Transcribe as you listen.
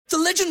The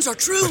legends are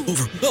true.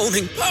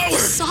 Overwhelming power!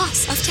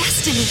 Sauce of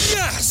destiny.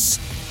 Yes!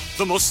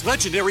 The most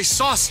legendary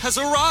sauce has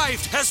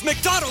arrived as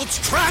McDonald's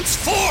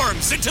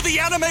transforms into the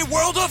anime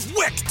world of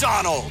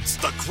WickDonald's.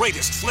 The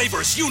greatest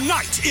flavors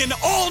unite in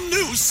all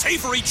new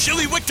savory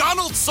chili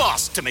McDonald's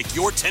sauce to make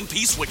your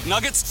 10-piece Wick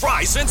Nuggets,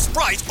 fries, and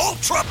Sprite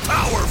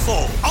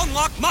ultra-powerful.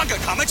 Unlock manga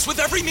comics with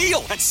every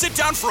meal and sit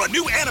down for a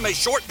new anime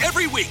short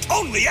every week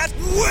only at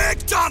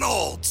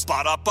WickDonald's.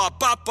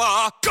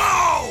 Ba-da-ba-ba-ba,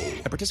 go!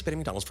 At participating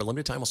McDonald's for a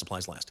limited time while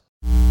supplies last.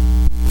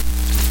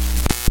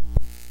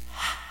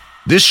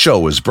 This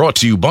show is brought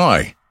to you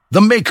by The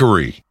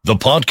Makery, the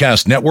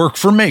podcast network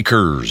for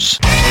makers.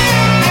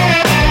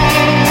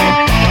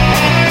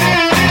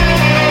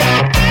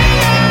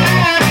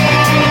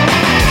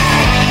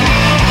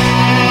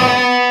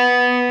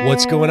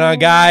 What's going on,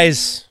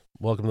 guys?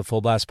 Welcome to the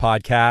Full Blast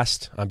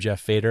Podcast. I'm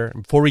Jeff Fader.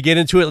 Before we get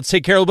into it, let's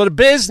take care of a little bit of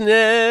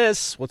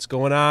business. What's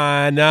going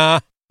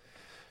on?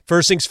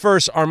 First things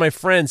first are my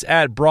friends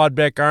at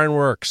Broadbeck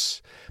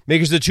Ironworks.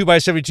 Makers of the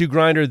 2x72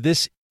 grinder.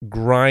 This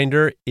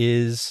grinder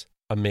is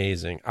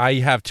amazing. I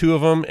have two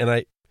of them, and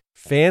I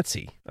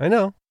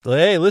know.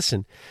 Hey,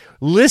 listen,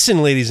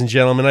 ladies and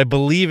gentlemen. I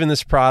believe in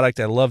this product.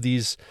 I love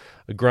these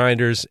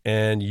grinders,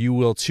 and you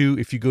will too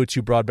if you go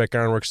to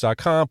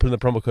broadbeckironworks.com. Put in the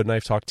promo code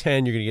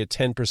KnifeTalk10. You're going to get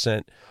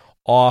 10%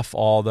 off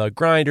all the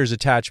grinders,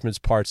 attachments,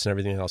 parts, and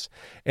everything else.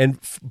 And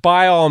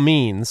by all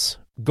means,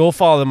 go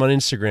follow them on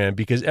Instagram,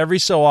 because every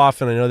so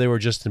often, I know they were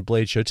just in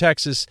Blade Show,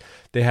 Texas.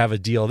 They have a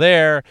deal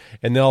there,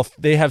 and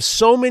they have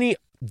so many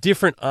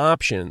different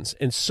options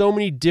and so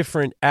many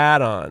different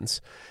add-ons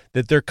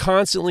that they're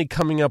constantly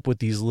coming up with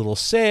these little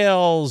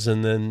sales,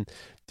 and then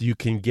you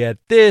can get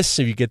this,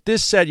 if you get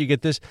this set, you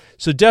get this.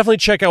 So definitely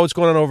check out what's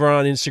going on over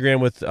on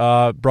Instagram with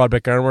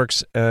Broadbeck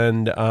Ironworks,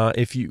 and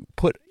if you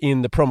put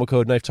in the promo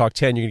code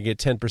KnifeTalk10, you're going to get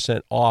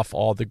 10% off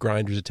all the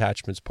grinders,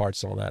 attachments,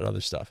 parts, and all that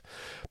other stuff.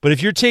 But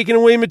if you're taking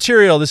away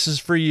material, this is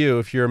for you.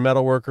 If you're a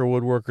metal worker,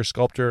 woodworker,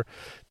 sculptor,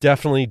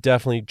 definitely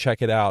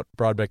check it out,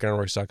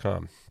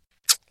 broadbeckironworks.com.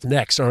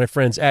 Next are my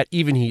friends at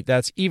Evenheat.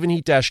 That's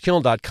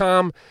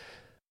evenheat-kiln.com.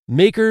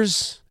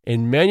 Makers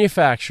and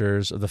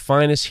manufacturers of the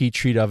finest heat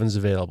treat ovens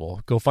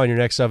available. Go find your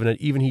next oven at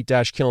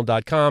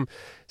evenheat-kiln.com.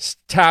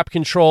 Tap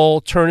control,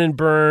 turn and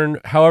burn,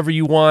 however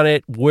you want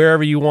it,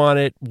 wherever you want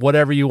it,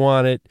 whatever you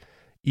want it.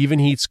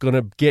 Evenheat's going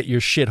to get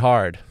your shit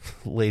hard,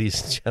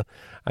 ladies and gentlemen.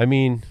 I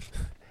mean,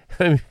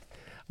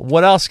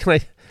 what else can I...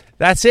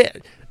 That's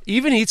it.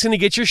 Evenheat's going to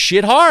get your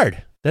shit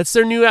hard. That's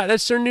their new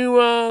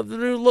tagline.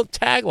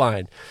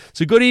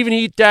 So go to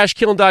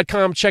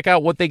evenheat-kiln.com, check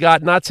out what they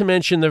got. Not to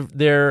mention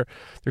their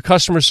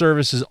customer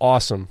service is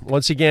awesome.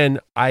 Once again,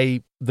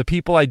 the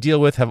people I deal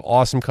with have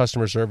awesome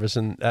customer service,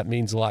 and that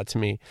means a lot to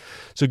me.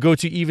 So go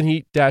to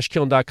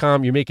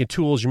evenheat-kiln.com. You're making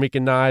tools, you're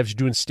making knives, you're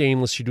doing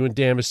stainless, you're doing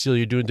Damasteel,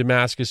 you're doing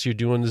Damascus, you're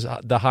doing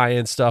the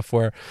high-end stuff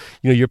where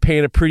you're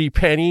paying a pretty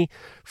penny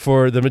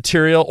for the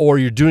material, or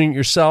you're doing it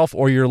yourself,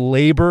 or your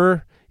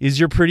labor is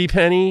your pretty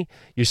penny,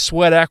 your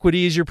sweat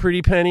equity is your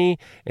pretty penny,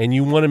 and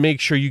you want to make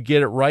sure you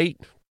get it right.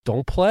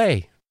 Don't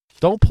play.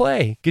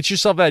 Get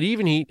yourself that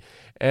Evenheat,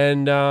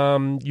 and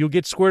you'll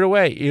get squared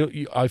away.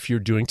 If you're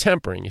doing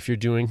tempering, if you're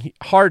doing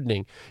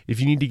hardening, if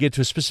you need to get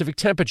to a specific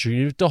temperature,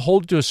 you need to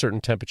hold it to a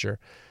certain temperature.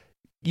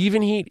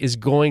 Evenheat is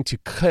going to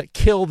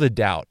kill the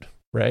doubt,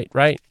 right?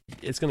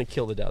 It's going to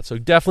kill the doubt. So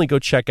definitely go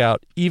check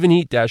out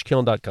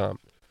evenheat-kiln.com.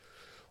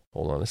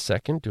 Hold on a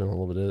second, doing a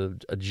little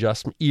bit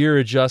of ear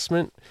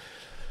adjustment.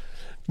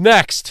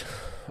 Next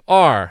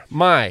are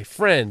my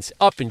friends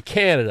up in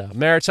Canada,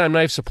 Maritime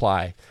Knife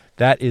Supply.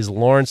 That is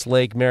Lawrence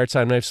Lake,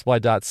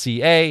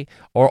 maritimenifesupply.ca,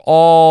 or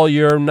all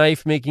your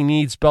knife-making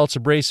needs, belts,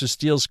 abrasives,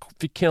 steels,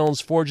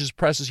 kilns, forges,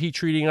 presses,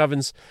 heat-treating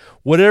ovens,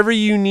 whatever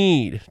you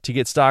need to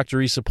get stocked or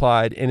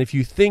resupplied. And if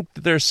you think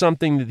that there's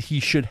something that he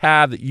should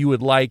have that you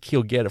would like,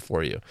 he'll get it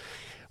for you.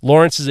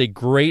 Lawrence is a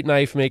great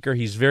knife maker.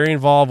 He's very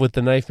involved with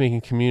the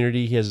knife-making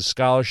community. He has a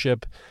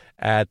scholarship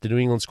at the New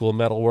England School of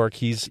Metalwork.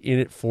 He's in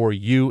it for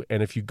you.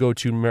 And if you go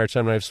to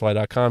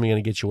maritimenifesupply.com, you're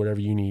going to get you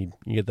whatever you need.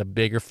 You get the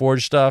bigger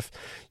forge stuff.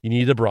 You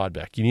need the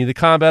Broadbeck. You need the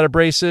combat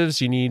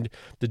abrasives. You need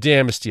the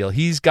Damasteel.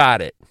 He's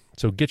got it.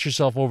 So get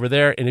yourself over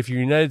there. And if you're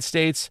United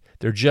States,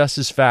 they're just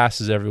as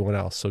fast as everyone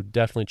else. So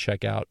definitely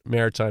check out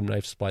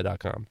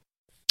maritimenifesupply.com.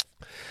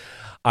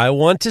 I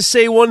want to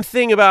say one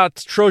thing about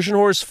Trojan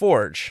Horse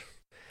Forge.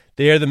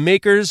 They are the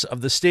makers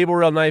of the Stable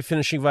Rail Knife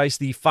Finishing Vise,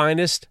 the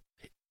finest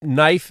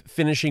knife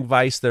finishing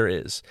vise there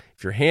is.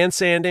 If you're hand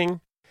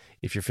sanding,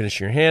 if you're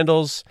finishing your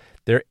handles,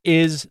 there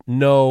is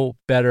no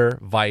better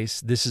vise.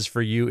 This is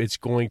for you. It's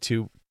going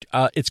to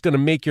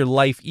make your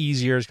life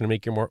easier. It's going to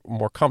make you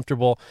more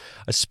comfortable,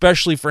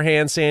 especially for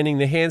hand sanding.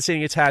 The hand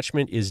sanding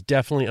attachment is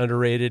definitely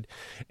underrated.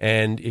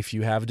 And if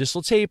you have a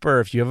distal taper,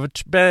 if you have a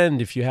bend,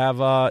 if you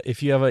have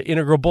an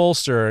integral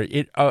bolster,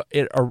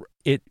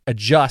 it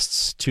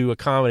adjusts to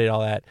accommodate all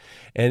that.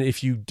 And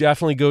if you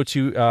definitely go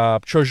to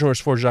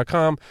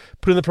TrojanHorseForge.com,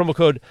 put in the promo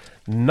code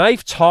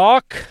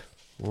KnifeTalk.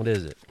 What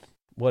is it?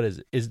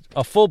 Is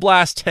a Full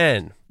Blast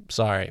 10.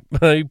 Sorry.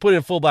 You put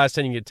in Full Blast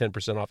 10, you get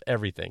 10% off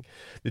everything.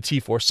 The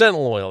T4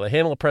 Sentinel oil, the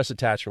handle press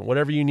attachment,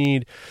 whatever you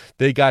need,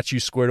 they got you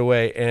squared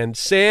away. And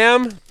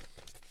Sam,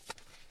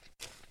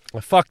 I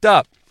fucked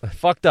up.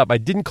 I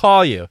didn't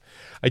call you.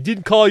 I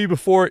didn't call you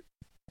before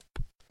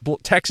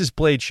Texas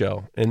Blade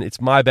Show, and it's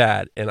my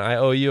bad. And I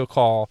owe you a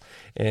call.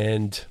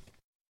 And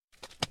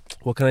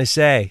what can I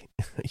say?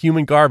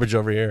 Human garbage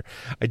over here.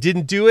 I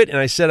didn't do it, and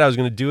I said I was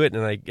going to do it,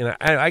 and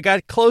I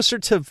got closer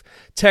to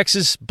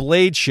Texas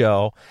Blade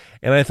Show,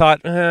 and I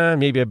thought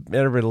maybe I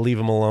better leave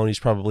him alone. He's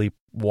probably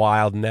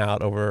wilding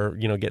out over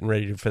getting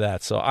ready for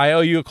that. So I owe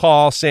you a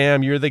call,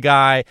 Sam. You're the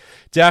guy.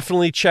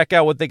 Definitely check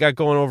out what they got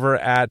going over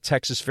at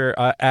Texas Fair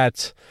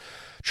at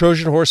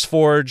Trojan Horse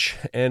Forge,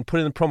 and put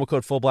in the promo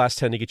code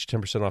FullBlast10 to get you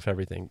 10% off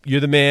everything.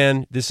 You're the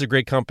man. This is a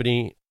great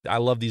company. I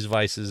love these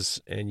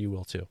vices, and you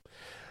will too.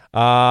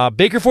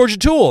 Baker Forge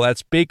and Tool.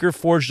 That's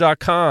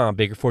bakerforge.com.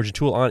 Baker Forge and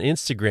Tool on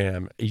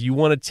Instagram. If you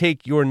want to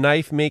take your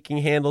knife making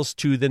handles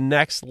to the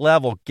next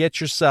level, get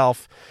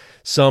yourself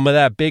some of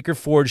that Baker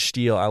Forge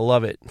steel. I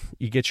love it.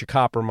 You get your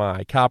copper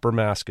my, copper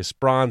mascus,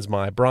 bronze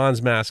my,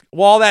 bronze mask,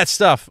 all that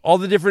stuff, all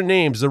the different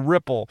names, the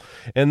Ripple,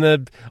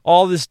 and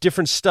all this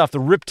different stuff, the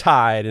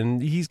Riptide,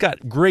 and he's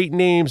got great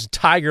names,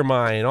 Tiger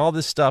my, and all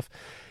this stuff.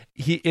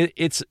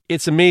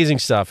 It's amazing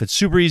stuff. It's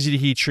super easy to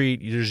heat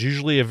treat. There's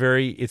usually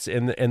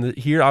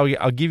here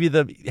I'll give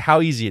you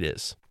how easy it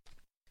is.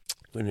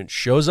 When it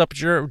shows up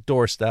at your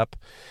doorstep,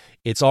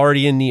 it's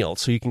already annealed,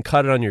 so you can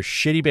cut it on your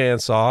shitty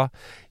bandsaw.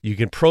 You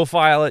can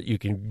profile it. You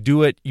can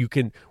do it.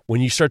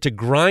 When you start to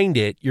grind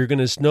it, you're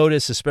going to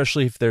notice,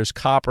 especially if there's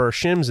copper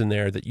shims in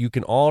there, that you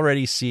can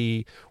already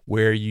see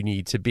where you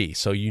need to be.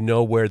 So you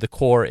know where the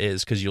core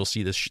is because you'll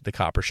see the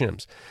copper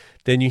shims.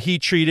 Then you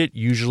heat treat it.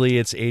 Usually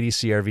it's 80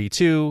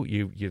 CRV2.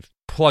 You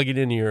plug it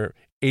into your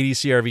 80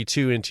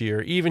 CRV2 into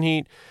your even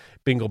heat.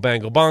 Bingo,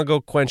 bango, bongo,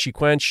 quenchy,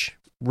 quench.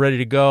 Ready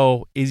to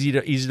go, easy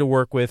to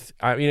work with.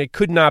 I mean, it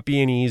could not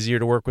be any easier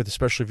to work with,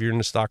 especially if you're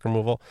into stock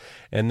removal.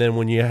 And then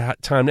when you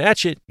have time to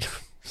etch it,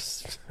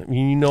 I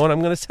mean, you know what I'm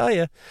going to tell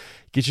you.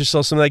 Get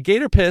yourself some of that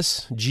Gator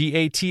Piss,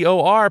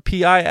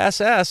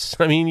 GATORPISS.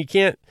 I mean, you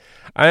can't.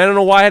 I don't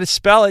know why I had to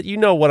spell it. You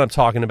know what I'm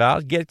talking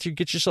about. Get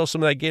yourself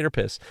some of that Gator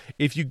Piss.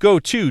 If you go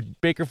to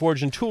Baker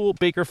Forge and Tool,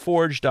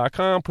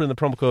 bakerforge.com, put in the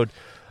promo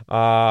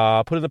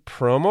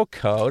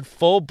code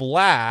Full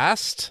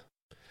Blast.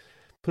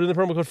 Put in the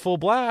promo code Full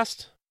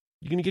Blast.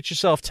 You're going to get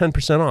yourself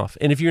 10% off.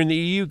 And if you're in the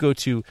EU, go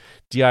to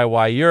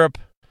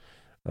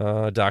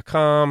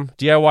DIYEurope.com,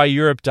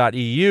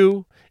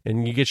 DIYEurope.eu,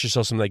 and you get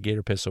yourself some of that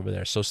Gator Piss over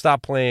there. So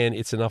stop playing.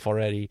 It's enough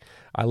already.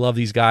 I love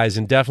these guys.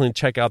 And definitely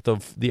check out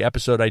the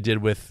episode I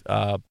did with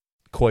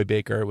Coy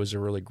Baker. It was a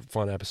really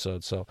fun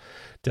episode. So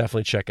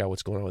definitely check out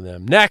what's going on with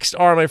them. Next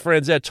are my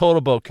friends at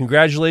Total Boat.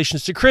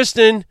 Congratulations to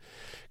Kristen.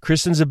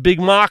 Kristen's a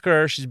big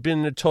mocker. She's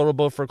been in Total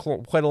Boat for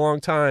quite a long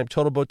time.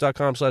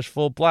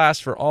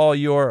 TotalBoat.com/fullblast for all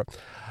your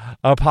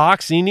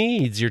epoxy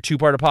needs. Your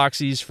two-part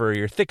epoxies for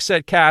your thick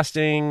set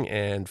casting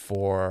and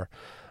for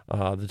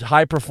the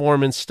high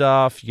performance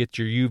stuff. You get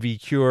your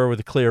UV cure with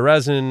a clear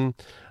resin.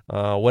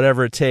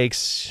 Whatever it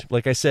takes.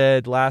 Like I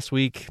said last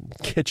week,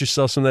 get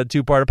yourself some of that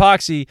two-part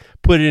epoxy,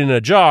 put it in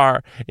a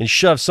jar, and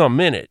shove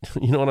something in it.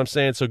 You know what I'm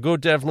saying? So go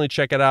definitely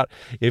check it out.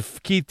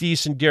 If Keith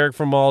Deason, Derek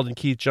from Malden,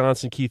 Keith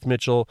Johnson, Keith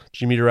Mitchell,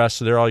 Jimmy DeResta,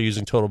 so they're all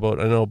using Total Boat.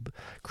 I know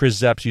Chris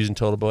Zepp's using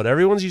Total Boat.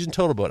 Everyone's using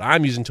Total Boat.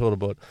 I'm using Total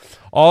Boat.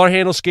 All our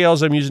handle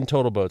scales, I'm using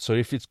Total Boat. So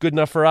if it's good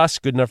enough for us,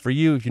 good enough for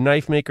you. If you're a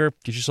knife maker,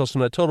 get yourself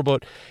some of that Total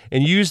Boat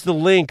and use the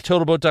link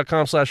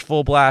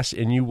TotalBoat.com/fullblast,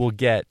 and you will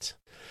get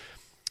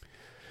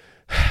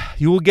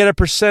a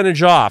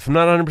percentage off. I'm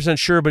not 100%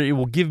 sure, but it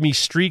will give me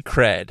street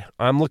cred.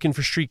 I'm looking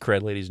for street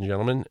cred, ladies and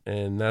gentlemen,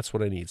 and that's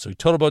what I need. So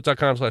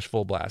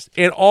TotalBoat.com/fullblast.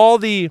 And all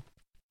the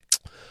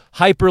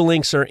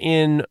hyperlinks are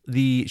in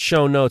the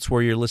show notes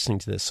where you're listening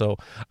to this. So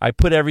I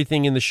put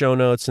everything in the show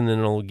notes, and then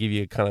it'll give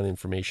you kind of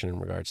information in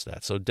regards to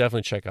that. So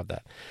definitely check out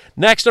that.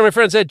 Next are my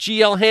friends at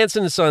GL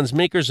Hansen & Sons,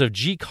 makers of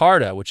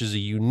G-Carta, which is a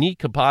unique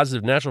composite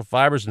of natural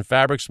fibers and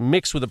fabrics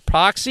mixed with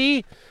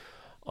epoxy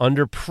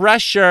under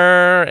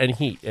pressure and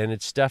heat, and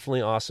it's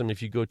definitely awesome.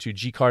 If you go to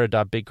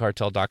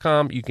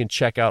gcarta.bigcartel.com, you can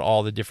check out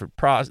all the different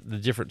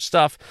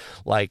stuff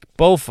like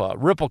Bofa,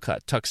 Ripple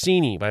Cut,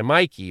 Tuxini by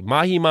Mikey,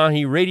 Mahi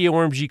Mahi, Radio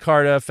Worm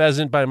G-Carta,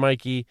 Pheasant by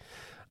Mikey,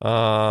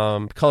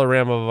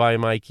 Colorama by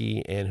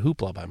Mikey, and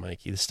Hoopla by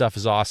Mikey. The stuff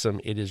is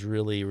awesome. It is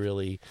really,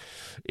 really,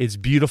 it's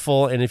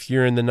beautiful. And if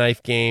you're in the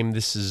knife game,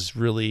 this is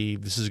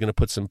going to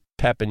put some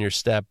pep in your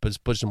step,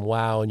 put some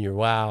wow in your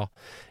wow,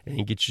 and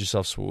you get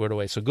yourself squared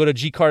away. So go to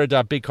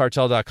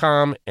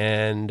gcarta.bigcartel.com,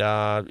 and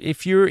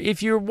if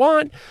you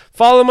want,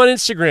 follow them on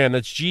Instagram.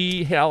 That's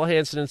GL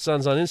Hansen &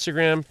 Sons on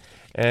Instagram.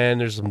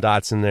 And there's some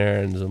dots in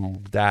there and some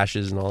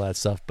dashes and all that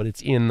stuff, but it's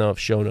in the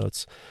show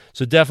notes.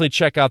 So definitely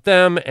check out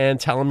them and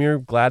tell them you're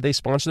glad they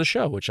sponsor the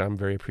show, which I'm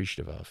very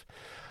appreciative of.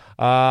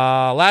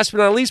 Last but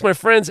not least, my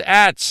friends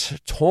at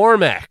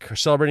Tormek are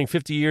celebrating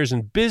 50 years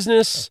in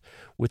business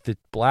with the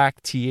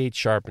Black T8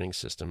 sharpening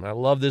system. I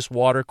love this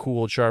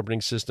water-cooled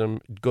sharpening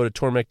system. Go to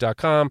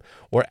Tormek.com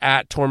or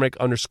at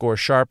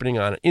Tormek_sharpening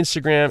on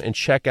Instagram and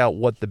check out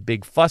what the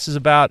big fuss is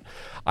about.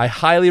 I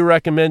highly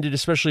recommend it,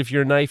 especially if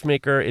you're a knife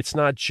maker. It's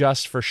not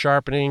just for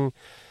sharpening.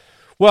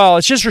 Well,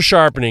 it's just for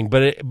sharpening,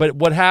 but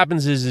what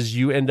happens is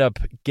you end up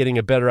getting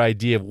a better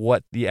idea of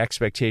what the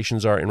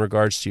expectations are in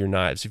regards to your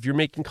knives. If you're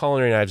making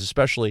culinary knives,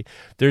 especially,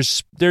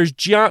 there's certain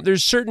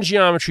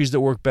geometries that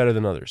work better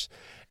than others.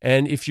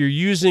 And if you're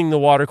using the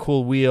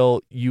water-cooled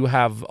wheel, you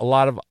have a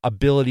lot of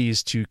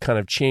abilities to kind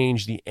of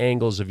change the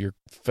angles of your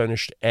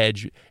finished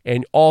edge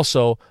and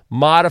also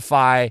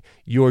modify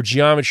your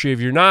geometry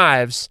of your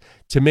knives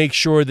to make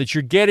sure that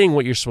you're getting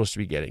what you're supposed to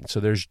be getting. So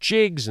there's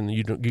jigs, and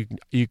you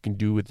can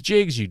do with the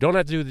jigs. You don't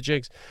have to do with the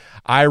jigs.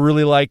 I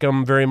really like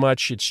them very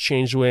much. It's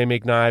changed the way I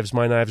make knives.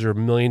 My knives are a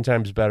million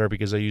times better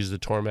because I use the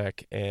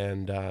Tormek,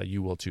 and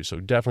you will too. So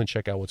definitely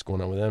check out what's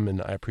going on with them,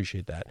 and I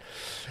appreciate that.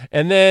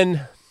 And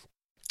then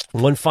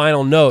one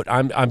final note,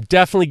 I'm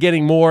definitely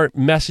getting more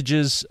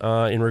messages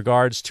in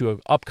regards to an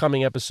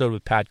upcoming episode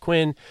with Pat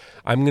Quinn.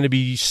 I'm going to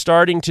be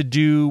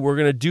we're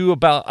going to do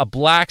about a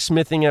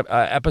blacksmithing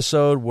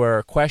episode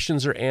where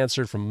questions are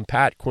answered from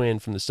Pat Quinn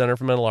from the Center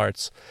for Metal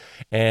Arts,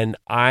 and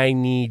I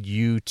need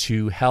you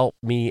to help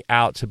me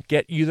out to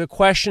get you the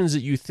questions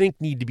that you think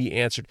need to be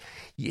answered.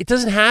 It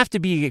doesn't have to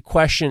be a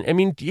question. I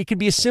mean, it could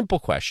be a simple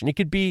question. It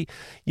could be,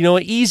 an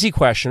easy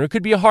question, or it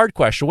could be a hard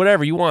question,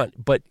 whatever you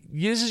want, but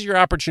this is your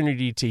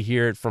opportunity to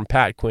hear it from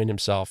Pat Quinn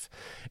himself.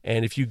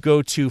 And if you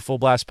go to Full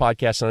Blast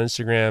Podcast on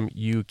Instagram,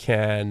 you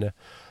can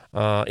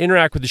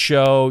interact with the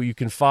show. You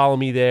can follow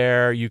me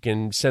there. You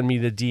can send me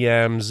the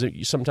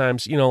DMs.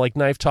 Sometimes, like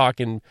Knife Talk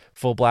and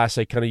Full Blast,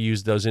 I kind of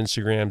use those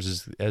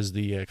Instagrams as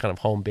the kind of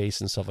home base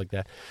and stuff like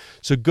that.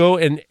 So go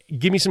and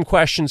give me some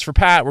questions for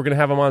Pat. We're going to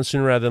have him on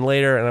sooner rather than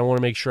later, and I want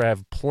to make sure I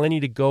have plenty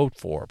to go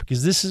for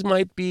because this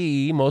might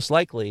be, most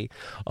likely,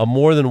 a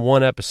more than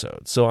one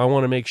episode. So I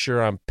want to make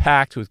sure I'm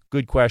packed with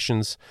good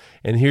questions,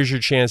 and here's your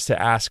chance to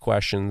ask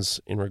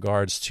questions in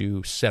regards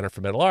to Center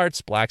for Metal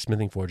Arts,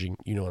 blacksmithing, forging.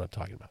 You know what I'm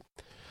talking about.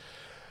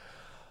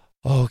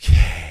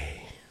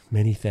 Okay,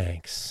 many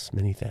thanks.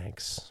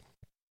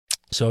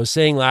 So I was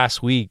saying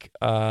last week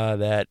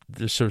that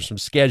there's sort of some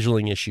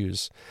scheduling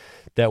issues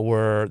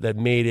that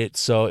made it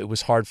so it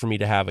was hard for me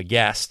to have a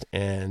guest,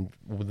 and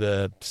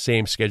the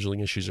same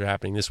scheduling issues are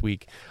happening this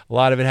week. A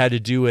lot of it had to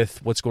do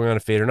with what's going on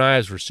at Fader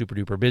Knives. We're super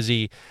duper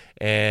busy,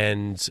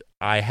 and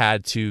I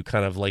had to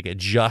kind of like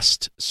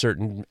adjust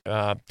certain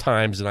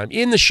times that I'm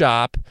in the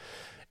shop.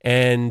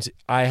 And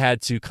I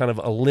had to kind of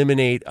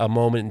eliminate a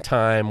moment in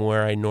time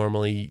where I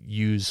normally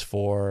use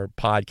for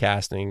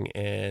podcasting,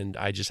 and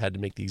I just had to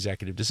make the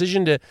executive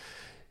decision to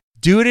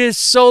do it as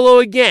solo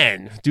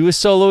again.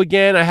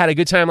 I had a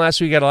good time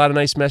last week. I got a lot of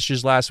nice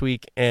messages last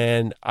week,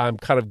 and I'm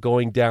kind of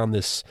going down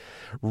this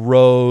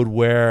road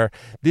where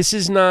this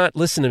is not,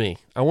 listen to me.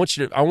 I want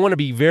to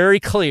be very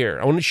clear.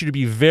 I want you to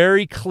be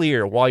very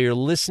clear while you're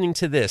listening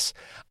to this.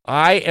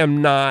 I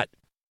am not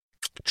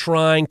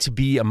trying to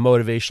be a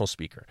motivational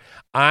speaker.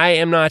 I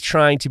am not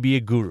trying to be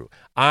a guru.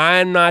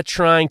 I'm not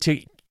trying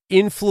to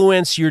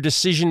influence your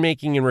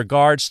decision-making in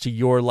regards to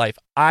your life.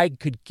 I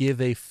could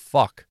give a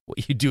fuck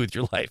what you do with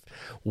your life.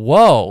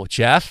 Whoa,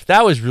 Jeff,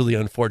 that was really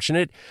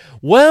unfortunate.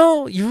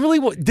 Well, you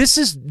really this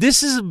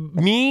is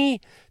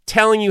me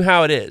telling you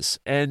how it is,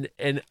 and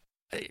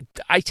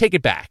I take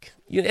it back.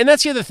 And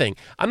that's the other thing.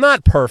 I'm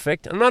not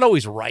perfect. I'm not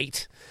always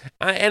right.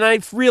 And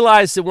I've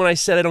realized that when I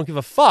said I don't give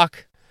a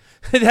fuck,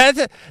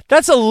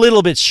 that's a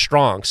little bit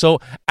strong. So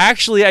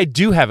actually, I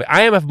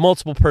have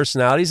multiple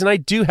personalities, and I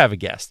do have a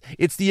guest.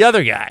 It's the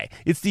other guy.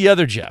 It's the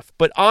other Jeff.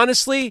 But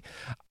honestly,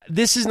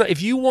 this is not.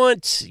 If you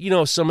want,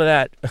 some of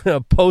that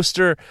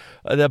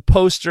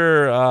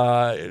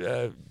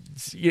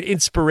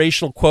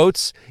inspirational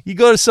quotes, you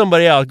go to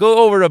somebody else.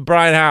 Go over to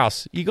Brian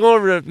House. You go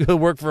over to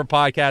work for a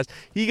podcast.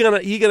 He's gonna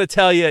be that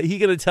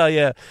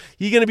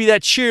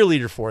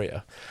cheerleader for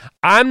you.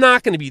 I'm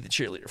not gonna be the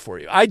cheerleader for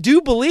you. I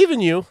do believe in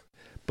you,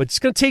 but it's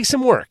going to take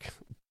some work.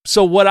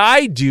 So what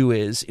I do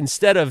is,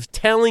 instead of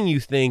telling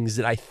you things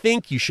that I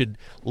think you should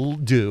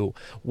do,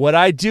 what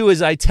I do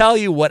is I tell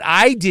you what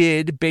I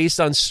did based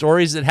on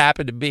stories that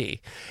happen to me.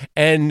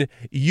 And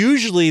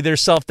usually they're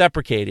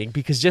self-deprecating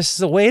because just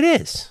the way it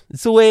is.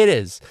 It's the way it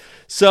is.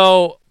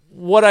 So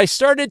what I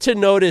started to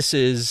notice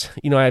is,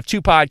 I have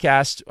two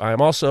podcasts.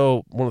 I'm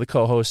also one of the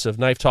co-hosts of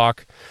Knife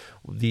Talk,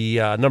 the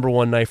number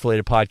one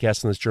knife-related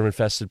podcast on this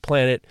German-infested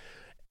planet.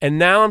 And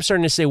now I'm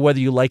starting to say whether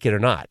you like it or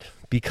not,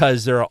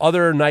 because there are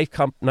other knife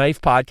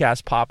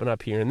podcasts popping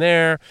up here and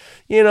there.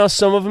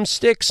 Some of them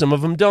stick, some of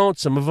them don't.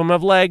 Some of them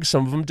have legs,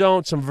 some of them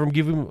don't. Some of them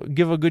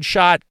give a good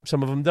shot,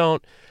 some of them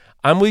don't.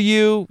 I'm with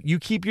you. You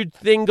keep your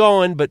thing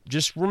going, but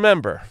just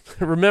remember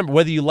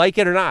whether you like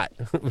it or not.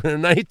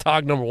 Knife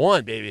Talk number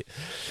one, baby.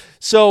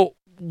 So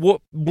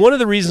one of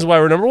the reasons why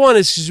we're number one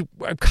is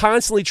because I'm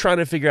constantly trying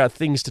to figure out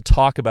things to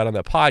talk about on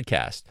that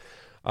podcast.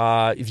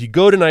 If you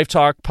go to Knife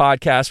Talk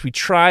Podcast, we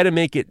try to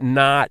make it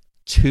not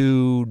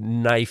too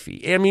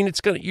knifey. I mean,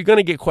 we're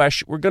gonna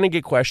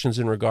get questions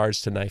in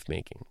regards to knife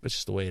making. That's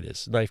just the way it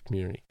is, knife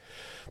community.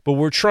 But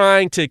we're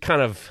trying to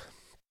I've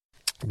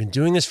been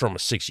doing this for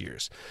almost 6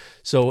 years.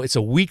 So it's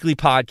a weekly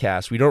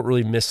podcast. We don't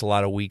really miss a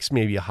lot of weeks,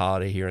 maybe a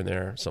holiday here and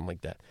there, something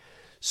like that.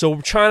 So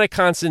we're trying to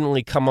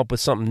constantly come up with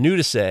something new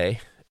to say.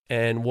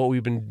 And what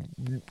we've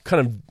been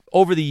kind of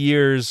over the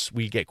years,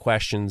 we get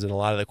questions, and a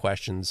lot of the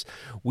questions,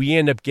 we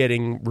end up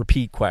getting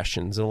repeat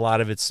questions. And a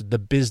lot of it's the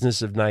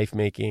business of knife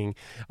making.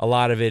 A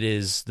lot of it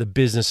is the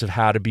business of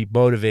how to be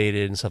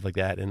motivated and stuff like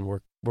that. And we're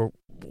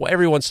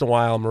every once in a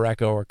while,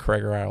 Mareko or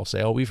Craig or I will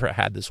say, oh, we've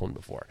had this one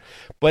before.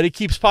 But it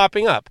keeps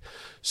popping up.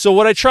 So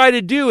what I try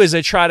to do is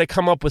I try to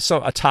come up with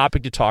a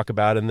topic to talk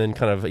about and then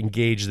kind of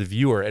engage the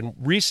viewer. And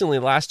recently,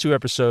 last 2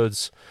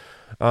 episodes,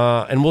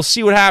 and we'll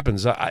see what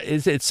happens.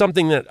 It's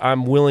something that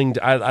I'm willing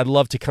to, I'd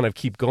love to kind of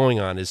keep going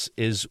on is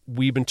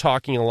we've been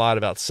talking a lot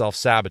about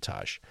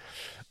self-sabotage.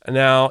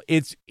 Now,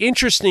 it's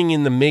interesting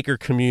in the maker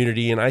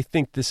community, and I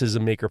think this is a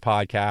maker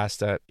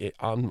podcast.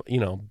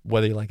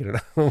 Whether you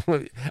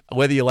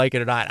like it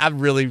or not, I'm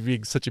really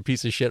being such a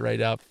piece of shit right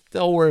now.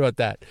 Don't worry about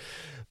that.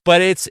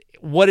 But it's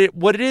what it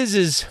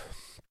is,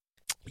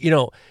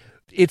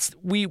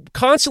 we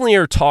constantly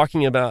are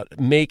talking about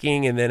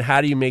making, and then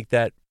how do you make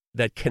that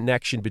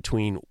connection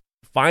between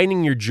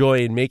finding your joy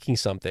in making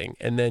something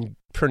and then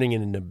turning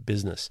it into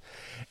business.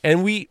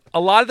 And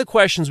a lot of the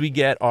questions we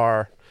get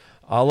are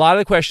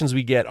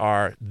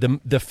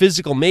the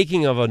physical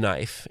making of a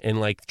knife and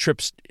like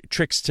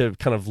tricks to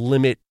kind of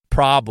limit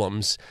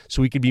problems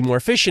so we can be more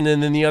efficient.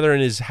 And then the other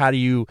end is how do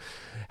you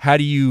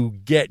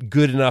get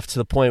good enough to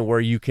the point where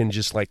you can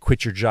just like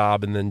quit your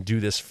job and then do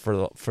this for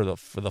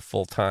the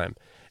full time.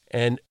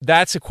 And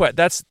that's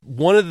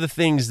one of the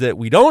things that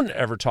we don't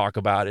ever talk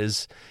about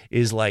is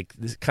like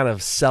this kind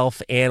of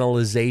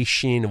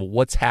self-analyzation of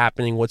what's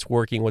happening, what's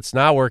working, what's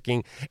not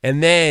working.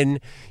 And then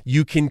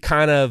you can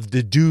kind of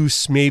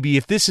deduce, maybe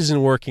if this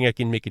isn't working, I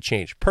can make a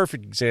change.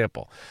 Perfect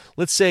example.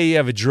 Let's say you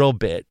have a drill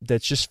bit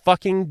that's just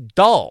fucking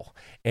dull.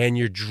 And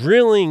you're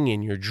drilling,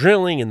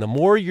 and the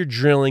more you're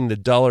drilling, the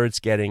duller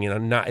it's getting.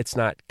 And it's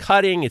not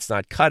cutting.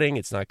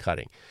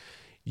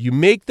 You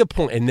make the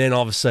point, and then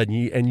all of a sudden,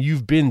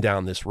 you've been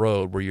down this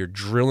road where you're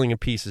drilling a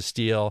piece of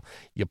steel,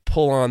 you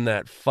pull on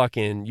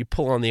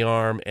the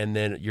arm, and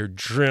then you're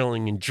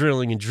drilling, and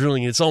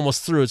it's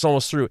almost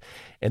through,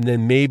 and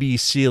then maybe you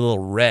see a little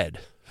red.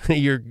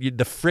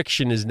 The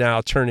friction is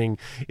now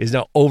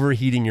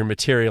overheating your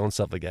material and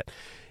stuff like that.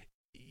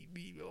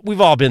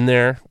 We've all been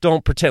there.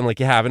 Don't pretend like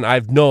you haven't.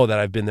 I know that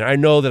I've been there. I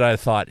know that I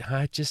thought,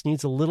 it just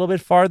needs a little bit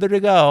farther to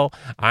go.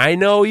 I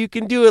know you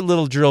can do it,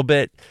 little drill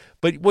bit.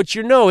 But what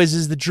you know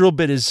is the drill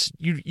bit is,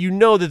 you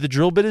know that the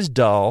drill bit is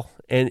dull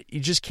and you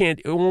just can't,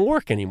 it won't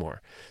work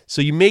anymore.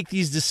 So you make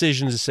these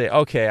decisions to say,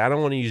 okay, I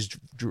don't want to use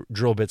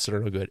drill bits that are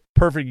no good.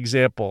 Perfect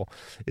example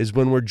is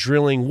when we're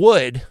drilling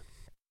wood,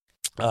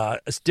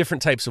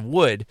 different types of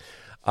wood.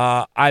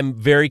 I'm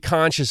very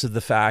conscious of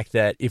the fact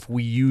that if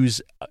we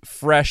use a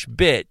fresh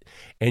bit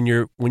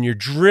and when you're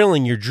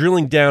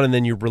drilling down and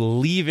then you're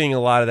relieving a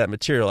lot of that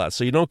material out.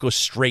 So you don't go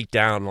straight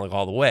down like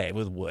all the way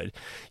with wood.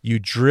 You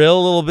drill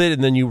a little bit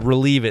and then you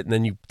relieve it and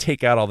then you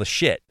take out all the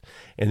shit.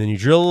 And then you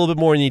drill a little bit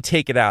more and you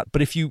take it out.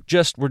 But if you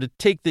just were to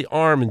take the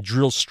arm and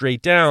drill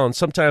straight down,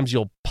 sometimes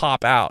you'll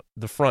pop out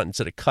the front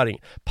instead of cutting,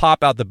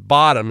 pop out the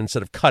bottom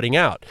instead of cutting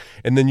out.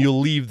 And then you'll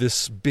leave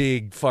this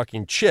big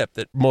fucking chip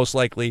that most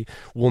likely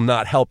will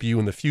not help you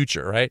in the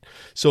future, right?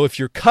 So if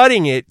you're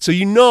cutting it, so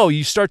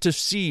you start to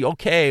see,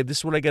 okay, this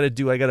is what I got to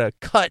do. I got to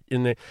cut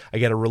and I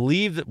got to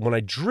relieve. When I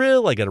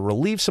drill, I got to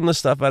relieve some of the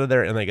stuff out of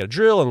there and I got to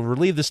drill and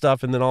relieve the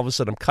stuff. And then all of a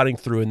sudden I'm cutting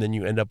through and then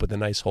you end up with a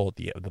nice hole at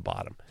the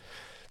bottom.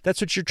 That's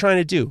what you're trying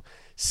to do.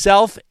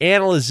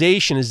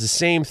 Self-analyzation is the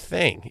same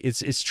thing.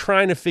 It's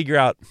trying to figure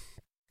out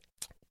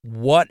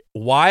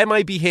why am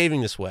I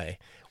behaving this way?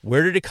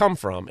 Where did it come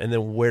from? And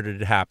then where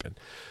did it happen?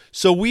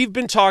 So we've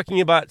been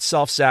talking about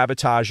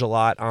self-sabotage a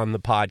lot on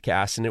the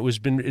podcast, and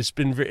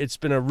it's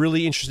been a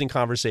really interesting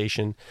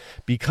conversation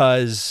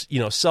because,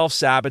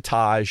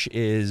 self-sabotage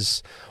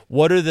is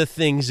what are the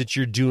things that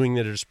you're doing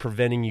that is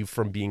preventing you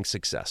from being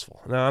successful.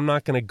 Now, I'm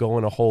not going to go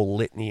in a whole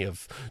litany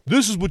of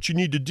this is what you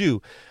need to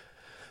do.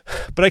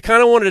 But I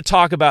kind of wanted to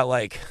talk about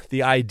like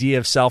the idea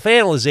of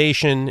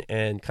self-analyzation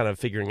and kind of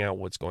figuring out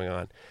what's going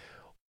on.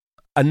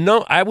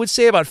 I would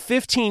say about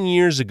 15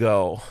 years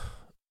ago,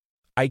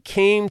 I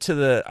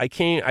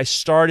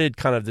started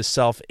kind of the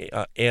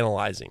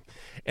self-analyzing.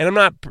 And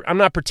I'm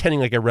not pretending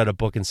like I read a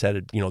book and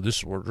said,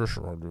 this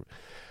word.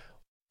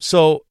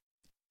 So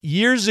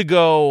years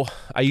ago,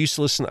 I used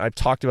to listen, I've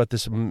talked about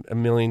this a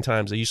million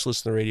times. I used to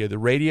listen to the radio. The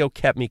radio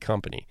kept me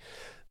company.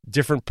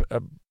 Different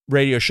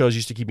radio shows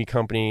used to keep me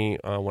company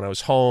when I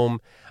was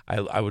home.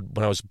 When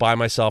I was by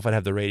myself, I'd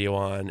have the radio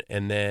on,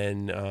 and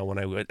then when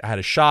I had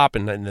a shop,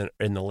 and then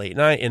in the late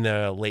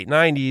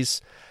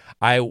 90s,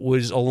 I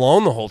was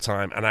alone the whole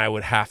time, and I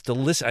would have to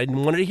listen. I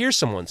wanted to hear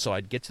someone, so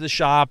I'd get to the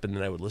shop, and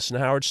then I would listen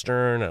to Howard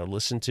Stern. I would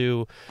listen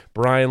to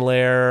Brian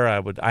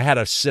Lehrer. I had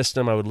a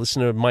system. I would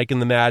listen to Mike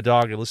and the Mad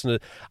Dog.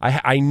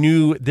 I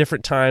knew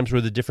different times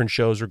where the different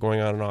shows were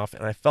going on and off,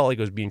 and I felt like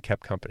I was being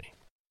kept company.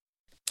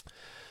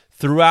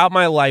 Throughout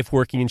my life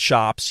working in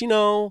shops,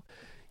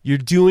 you're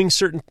doing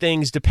certain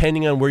things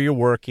depending on where you're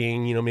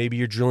working. Maybe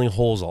you're drilling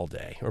holes all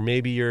day, or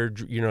maybe you're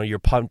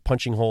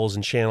punching holes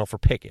in channel for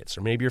pickets,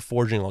 or maybe you're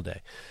forging all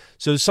day.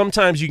 So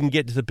sometimes you can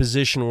get to the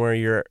position where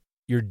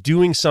you're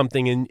doing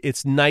something and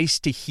it's nice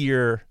to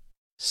hear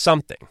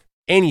something,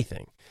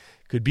 anything.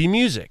 Could be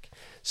music.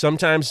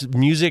 Sometimes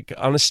music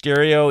on a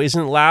stereo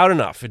isn't loud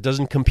enough. It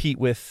doesn't compete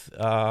with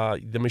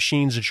the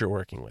machines that you're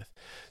working with.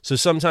 So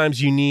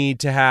sometimes you need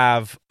to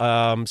have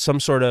some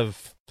sort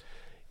of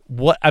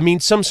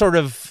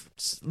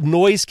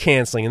noise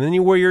canceling, and then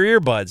you wear your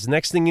earbuds.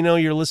 Next thing you know,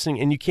 you're listening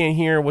and you can't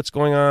hear what's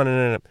going on.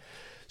 And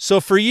so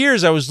for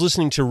years, I was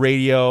listening to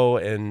radio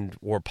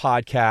or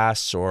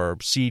podcasts or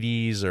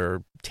CDs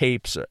or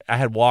tapes. I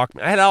had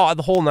Walkman. I had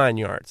the whole 9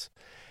 yards.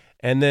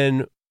 And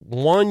then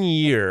one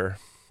year,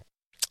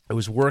 I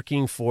was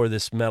working for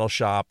this metal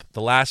shop,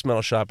 the last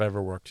metal shop I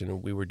ever worked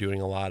in. We were doing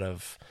a lot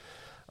of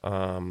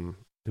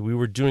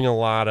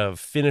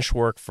finish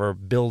work for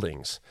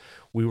buildings.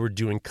 We were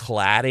doing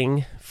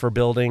cladding for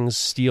buildings,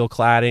 steel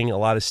cladding, a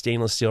lot of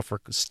stainless steel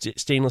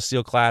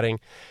cladding,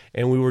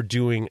 and we were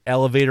doing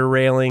elevator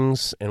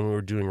railings, and we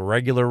were doing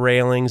regular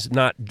railings,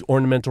 not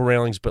ornamental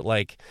railings, but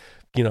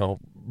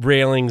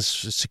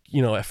railings,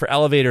 for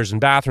elevators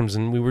and bathrooms.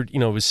 And we were, it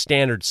was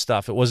standard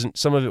stuff.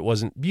 Some of it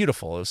wasn't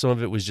beautiful. Some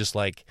of it was just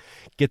like,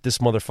 get this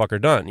motherfucker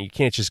done. You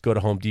can't just go to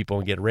Home Depot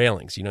and get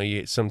railings.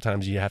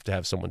 Sometimes you have to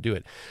have someone do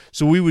it.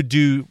 So we would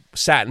do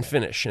satin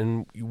finish,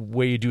 and the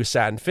way you do a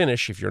satin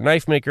finish, if you're a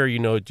knife maker,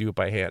 do it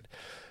by hand.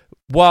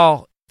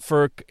 Well,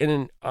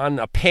 on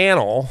a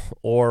panel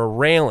or a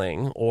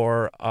railing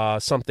or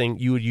something,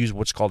 you would use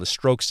what's called a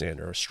stroke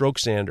sander. A stroke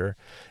sander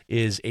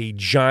is a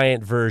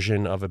giant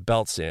version of a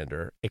belt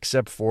sander,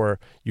 except for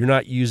you're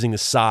not using the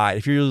side.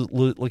 If you're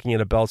looking at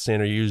a belt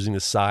sander, you're using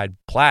the side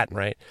platen,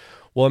 right?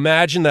 Well,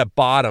 imagine the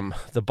bottom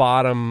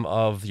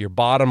of your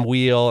bottom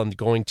wheel and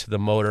going to the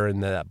motor in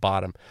that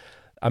bottom.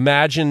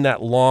 Imagine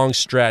that long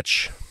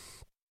stretch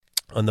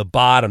on the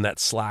bottom, that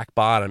slack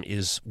bottom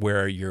is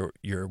where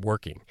you're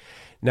working.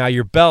 Now,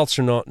 your belts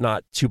are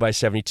not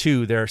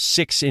 2x72. They're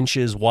 6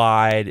 inches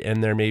wide,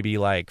 and they're maybe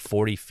like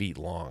 40 feet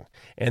long.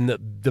 And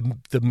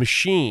the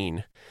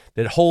machine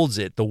that holds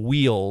it, the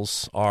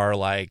wheels, are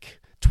like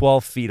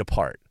 12 feet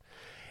apart.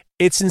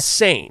 It's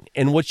insane.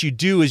 And what you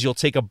do is you'll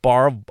take a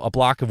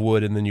block of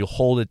wood, and then you'll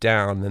hold it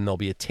down, and then there'll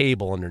be a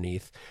table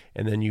underneath,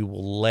 and then you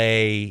will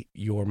lay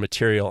your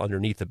material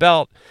underneath the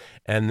belt,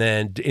 and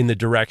then in the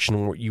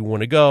direction where you want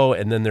to go,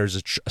 and then there's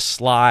a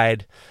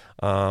slide.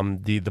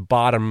 The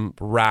bottom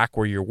rack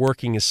where you're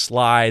working is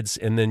slides,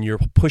 and then you're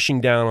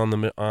pushing down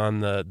on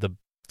the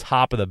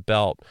top of the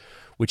belt,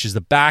 which is the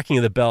backing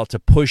of the belt, to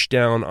push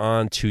down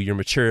onto your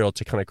material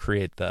to kind of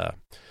create the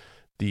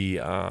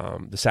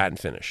satin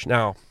finish.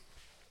 Now,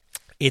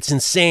 it's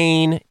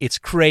insane. It's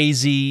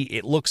crazy.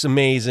 It looks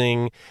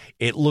amazing.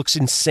 It looks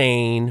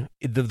insane.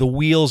 The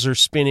wheels are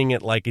spinning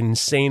at like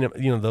insane.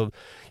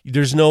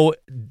 There's no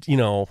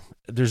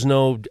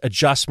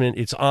adjustment.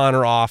 It's on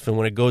or off, and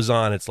when it goes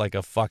on, it's like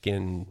a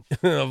fucking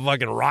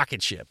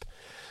rocket ship.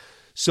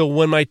 So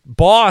when my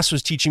boss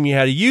was teaching me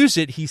how to use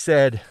it, he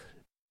said,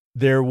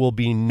 there will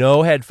be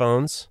no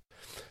headphones.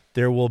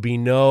 There will be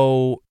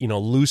no,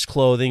 loose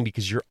clothing,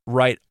 because you're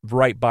right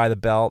by the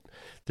belt.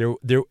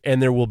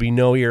 There will be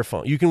no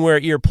earphone. You can wear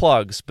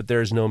earplugs, but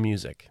there's no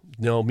music.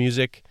 No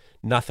music,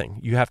 nothing.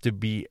 You have to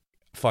be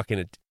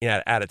fucking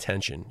at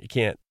attention. You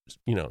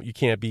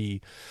can't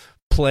be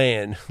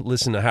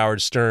listen to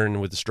Howard Stern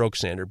with the stroke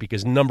sander,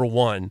 because number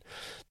one,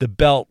 the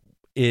belt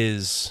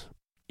is,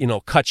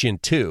 cut you in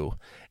two,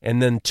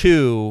 and then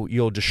two,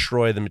 you'll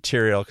destroy the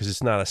material, because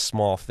it's not a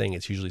small thing.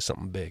 It's usually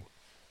something big.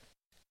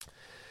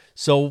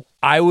 So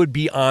I would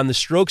be on the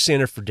stroke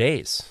sander for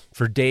days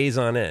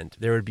on end.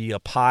 There would be a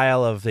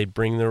pile of, they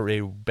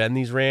bend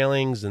these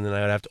railings, and then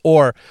I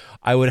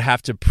would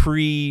have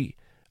to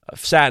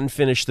satin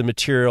finish the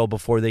material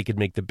before they could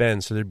make the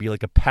bend. So there'd be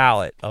like a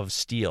pallet of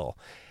steel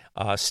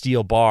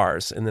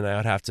bars, and then I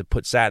would have to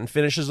put satin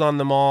finishes on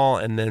them all,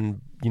 and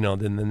then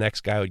then the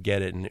next guy would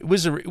get it, and it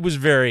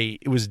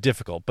was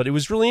difficult, but it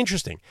was really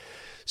interesting.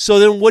 So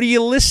then, what are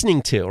you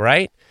listening to,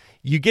 right?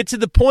 You get to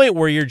the point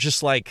where you're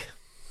just like,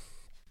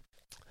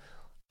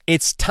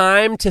 it's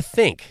time to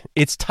think.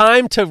 It's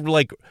time to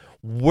like,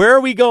 where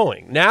are we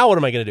going now? What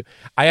am I going to do?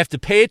 I have to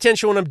pay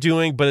attention to what I'm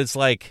doing, but it's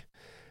like,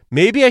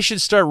 maybe I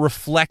should start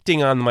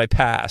reflecting on my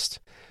past.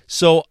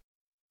 So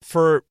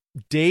for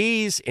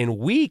days and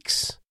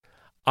weeks,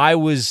 I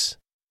was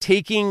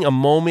taking a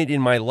moment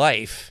in my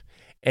life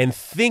and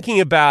thinking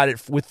about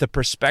it with the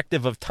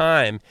perspective of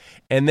time.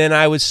 And then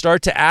I would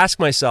start to ask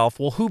myself,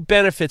 well, who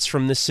benefits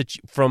from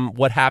from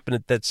what happened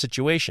at that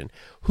situation?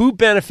 Who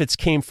benefits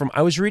came from,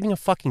 I was reading a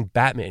fucking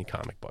Batman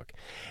comic book,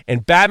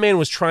 and Batman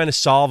was trying to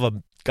solve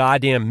a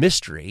goddamn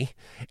mystery.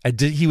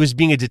 He was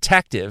being a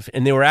detective,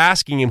 and they were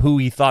asking him who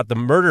he thought the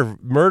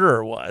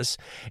murderer was,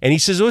 and he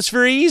says, "Oh, it's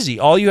very easy.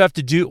 All you have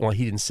to do." Well,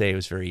 he didn't say it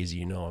was very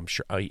easy. I'm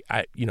sure.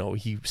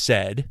 He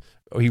said,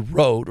 or he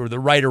wrote, or the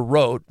writer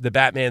wrote. The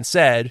Batman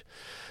said,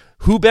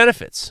 "Who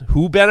benefits?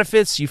 Who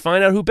benefits? You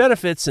find out who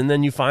benefits, and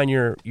then you find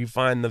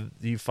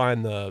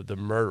the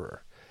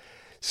murderer."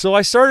 So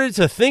I started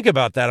to think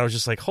about that. I was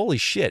just like, "Holy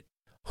shit!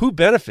 Who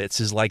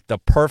benefits is like the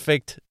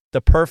perfect."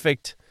 The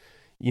perfect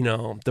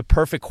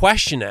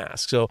question to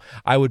ask. So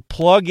I would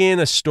plug in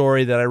a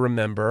story that I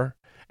remember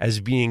as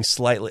being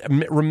slightly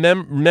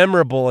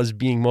memorable, as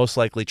being most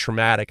likely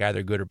traumatic,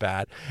 either good or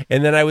bad.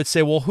 And then I would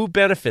say, well, who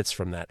benefits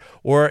from that?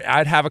 Or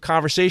I'd have a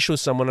conversation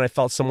with someone and I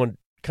felt someone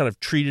kind of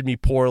treated me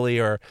poorly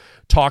or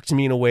talked to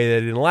me in a way that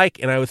I didn't like.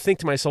 And I would think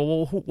to myself,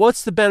 well,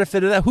 what's the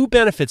benefit of that? Who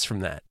benefits from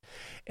that?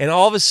 And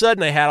all of a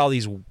sudden I had all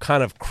these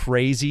kind of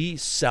crazy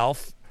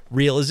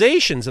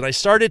realizations, and I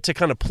started to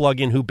kind of plug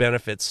in who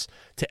benefits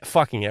to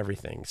fucking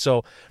everything.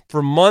 So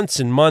for months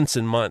and months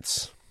and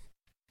months,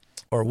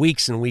 or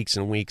weeks and weeks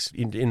and weeks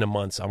into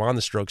months, I'm on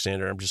the stroke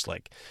sander. I'm just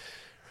like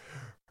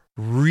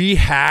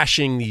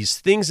rehashing these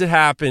things that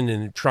happened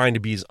and trying to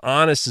be as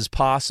honest as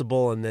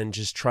possible, and then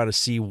just try to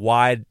see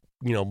why,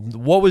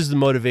 what was the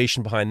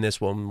motivation behind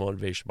this, what was the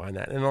motivation behind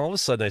that. And all of a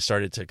sudden I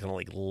started to kind of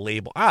like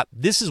label,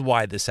 this is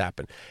why this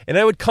happened. And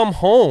I would come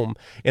home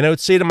and I would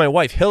say to my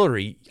wife,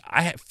 Hillary,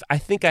 I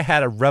think I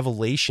had a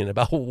revelation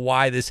about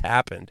why this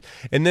happened.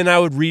 And then I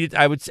would read it,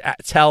 I would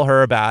tell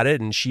her about it,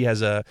 and she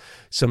has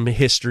some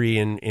history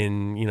in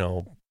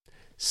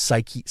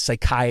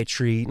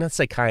psychiatry, not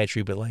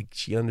psychiatry, but like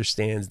she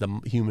understands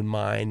the human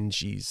mind, and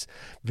she's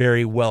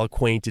very well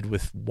acquainted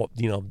with what,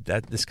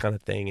 this kind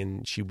of thing.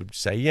 And she would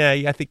say, yeah,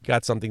 I think you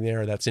got something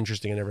there. That's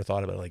interesting. I never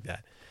thought about it like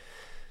that.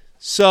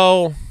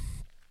 So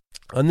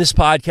on this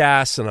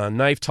podcast and on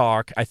Knife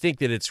Talk, I think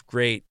that it's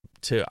great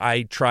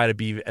I try to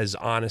be as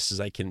honest as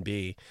I can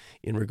be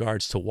in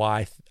regards to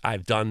why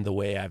I've done the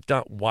way I've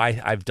done,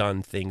 why I've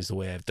done things the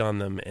way I've done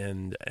them,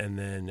 and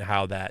then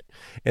how that,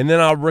 and then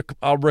I'll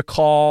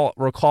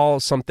recall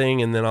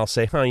something, and then I'll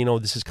say,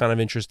 this is kind of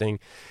interesting.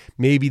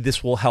 Maybe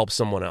this will help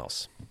someone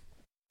else.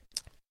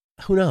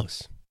 Who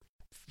knows?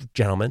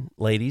 Gentlemen,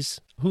 ladies,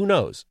 who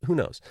knows? Who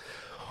knows?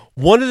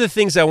 One of the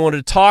things I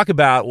wanted to talk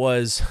about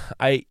was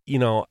I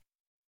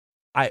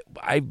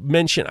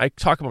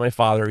talk about my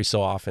father every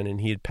so often, and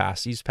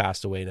he's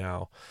passed away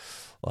now,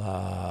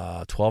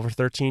 12 or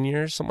 13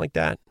 years, something like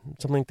that.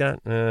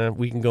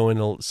 We can go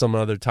into some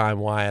other time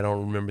why I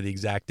don't remember the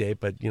exact date,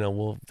 but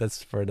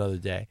that's for another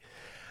day.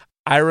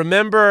 I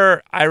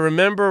remember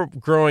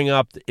growing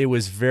up,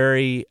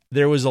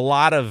 there was a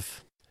lot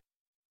of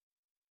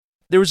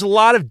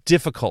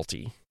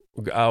difficulty,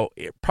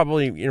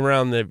 probably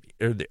around the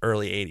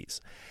early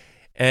 80s.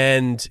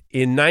 And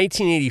in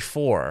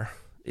 1984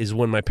 is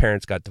when my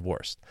parents got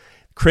divorced.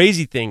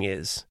 Crazy thing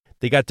is,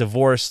 they got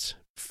divorced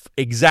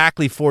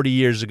exactly 40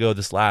 years ago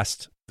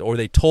or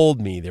they told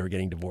me they were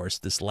getting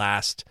divorced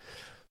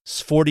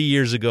 40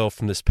 years ago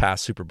from this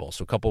past Super Bowl.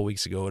 So a couple of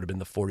weeks ago, it would have been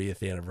the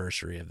 40th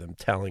anniversary of them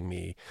telling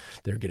me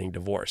they're getting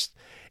divorced.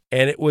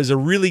 And it was a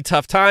really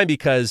tough time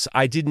because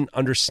I didn't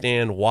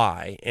understand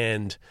why.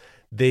 And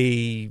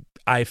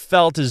I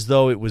felt as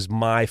though it was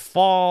my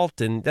fault,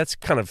 and that's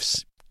kind of,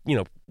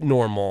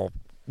 normal.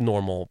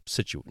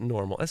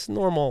 That's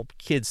normal.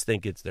 Kids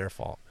think it's their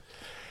fault.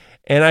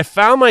 And I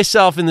found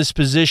myself in this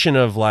position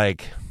of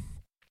like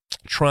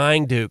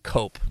trying to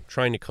cope.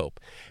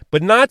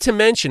 But not to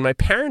mention, my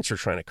parents were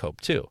trying to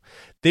cope too.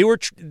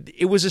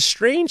 It was a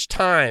strange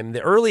time.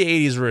 The early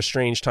 80s were a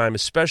strange time,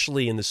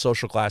 especially in the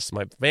social class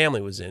my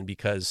family was in,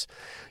 because,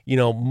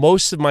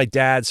 most of my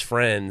dad's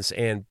friends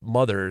and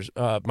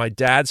my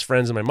dad's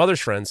friends and my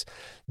mother's friends,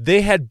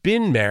 they had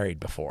been married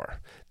before.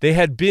 They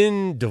had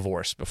been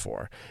divorced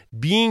before.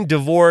 Being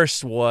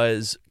divorced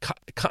was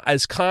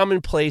as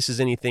commonplace as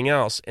anything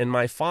else. And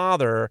my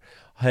mother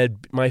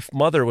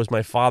was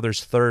my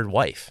father's third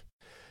wife.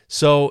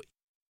 So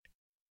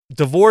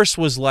divorce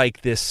was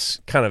like this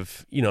kind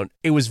of,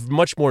 it was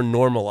much more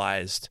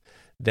normalized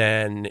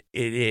than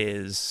it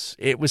is.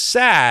 It was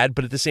sad,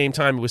 but at the same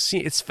time,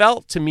 it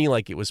felt to me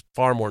like it was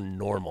far more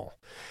normal.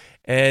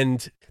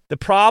 And the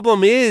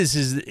problem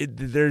is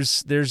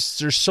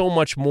there's so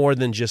much more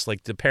than just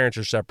like the parents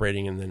are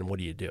separating and then what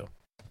do you do?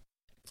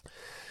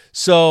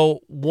 So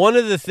one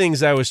of the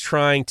things I was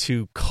trying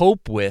to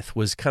cope with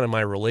was kind of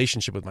my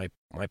relationship with my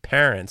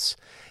parents,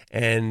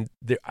 and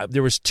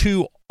there was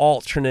two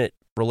alternate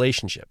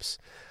relationships.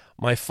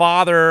 My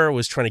father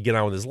was trying to get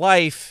on with his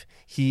life.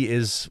 He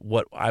is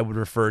what I would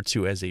refer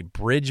to as a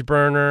bridge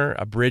burner.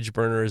 A bridge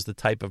burner is the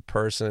type of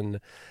person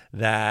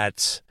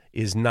that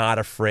is not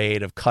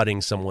afraid of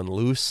cutting someone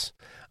loose.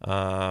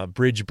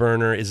 Bridge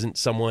burner isn't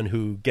someone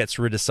who gets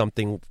rid of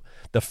something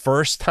The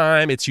first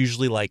time, it's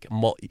usually like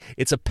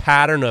it's a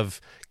pattern of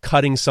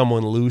cutting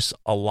someone loose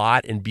a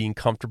lot and being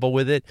comfortable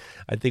with it.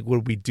 I think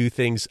when we do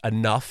things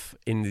enough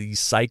in these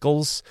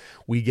cycles,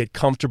 we get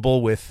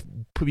comfortable with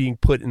being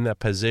put in that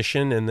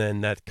position, and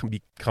then that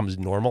becomes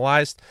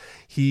normalized.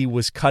 He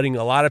was cutting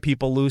a lot of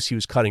people loose. He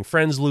was cutting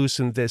friends loose,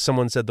 and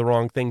someone said the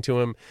wrong thing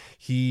to him.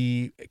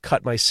 He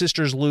cut my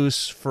sisters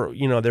loose for,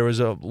 there was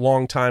a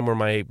long time where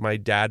my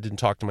dad didn't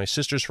talk to my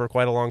sisters for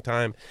quite a long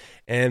time.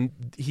 And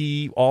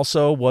he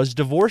also was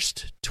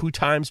divorced 2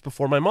 times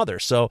before my mother.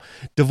 So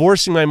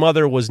divorcing my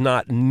mother was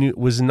not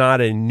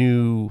a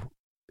new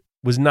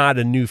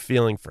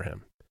feeling for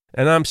him.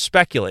 And I'm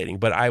speculating,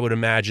 but I would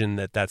imagine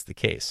that that's the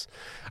case.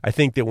 I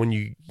think that when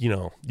you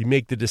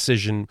make the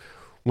decision,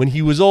 when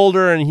he was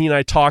older and he and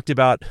I talked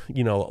about,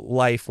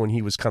 life when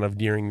he was kind of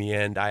nearing the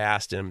end, I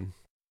asked him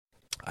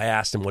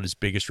what his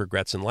biggest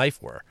regrets in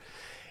life were.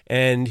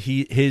 And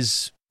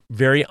his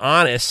very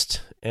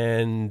honest,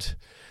 and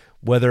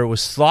whether it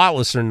was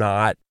thoughtless or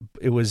not,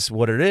 it was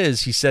what it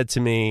is. He said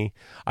to me,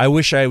 "I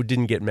wish I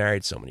didn't get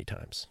married so many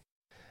times."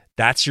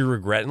 That's your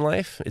regret in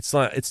life? It's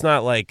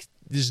not like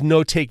there's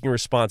no taking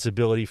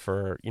responsibility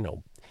for,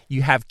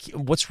 you have,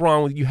 what's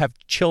wrong with, you have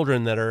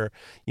children that are,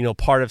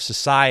 part of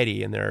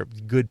society and they're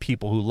good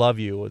people who love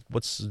you.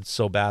 What's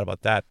so bad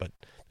about that? But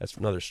that's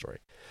another story.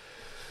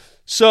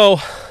 So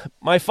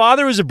my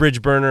father was a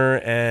bridge burner,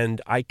 and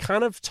I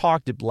kind of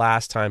talked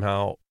last time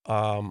how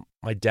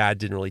my dad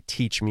didn't really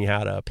teach me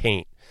how to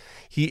paint.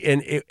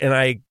 And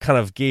I kind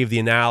of gave the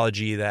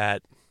analogy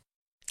that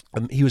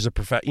he was a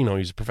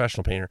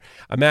professional painter.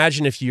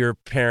 Imagine if your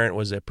parent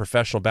was a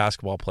professional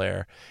basketball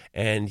player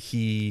and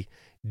he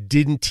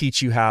didn't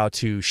teach you how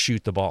to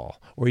shoot the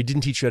ball, or he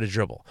didn't teach you how to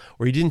dribble,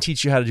 or he didn't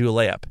teach you how to do a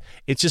layup.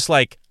 It's just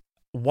like,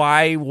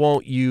 why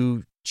won't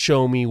you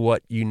show me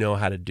what you know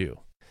how to do?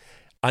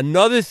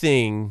 Another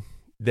thing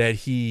that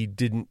he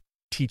didn't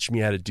teach me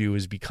how to do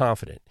is be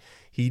confident.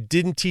 He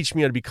didn't teach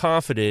me how to be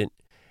confident,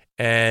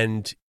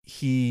 and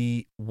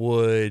he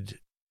would,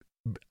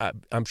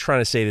 I'm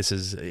trying to say this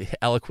as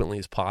eloquently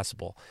as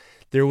possible.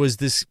 There was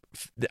this,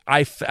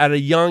 at a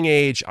young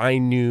age, I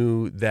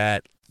knew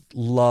that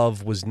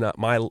love was not,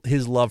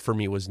 his love for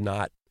me was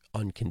not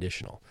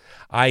unconditional.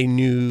 I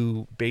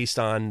knew, based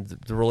on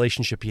the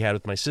relationship he had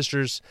with my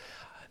sisters,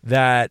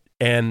 that,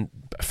 and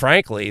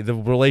frankly, the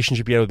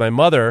relationship he had with my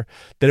mother,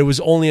 that it was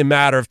only a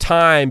matter of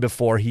time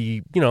before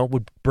he,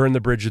 would burn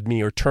the bridge with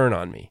me or turn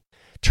on me.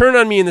 Turn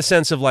on me in the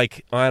sense of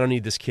like, I don't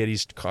need this kid,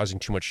 he's causing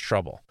too much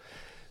trouble.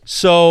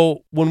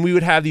 So when we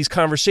would have these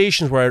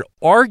conversations where I'd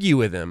argue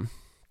with him,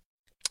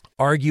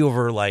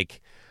 over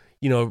like,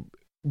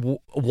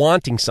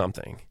 wanting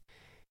something,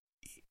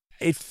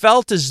 it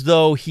felt as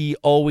though he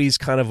always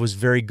kind of was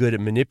very good at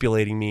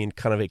manipulating me and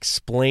kind of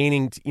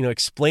explaining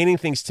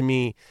things to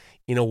me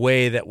in a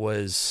way that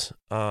was,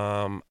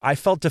 I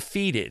felt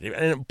defeated.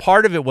 And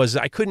part of it was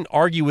I couldn't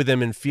argue with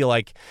him and feel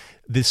like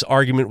this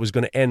argument was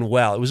going to end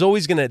well.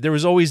 There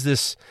was always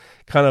this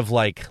kind of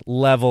like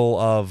level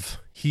of,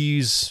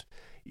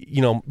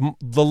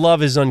 the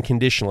love is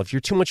unconditional. If you're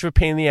too much of a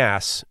pain in the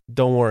ass,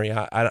 don't worry.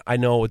 I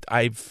know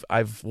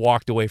I've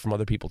walked away from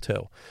other people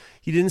too.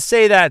 He didn't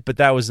say that, but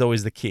that was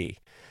always the key.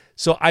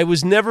 So I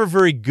was never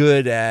very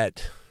good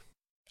at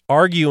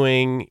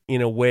arguing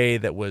in a way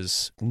that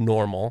was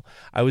normal.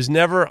 I was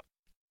never,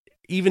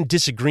 even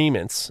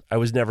disagreements, I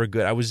was never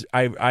good.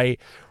 I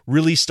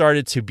really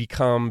started to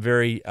become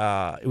very,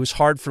 it was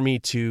hard for me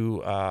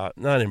to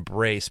not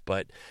embrace,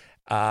 but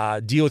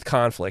deal with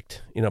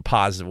conflict in a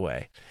positive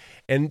way.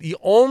 And the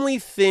only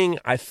thing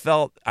I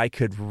felt I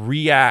could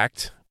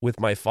react with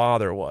my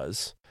father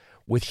was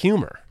with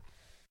humor.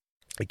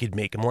 I could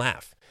make him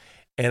laugh.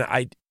 And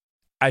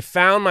I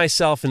found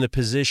myself in the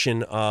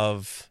position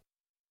of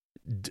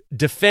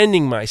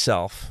defending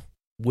myself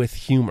with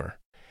humor.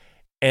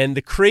 And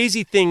the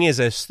crazy thing is,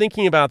 I was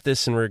thinking about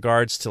this in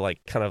regards to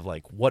like, kind of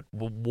like what,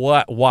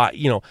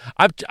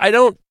 I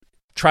don't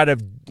try to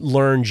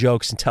learn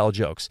jokes and tell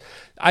jokes.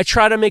 I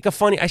try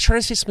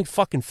to say something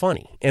fucking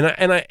funny.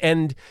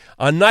 And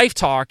on Knife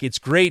Talk, it's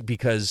great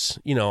because,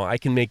 I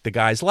can make the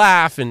guys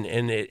laugh and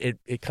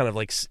it kind of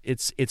like,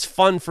 it's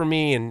fun for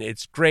me and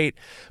it's great,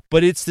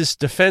 but it's this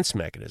defense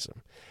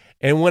mechanism.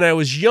 And when I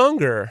was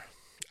younger,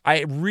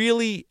 I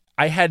want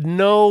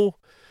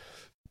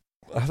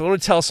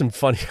to tell some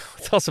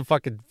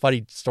fucking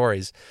funny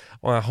stories.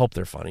 Well, I hope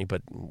they're funny,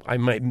 but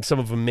some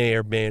of them may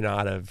or may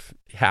not have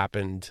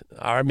happened,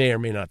 or I may or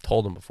may not have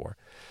told them before.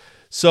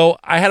 So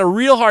I had a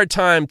real hard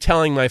time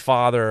telling my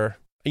father,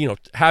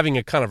 having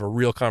a kind of a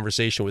real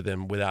conversation with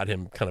him without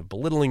him kind of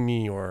belittling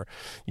me, or,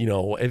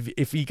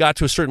 if he got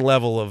to a certain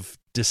level of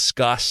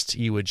disgust,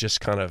 he would just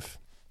kind of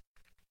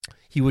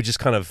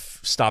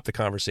stop the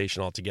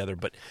conversation altogether.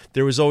 But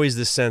there was always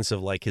this sense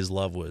of like his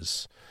love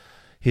was,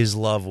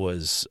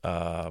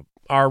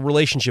 our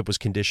relationship was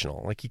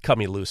conditional. Like he cut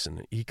me loose.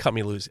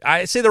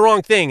 I say the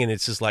wrong thing and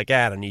it's just like,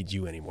 I don't need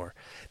you anymore.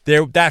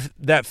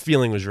 That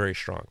feeling was very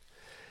strong.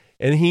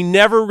 And he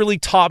never really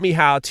taught me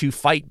how to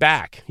fight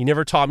back.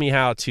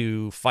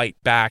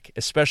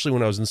 Especially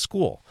when I was in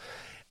school.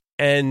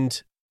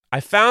 And I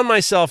found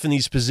myself in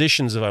these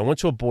positions of I went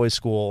to a boys'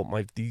 school.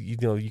 You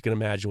can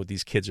imagine what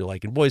these kids are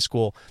like in boys'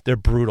 school. They're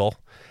brutal,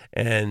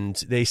 and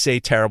they say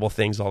terrible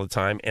things all the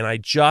time. And I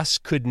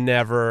just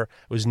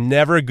was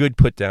never a good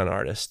put-down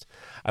artist.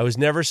 I was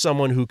never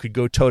someone who could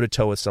go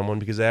toe-to-toe with someone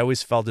because I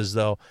always felt as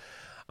though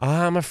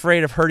I'm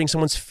afraid of hurting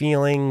someone's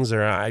feelings,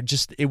 or I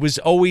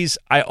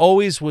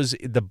always was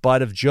the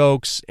butt of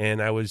jokes,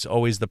 and I was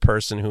always the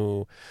person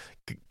who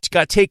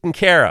got taken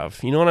care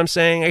of. You know what I'm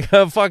saying? I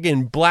got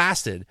fucking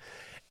blasted.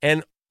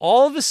 And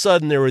all of a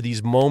sudden, there were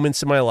these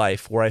moments in my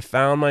life where I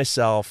found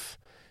myself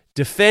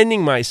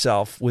defending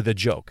myself with a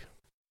joke.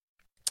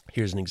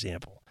 Here's an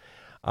example.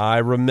 I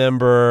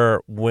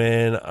remember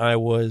when I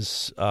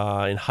was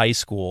in high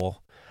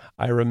school.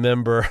 I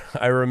remember,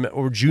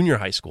 or junior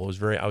high school.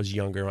 I was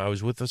younger. I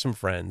was with some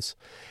friends,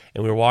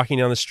 and we were walking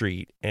down the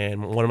street.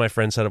 And one of my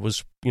friends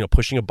was,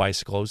 pushing a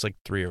bicycle. It was like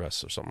 3 of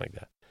us or something like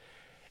that.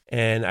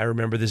 And I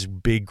remember this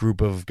big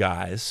group of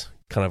guys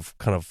kind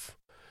of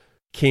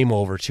came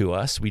over to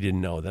us. We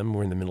didn't know them.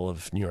 We're in the middle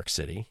of New York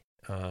City.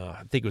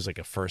 I think it was like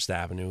a First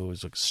Avenue. It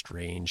was like a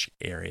strange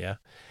area.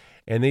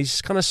 And they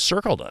just kind of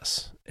circled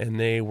us, and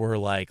they were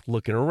like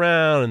looking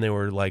around, and they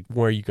were like,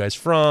 "Where are you guys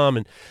from?"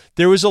 And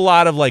there was a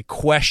lot of like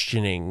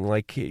questioning,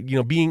 like,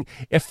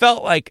 I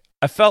felt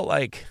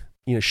like,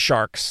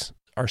 sharks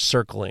are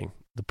circling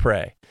the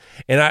prey.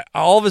 And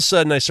all of a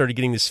sudden I started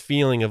getting this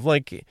feeling of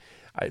like,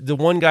 the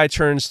one guy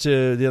turns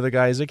to the other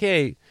guy. He's like,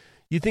 "Hey,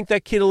 you think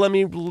that kid will let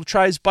me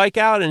try his bike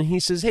out?" And he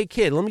says, "Hey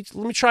kid, let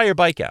me try your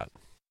bike out."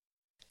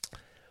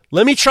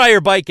 Let me try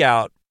your bike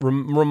out.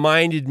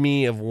 Reminded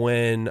me of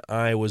when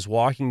I was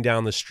walking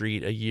down the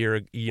street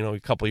a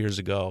couple years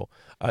ago,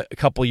 a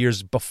couple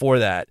years before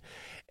that,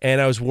 and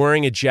I was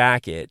wearing a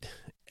jacket,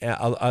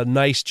 a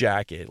nice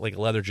jacket, like a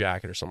leather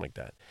jacket or something like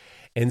that.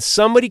 And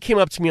somebody came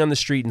up to me on the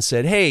street and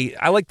said, "Hey,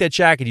 I like that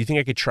jacket. Do you think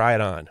I could try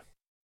it on?"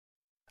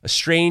 A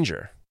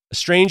stranger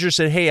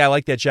said, "Hey, I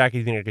like that jacket. Do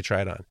you think I could try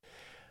it on?"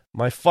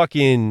 My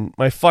fucking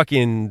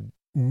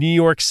New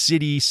York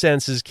City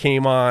senses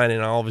came on,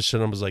 and all of a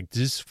sudden I was like,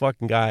 this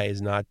fucking guy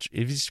is not,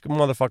 if this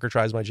motherfucker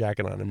tries my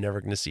jacket on, I'm never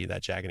going to see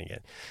that jacket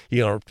again. He's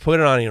going to put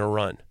it on and he'll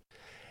run.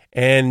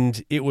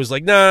 And it was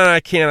like, no,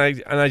 I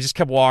can't. And I just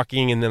kept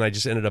walking, and then I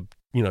just ended up,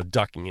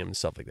 ducking him and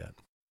stuff like that.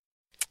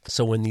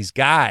 So when these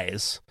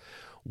guys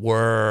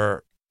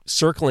were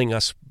circling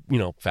us,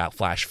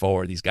 flash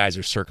forward, these guys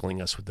are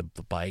circling us with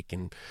the bike,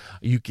 and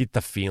you get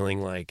the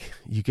feeling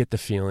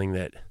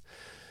that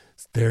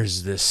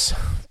there's this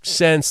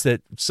sense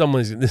that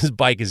this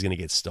bike is going to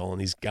get stolen.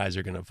 These guys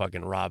are going to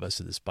fucking rob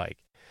us of this bike.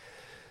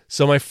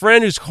 So my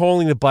friend who's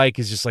holding the bike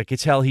is just like, you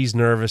tell he's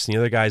nervous, and the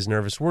other guy's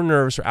nervous. We're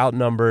nervous. We're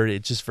outnumbered.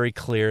 It's just very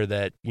clear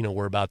that,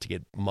 we're about to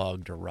get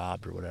mugged or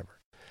robbed or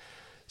whatever.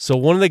 So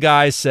one of the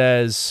guys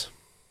says,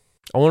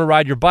 "I want to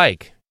ride your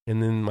bike."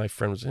 And then my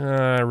friend was,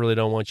 "I really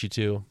don't want you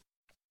to."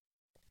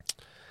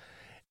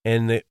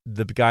 And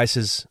the guy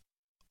says,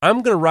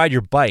 "I'm going to ride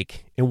your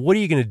bike, and what are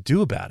you going to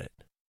do about it?"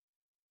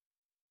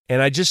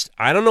 And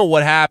I don't know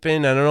what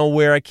happened. I don't know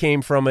where I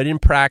came from. I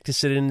didn't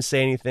practice it. I didn't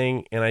say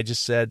anything. And I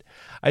said,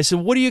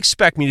 "What do you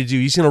expect me to do?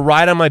 He's going to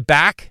ride on my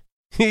back?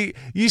 What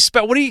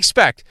do you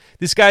expect?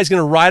 This guy's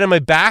going to ride on my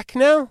back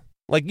now?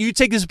 Like, you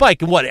take this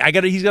bike and what? I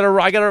got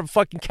to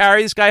fucking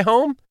carry this guy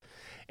home?"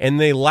 And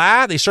they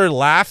laughed. They started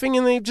laughing,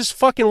 and they just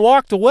fucking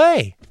walked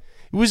away.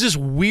 It was this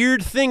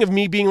weird thing of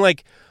me being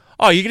like,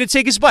 "Oh, you're going to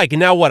take his bike, and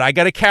now what? I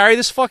got to carry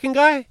this fucking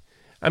guy?"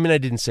 I mean, I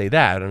didn't say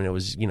that. I mean, it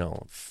was,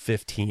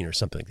 15 or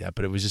something like that.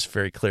 But it was just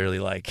very clearly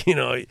like,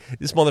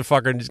 this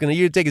motherfucker is going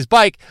to take his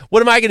bike.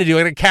 What am I going to do?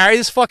 I'm going to carry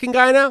this fucking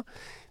guy now?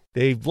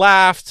 They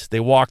laughed. They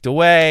walked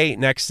away.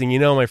 Next thing you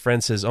know, my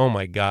friend says, "Oh,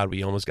 my God,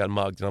 we almost got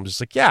mugged." And I'm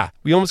just like, yeah,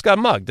 we almost got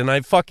mugged. And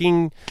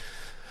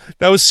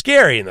that was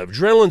scary. And the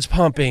adrenaline's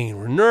pumping. And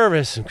we're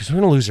nervous because we're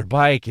going to lose our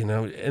bike. And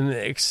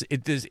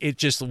it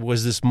just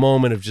was this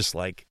moment of just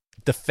like,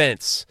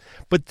 defense.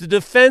 But the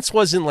defense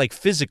wasn't like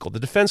physical. The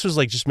defense was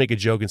like, just make a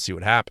joke and see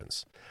what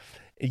happens.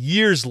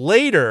 Years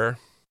later,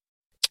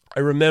 I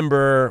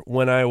remember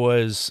when I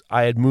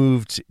had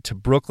moved to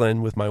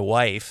Brooklyn with my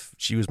wife.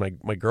 She was my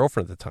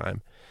girlfriend at the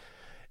time.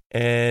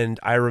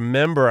 And I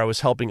remember I was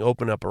helping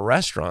open up a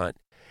restaurant,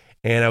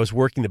 and I was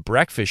working the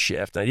breakfast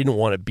shift. And I didn't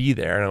want to be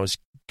there. And I was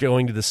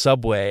going to the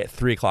subway at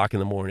 3:00 in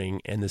the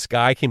morning. And this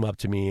guy came up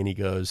to me, and he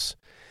goes,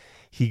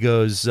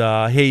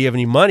 "Hey, you have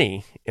any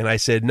money?" And I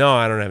said, "No,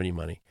 I don't have any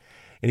money."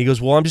 And he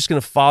goes, "Well, I'm just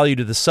going to follow you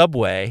to the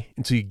subway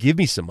until you give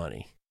me some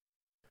money."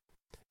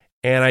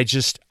 And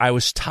I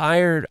was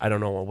tired. I don't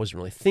know. I wasn't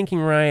really thinking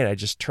right. I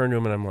just turned to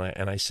him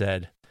and I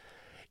said,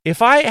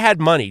 "If I had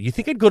money, do you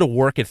think I'd go to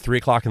work at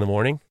 3:00 in the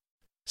morning?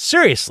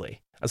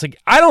 Seriously." I was like,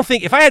 I don't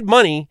think if I had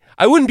money,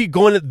 I wouldn't be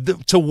going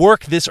to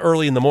work this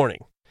early in the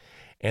morning.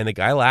 And the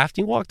guy laughed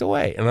and he walked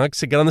away. And I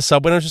got on the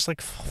subway and I was just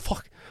like,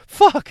 fuck.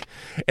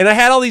 And I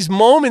had all these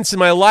moments in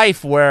my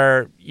life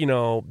where,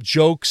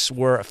 jokes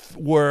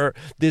were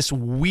this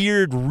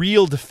weird,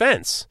 real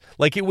defense.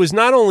 Like, it was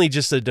not only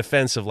just a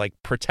defense of like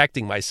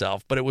protecting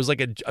myself, but it was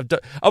like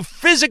a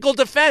physical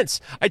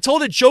defense. I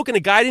told a joke and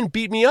a guy didn't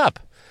beat me up.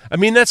 I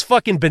mean, that's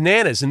fucking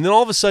bananas. And then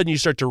all of a sudden you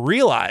start to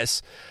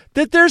realize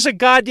that there's a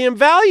goddamn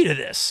value to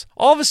this.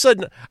 All of a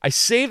sudden I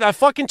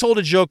fucking told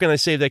a joke and I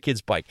saved that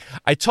kid's bike.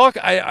 I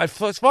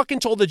fucking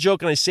told a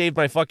joke and I saved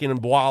my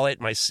fucking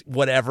wallet, my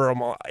whatever,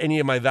 any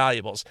of my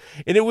valuables.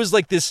 And it was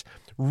like this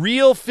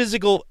real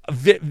physical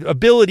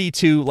ability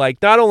to,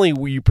 like, not only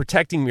were you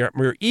protecting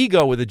your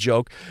ego with a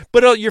joke,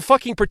 but you're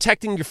fucking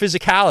protecting your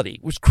physicality.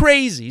 It was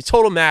crazy. It's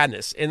total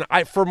madness. And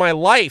for my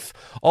life,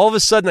 all of a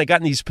sudden I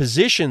got in these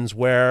positions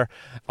where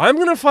I'm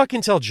going to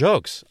fucking tell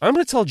jokes. I'm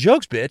going to tell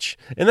jokes, bitch.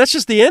 And that's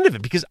just the end of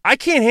it, because I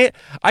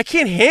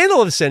can't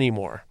handle this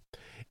anymore.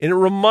 And it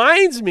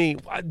reminds me,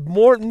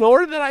 more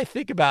than I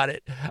think about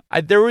it,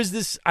 there was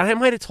this, I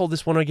might have told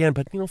this one again,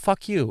 but,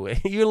 fuck you.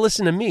 You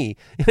listen to me.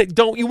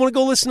 Don't you want to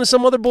go listen to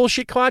some other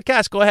bullshit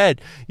podcast? Go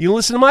ahead. You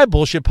listen to my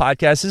bullshit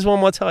podcast. This is what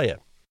I'm going to tell you.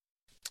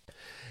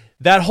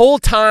 That whole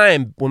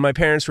time when my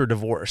parents were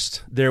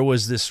divorced, there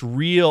was this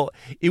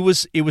it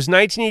was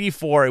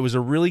 1984. It was a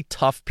really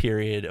tough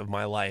period of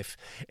my life.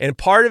 And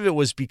part of it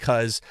was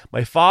because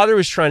my father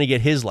was trying to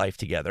get his life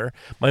together.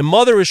 My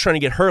mother was trying to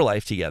get her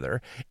life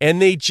together.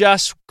 And they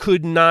just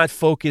could not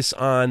focus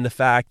on the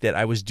fact that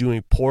I was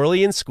doing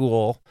poorly in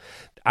school.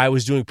 And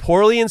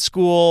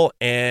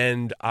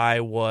I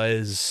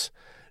was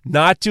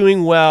not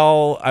doing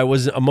well. I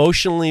was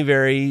emotionally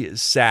very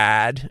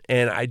sad,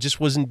 and I just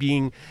wasn't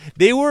and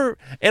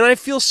I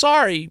feel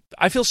sorry.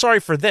 I feel sorry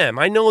for them.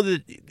 I know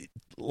that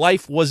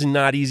life was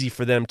not easy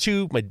for them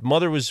too. My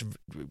mother was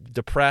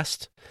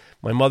depressed.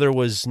 My mother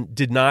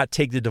did not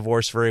take the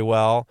divorce very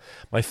well.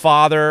 My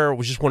father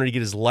was just wanted to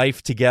get his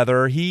life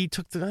together.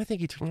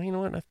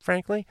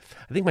 Frankly,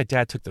 I think my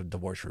dad took the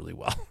divorce really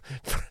well.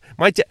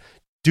 My dad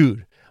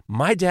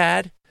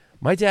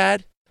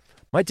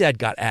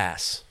got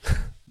ass.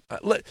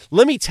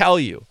 Let me tell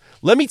you,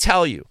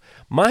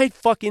 my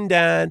fucking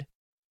dad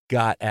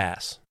got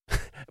ass.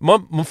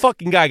 My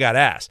fucking guy got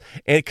ass.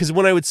 And because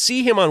when I would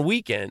see him on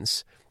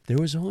weekends, there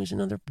was always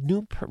another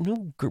new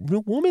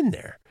woman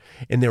there.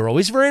 And they were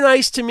always very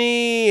nice to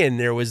me. And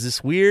there was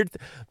this weird,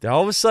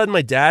 all of a sudden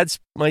my dad's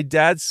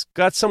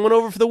got someone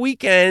over for the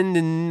weekend.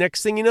 And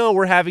next thing you know,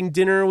 we're having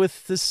dinner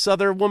with this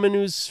other woman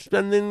who's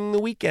spending the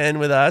weekend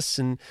with us.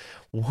 And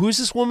who's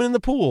this woman in the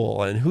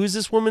pool? And who's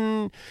this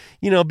woman,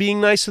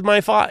 being nice with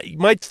my father?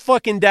 My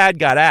fucking dad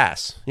got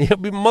ass.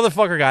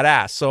 Motherfucker got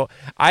ass. So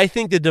I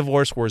think the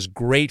divorce was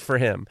great for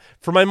him.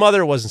 For my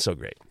mother, it wasn't so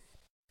great.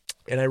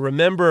 And I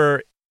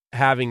remember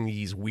having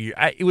these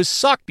it was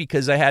sucked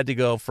because I had to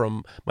go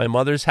from my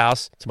mother's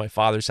house to my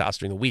father's house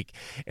during the week.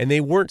 And they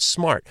weren't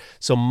smart.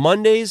 So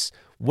Mondays,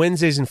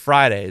 Wednesdays, and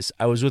Fridays,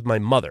 I was with my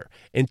mother.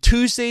 And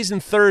Tuesdays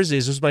and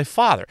Thursdays was my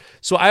father.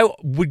 So I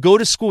would go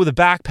to school with a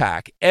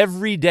backpack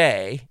every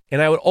day,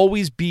 and I would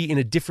always be in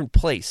a different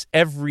place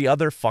every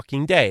other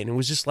fucking day. And it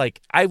was just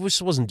like, I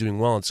just wasn't doing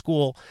well in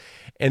school.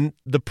 And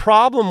the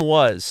problem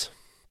was,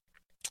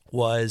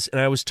 and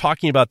I was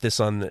talking about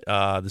this on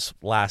this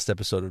last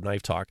episode of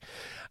Knife Talk,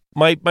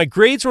 my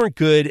grades weren't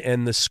good,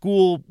 and the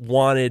school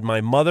wanted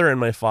my mother and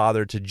my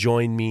father to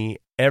join me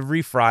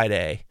every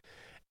Friday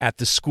at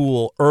the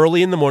school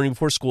early in the morning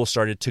before school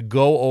started to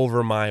go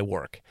over my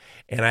work.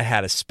 And I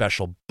had a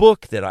special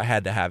book that I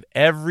had to have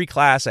every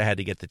class. I had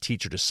to get the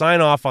teacher to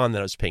sign off on that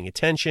I was paying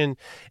attention.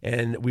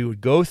 And we would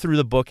go through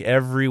the book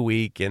every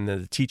week, and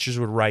the teachers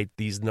would write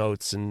these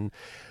notes. And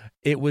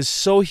it was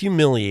so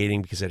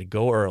humiliating because I had to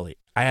go early.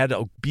 I had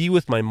to be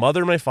with my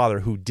mother and my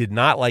father, who did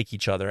not like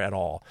each other at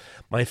all.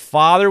 My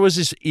father was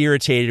just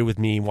irritated with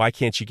me. Why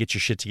can't you get your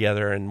shit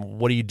together? And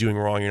what are you doing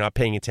wrong? You're not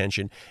paying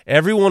attention.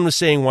 Everyone was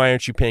saying, why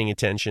aren't you paying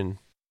attention?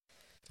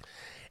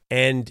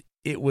 And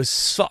it was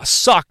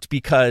sucked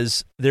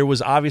because there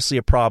was obviously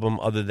a problem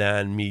other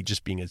than me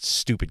just being a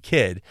stupid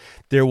kid.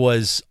 There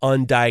was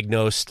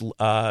undiagnosed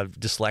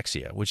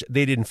dyslexia, which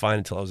they didn't find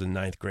until I was in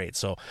 9th grade.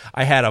 So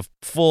I had a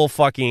full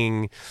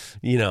fucking,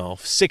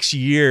 6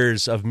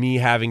 years of me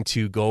having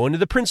to go into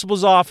the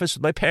principal's office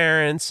with my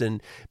parents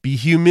and be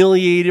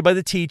humiliated by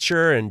the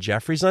teacher. And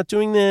Jeffrey's not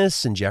doing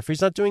this, and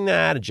Jeffrey's not doing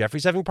that, and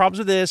Jeffrey's having problems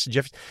with this.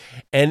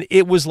 And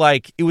it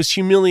was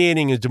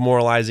humiliating and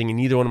demoralizing, and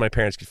neither one of my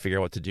parents could figure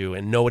out what to do,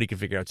 and nobody could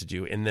figure out what to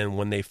do. And then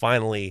when they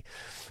finally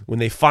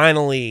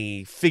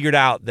figured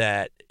out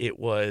that it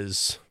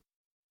was,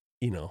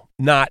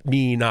 not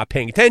me not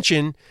paying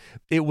attention,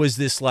 it was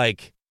this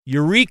like,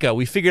 eureka,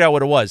 we figured out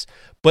what it was.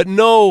 But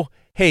no,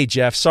 hey,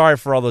 Jeff, sorry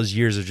for all those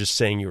years of just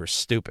saying you were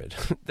stupid.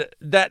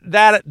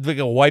 that like,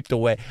 wiped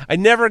away. I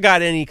never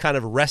got any kind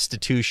of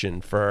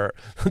restitution for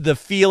the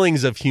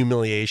feelings of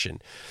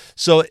humiliation.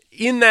 So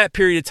in that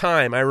period of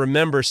time, I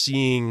remember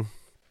seeing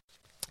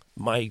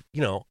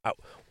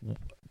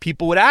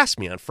people would ask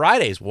me on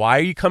Fridays, why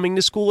are you coming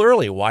to school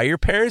early? Why are your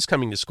parents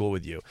coming to school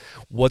with you?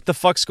 What the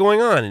fuck's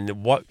going on?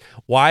 And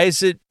why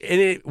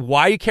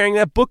are you carrying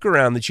that book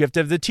around that you have to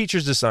have the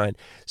teachers to sign?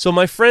 So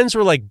my friends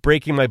were like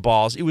breaking my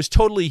balls. It was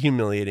totally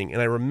humiliating.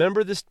 And I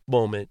remember this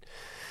moment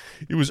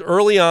it was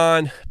early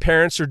on.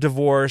 Parents are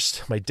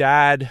divorced. My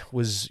dad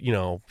was,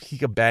 he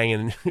got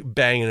banging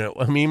it.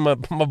 I mean, my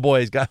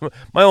boy's got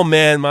my old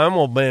man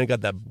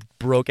got that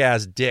broke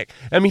ass dick.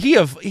 I mean,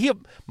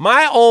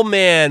 my old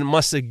man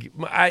must have.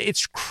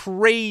 It's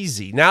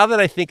crazy. Now that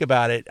I think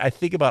about it, I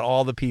think about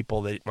all the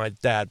people that my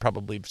dad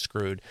probably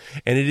screwed,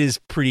 and it is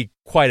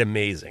quite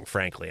amazing,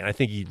 frankly. And I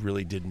think he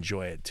really did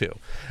enjoy it too.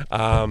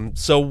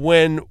 So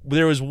when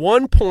there was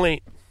one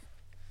point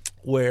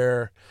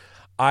where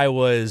I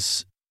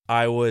was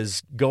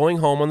going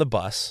home on the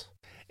bus,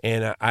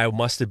 and I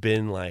must have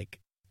been like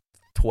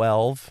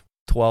 12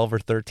 or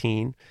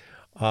 13,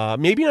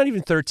 maybe not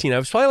even 13. I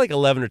was probably like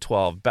 11 or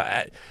 12.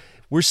 But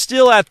we're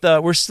still at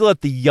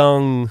the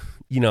young,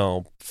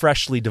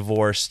 freshly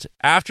divorced.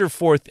 After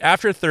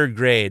third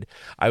grade,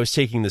 I was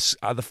taking this.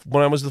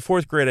 When I was in the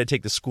fourth grade, I'd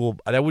take the school.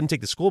 I wouldn't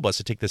take the school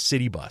bus. I'd take the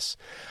city bus.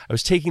 I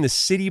was taking the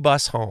city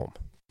bus home.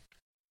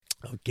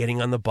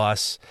 Getting on the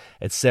bus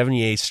at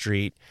 78th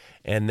Street,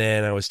 and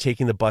then I was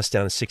taking the bus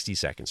down to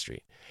 62nd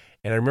Street.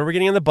 And I remember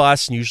getting on the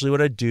bus, and usually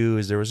what I'd do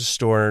is there was a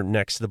store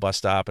next to the bus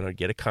stop, and I'd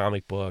get a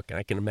comic book, and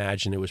I can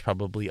imagine it was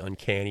probably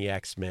Uncanny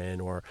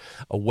X-Men or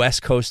a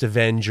West Coast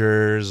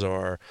Avengers,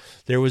 or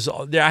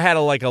I had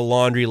a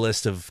laundry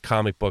list of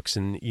comic books,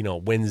 and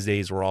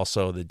Wednesdays were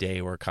also the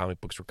day where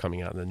comic books were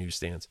coming out in the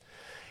newsstands.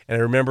 And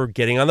I remember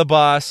getting on the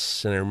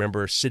bus, and I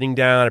remember sitting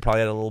down. I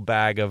probably had a little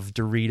bag of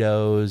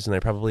Doritos, and I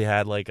probably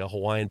had like a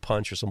Hawaiian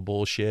Punch or some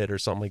bullshit or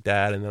something like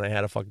that. And then I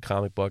had a fucking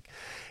comic book,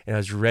 and I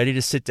was ready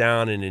to sit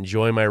down and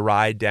enjoy my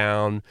ride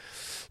down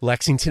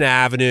Lexington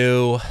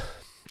Avenue.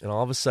 And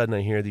all of a sudden,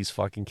 I hear these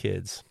fucking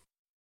kids.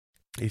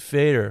 Hey,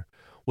 Fader,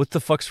 what the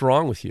fuck's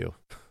wrong with you?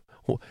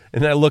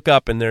 And I look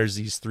up, and there's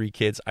these three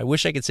kids. I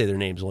wish I could say their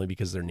names only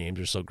because their names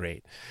are so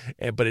great.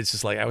 But it's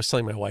just like, I was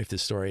telling my wife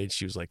this story, and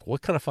she was like,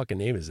 what kind of fucking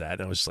name is that?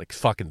 And I was just like,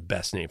 fucking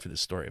best name for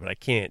this story, but I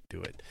can't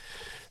do it.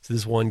 So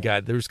this one guy,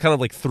 there's kind of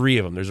like three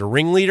of them. There's a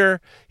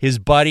ringleader, his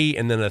buddy,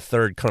 and then a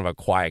third kind of a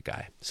quiet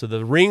guy. So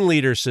the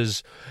ringleader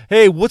says,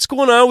 hey, what's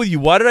going on with you?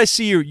 Why did I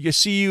see you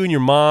and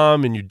your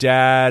mom and your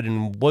dad,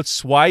 and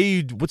what's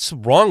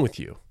wrong with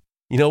you?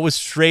 It was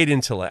straight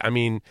into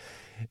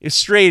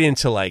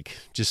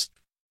just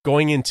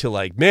going into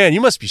like, man,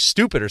 you must be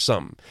stupid or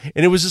something.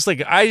 And it was just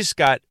like,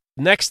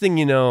 next thing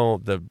you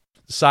know, the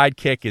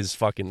sidekick is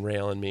fucking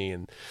railing me,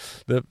 and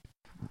the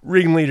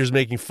ringleader's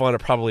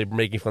probably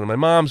making fun of my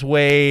mom's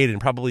weight, and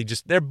probably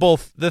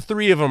the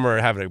three of them are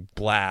having a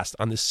blast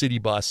on the city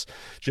bus,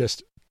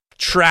 just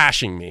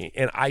trashing me.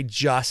 And I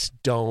just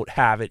don't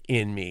have it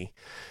in me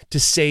to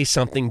say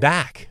something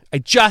back. I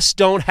just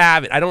don't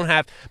have it.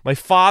 My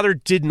father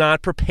did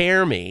not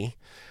prepare me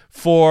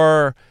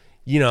for,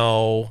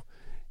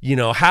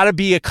 how to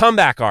be a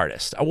comeback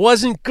artist. I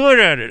wasn't good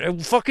at it. I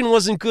fucking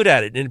wasn't good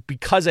at it. And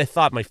because I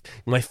thought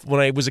when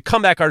I was a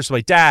comeback artist with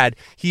my dad,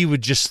 he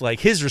would just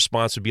like, his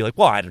response would be like,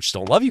 well, I just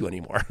don't love you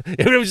anymore. And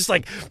it was just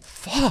like,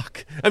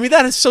 fuck. I mean,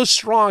 that is so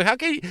strong. How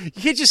can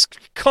you just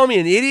call me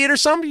an idiot or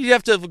something? You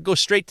have to go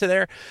straight to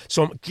there.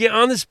 So I'm getting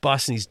on this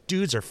bus, and these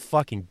dudes are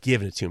fucking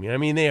giving it to me. I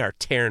mean, they are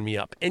tearing me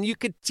up. And you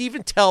could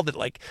even tell that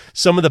like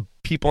some of the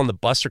people on the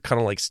bus are kind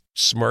of like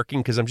smirking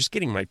because I'm just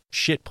getting my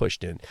shit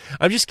pushed in.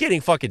 I'm just getting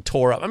fucking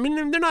tore up. I mean,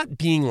 they're not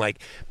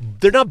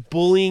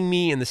bullying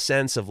me in the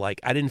sense of like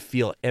I didn't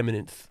feel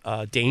imminent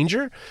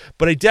danger,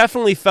 but I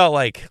definitely felt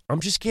like I'm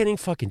just getting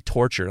fucking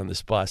tortured on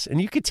this bus. And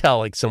you could tell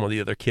like some of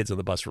the other kids on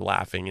the bus were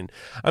laughing, and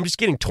I'm just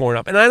getting torn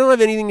up, and I don't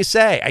have anything to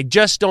say. I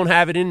just don't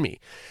have it in me.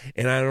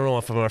 And I don't know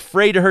if I'm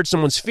afraid to hurt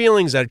someone's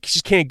feelings. I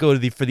just can't go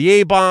for the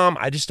A-bomb.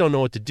 I just don't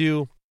know what to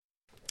do.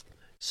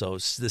 So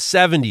the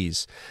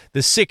 70s,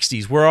 the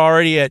 60s,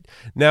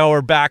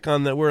 we're back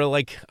on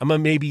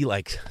I'm maybe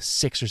like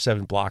 6 or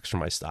 7 blocks from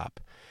my stop.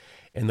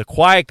 And the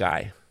quiet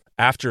guy,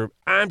 after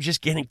I'm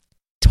just getting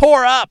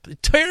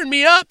tearing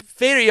me up,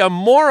 Fader, you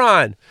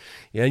moron.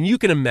 Yeah, and you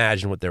can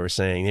imagine what they were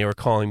saying. They were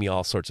calling me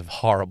all sorts of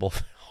horrible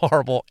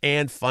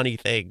and funny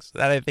things.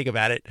 That I think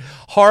about it.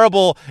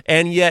 Horrible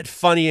and yet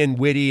funny and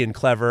witty and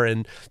clever.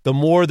 And the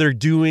more they're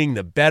doing,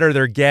 the better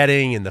they're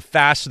getting, and the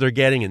faster they're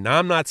getting. And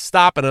I'm not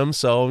stopping them.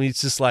 So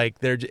it's just like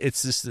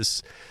it's just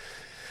this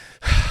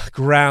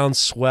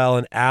groundswell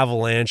and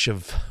avalanche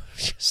of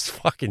just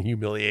fucking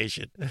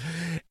humiliation.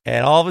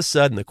 And all of a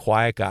sudden, the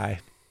quiet guy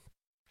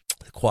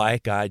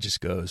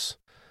just goes,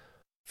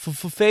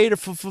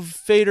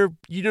 Fader,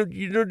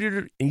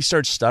 and he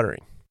starts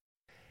stuttering.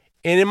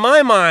 And in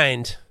my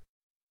mind,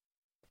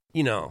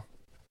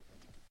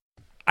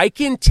 I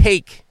can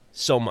take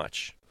so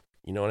much.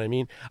 You know what I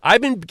mean?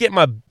 I've been getting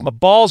my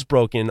balls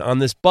broken on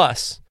this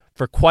bus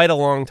for quite a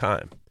long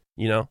time,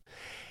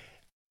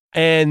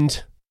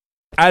 And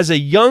as a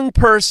young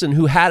person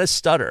who had a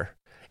stutter,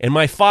 and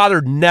my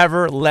father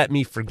never let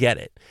me forget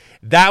it,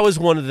 that was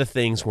one of the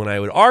things when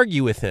I would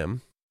argue with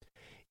him,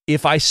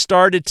 if I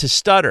started to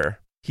stutter,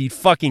 He'd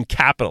fucking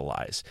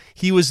capitalize.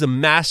 He was the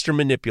master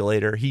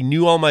manipulator. He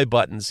knew all my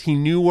buttons. He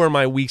knew where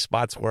my weak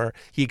spots were.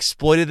 He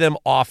exploited them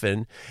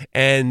often.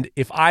 And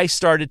if I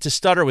started to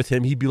stutter with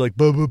him, he'd be like,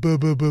 buh, buh, buh,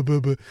 buh, buh, buh,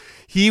 buh.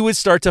 He would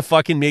start to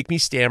fucking make me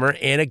stammer,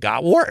 and it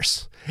got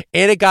worse.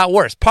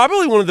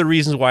 Probably one of the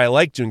reasons why I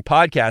like doing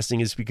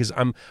podcasting is because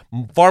I'm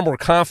far more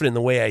confident in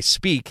the way I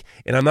speak,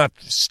 and I'm not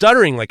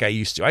stuttering like I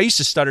used to. I used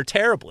to stutter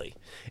terribly.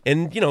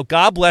 And,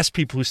 God bless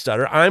people who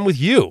stutter. I'm with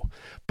you.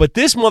 But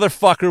this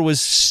motherfucker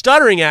was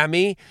stuttering at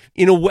me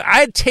in a way. I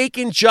had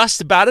taken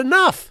just about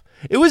enough.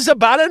 It was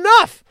about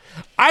enough.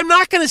 I'm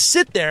not going to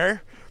sit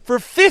there for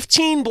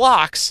 15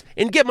 blocks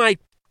and get my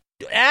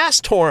ass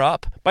tore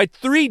up by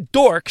 3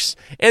 dorks,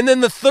 and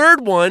then the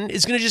third one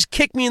is going to just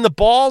kick me in the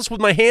balls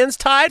with my hands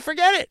tied.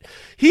 Forget it.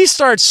 He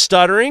starts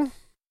stuttering.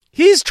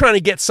 He's trying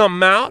to get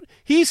something out.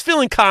 He's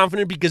feeling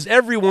confident because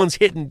everyone's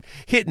hitting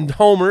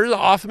homers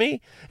off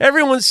me.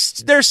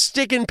 They're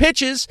sticking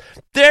pitches.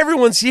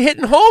 Everyone's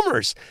hitting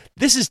homers.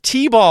 This is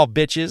T-ball,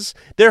 bitches.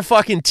 They're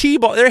fucking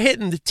T-ball. They're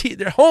hitting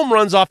their home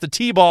runs off the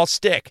T-ball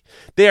stick.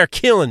 They are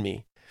killing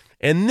me.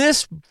 And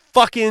this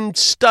fucking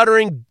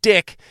stuttering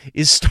dick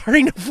is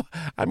starting to,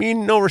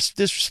 no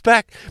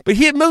disrespect, but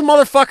the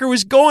motherfucker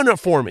was going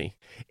for me.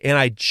 And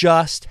I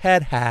just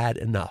had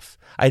enough.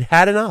 I'd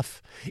had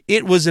enough.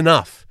 It was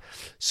enough.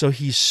 So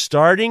he's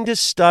starting to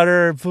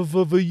stutter.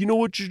 You know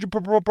what's your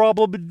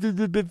problem?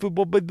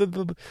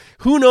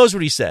 Who knows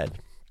what he said?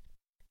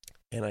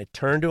 And I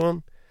turned to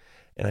him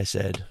and I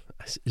said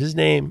his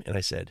name, and I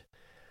said,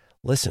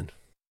 listen,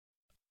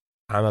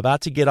 I'm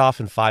about to get off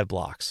in 5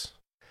 blocks.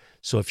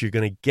 So if you're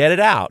going to get it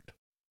out,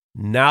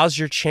 now's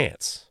your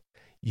chance.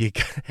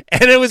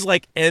 And it was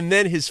like, and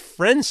then his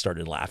friend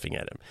started laughing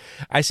at him.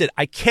 I said,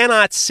 I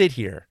cannot sit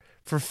here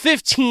for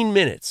 15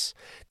 minutes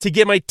to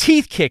get my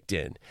teeth kicked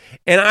in,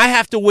 and I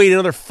have to wait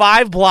another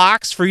 5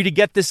 blocks for you to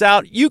get this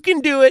out. You can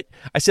do it.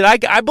 I said,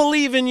 I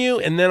believe in you.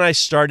 And then I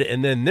started,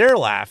 and then they're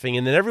laughing,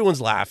 and then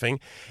everyone's laughing.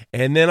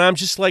 And then I'm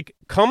just like,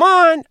 come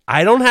on.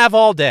 I don't have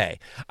all day.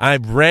 I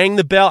rang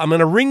the bell. I'm going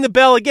to ring the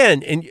bell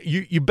again, and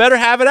you better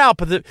have it out.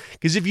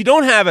 Because if you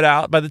don't have it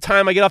out by the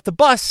time I get off the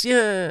bus,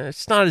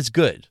 it's not as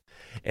good.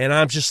 And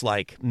I'm just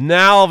like,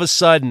 now all of a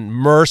sudden,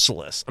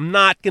 merciless. I'm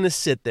not going to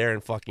sit there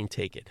and fucking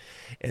take it.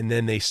 And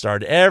then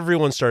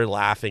everyone started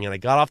laughing, and I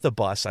got off the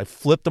bus. I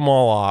flipped them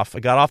all off. I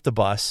got off the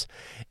bus,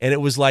 and it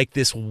was like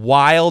this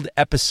wild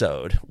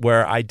episode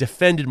where I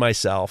defended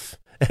myself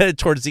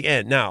towards the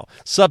end. Now,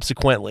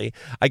 subsequently,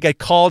 I got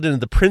called into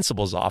the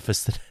principal's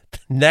office the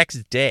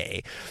next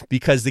day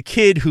because the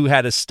kid who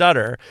had a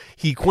stutter,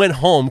 he went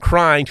home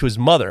crying to his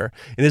mother,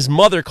 and his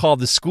mother called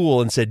the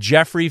school and said,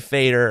 Jeffrey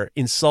Fader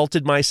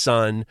insulted my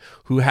son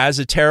who has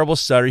a terrible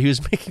stutter. He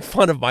was making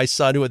fun of my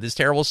son who had this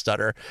terrible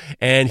stutter,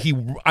 and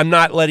I'm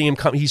not letting him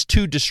come. He's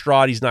too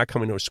distraught. He's not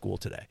coming to school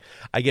today.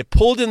 I get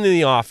pulled into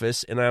the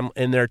office,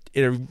 and they're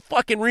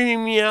fucking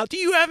reaming me out. Do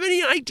you have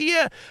any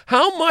idea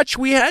how much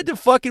we had to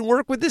fucking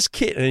work with this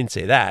kid? I didn't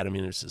say that.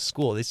 It's a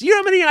school. They said, you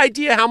have any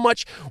idea how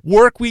much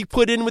work we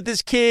put in with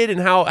this kid and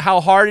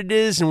how hard it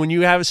is? And when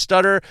you have a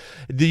stutter,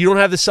 you don't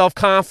have the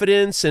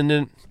self-confidence,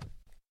 and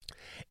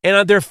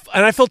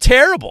I feel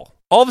terrible.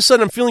 All of a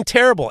sudden, I'm feeling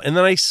terrible. And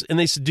then they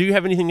said, do you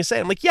have anything to say?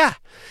 I'm like, yeah.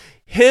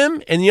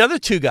 Him and the other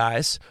 2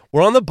 guys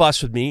were on the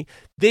bus with me.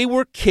 They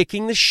were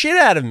kicking the shit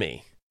out of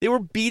me. They were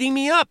beating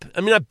me up.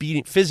 Not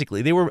beating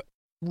physically. They were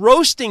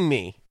roasting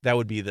me. That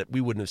would be that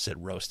we wouldn't have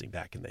said roasting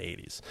back in the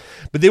 80s,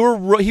 but they were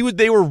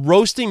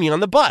roasting me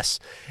on the bus,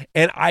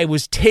 and I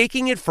was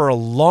taking it for a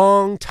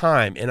long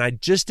time, and I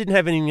just didn't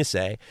have anything to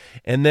say.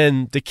 And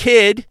then the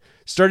kid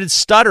started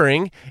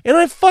stuttering, and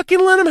I fucking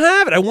let him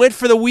have it. I went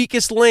for the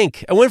weakest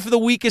link. I went for the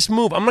weakest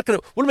move. What am I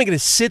going to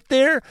sit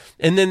there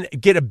and then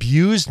get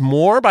abused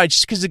more by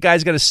just because the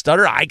guy's got a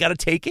stutter, I got to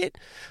take it?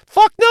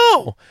 Fuck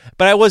no.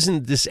 But I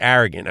wasn't this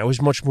arrogant. I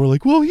was much more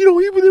like, well, they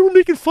were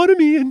making fun of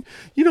me, and,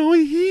 he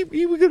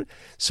was going to.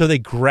 So they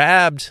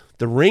grabbed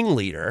the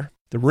ringleader.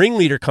 The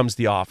ringleader comes to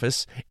the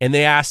office, and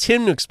they asked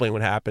him to explain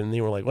what happened. And they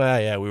were like,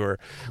 well, yeah, we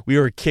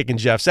were kicking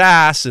Jeff's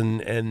ass,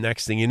 and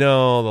next thing you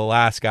know, the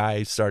last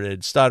guy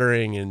started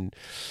stuttering, and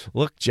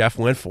look, Jeff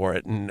went for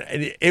it. And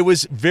it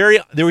was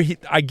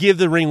I give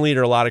the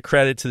ringleader a lot of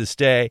credit to this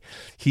day.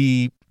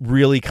 He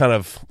really kind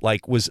of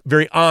like was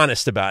very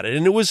honest about it.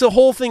 And it was a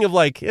whole thing of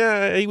like,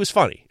 yeah, he was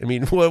funny.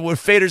 What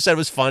Fader said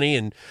was funny,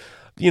 and,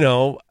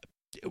 but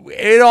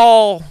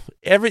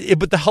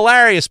the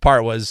hilarious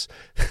part was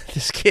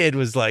this kid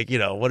was like,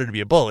 wanted to be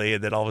a bully,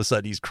 and then all of a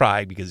sudden he's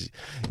crying because,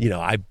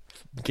 I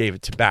gave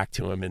it back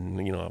to him,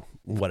 and,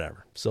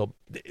 whatever. So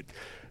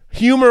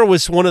humor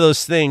was one of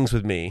those things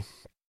with me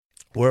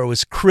where it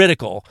was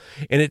critical,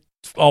 and it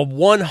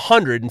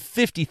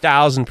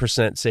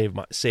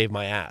 150,000% saved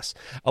my ass.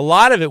 A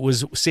lot of it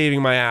was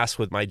saving my ass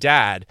with my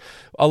dad.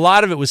 A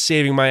lot of it was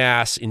saving my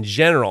ass in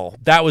general.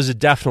 That was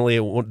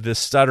the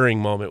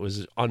stuttering moment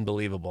was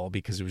unbelievable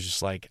because it was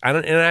just like,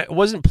 I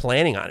wasn't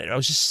planning on it. I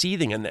was just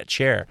seething in that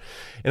chair,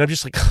 and I'm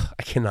just like,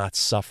 I cannot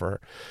suffer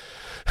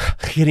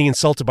getting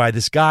insulted by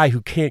this guy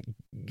who can't,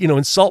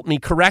 insult me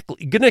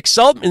correctly. Gonna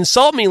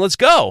insult me. Let's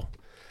go.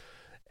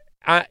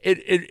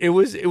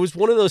 it was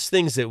one of those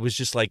things that was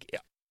just like,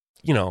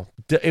 you know,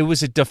 it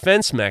was a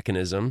defense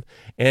mechanism,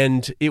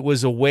 and it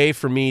was a way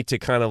for me to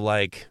kind of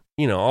like,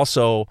 you know,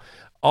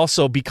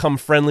 also become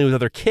friendly with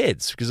other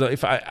kids, because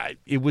if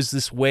it was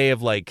this way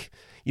of like,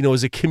 you know, it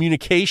was a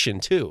communication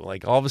too.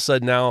 Like all of a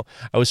sudden now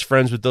I was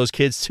friends with those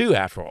kids too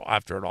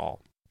after it all.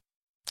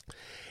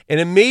 And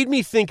it made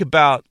me think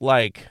about,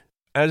 like,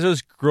 as I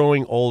was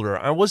growing older,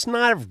 I was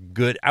never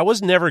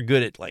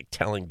good at like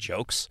telling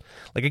jokes.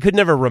 Like I could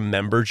never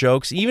remember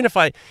jokes. Even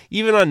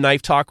on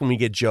Knife Talk when we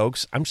get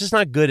jokes, I'm just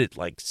not good at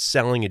like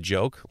selling a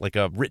joke, like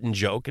a written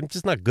joke. I'm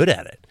just not good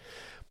at it.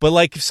 But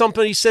like if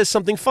somebody says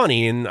something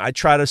funny and I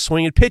try to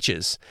swing at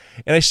pitches,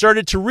 and I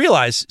started to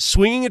realize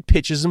swinging at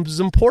pitches is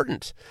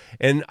important.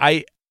 And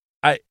I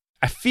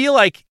feel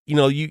like, you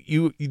know,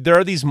 you there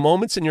are these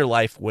moments in your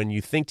life when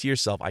you think to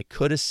yourself, I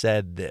could have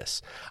said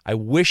this. I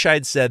wish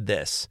I'd said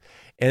this.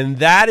 And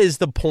that is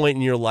the point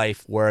in your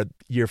life where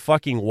you're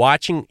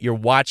watching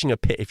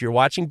if you're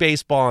watching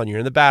baseball and you're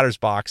in the batter's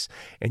box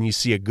and you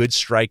see a good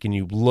strike and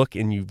you look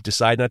and you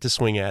decide not to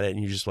swing at it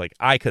and you're just like,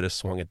 I could have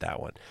swung at that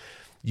one.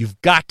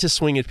 You've got to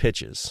swing at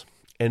pitches.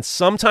 And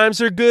sometimes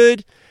they're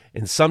good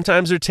and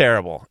sometimes they're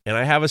terrible. And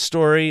I have a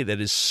story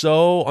that is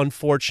so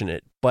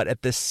unfortunate, but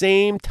at the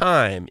same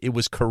time, it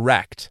was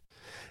correct.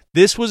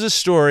 This was a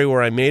story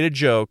where I made a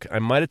joke. I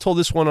might have told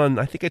this one on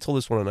Knife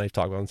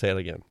Talk, but I'll say it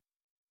again.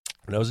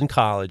 When I was in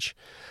college,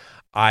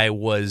 I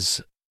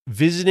was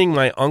visiting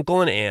my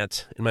uncle and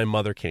aunt, and my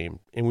mother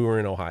came, and we were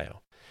in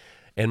Ohio.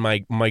 And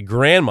my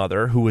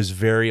grandmother, who was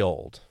very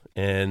old,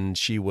 and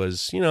she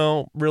was, you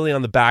know, really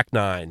on the back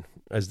nine.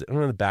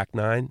 On the back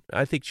nine?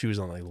 I think she was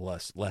on like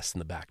less than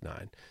the back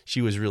nine.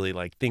 She was really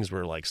like, things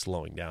were like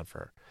slowing down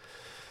for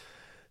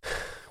her.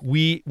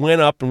 We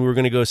went up and we were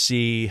going to go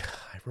see,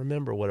 I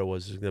remember what it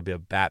was. It was going to be a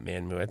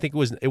Batman movie. I think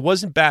it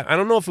wasn't I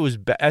don't know if it was,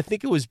 I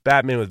think it was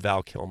Batman with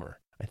Val Kilmer.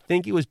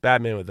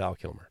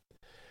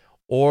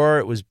 Or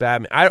it was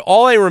Batman.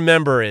 All I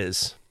remember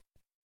is,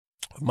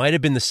 it might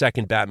have been the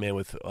second Batman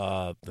with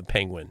the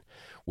Penguin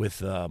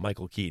with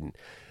Michael Keaton.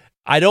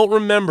 I don't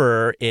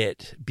remember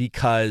it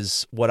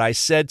because what I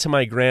said to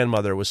my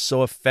grandmother was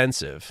so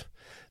offensive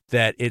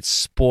that it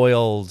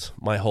spoiled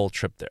my whole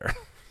trip there.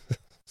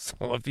 So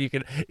if you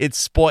can, it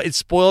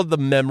spoiled the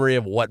memory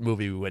of what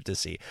movie we went to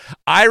see.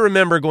 I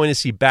remember going to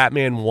see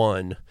Batman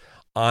 1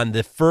 on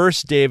the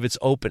first day of its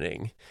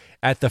opening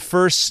at the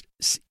first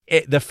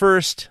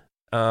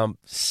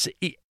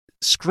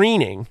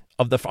screening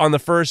on the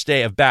first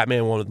day of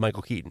Batman 1 with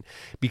Michael Keaton,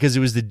 because it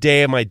was the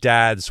day of my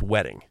dad's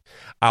wedding.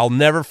 I'll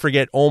never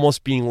forget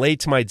almost being late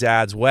to my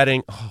dad's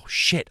wedding. Oh,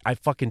 shit.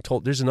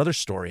 There's another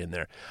story in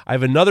there. I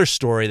have another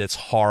story that's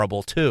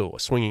horrible, too,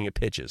 swinging at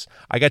pitches.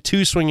 I got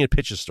 2 swinging at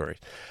pitches stories.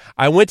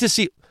 I went to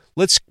see,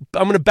 I'm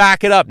going to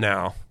back it up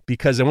now,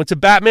 because I went to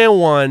Batman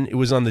 1. It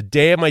was on the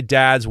day of my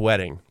dad's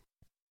wedding.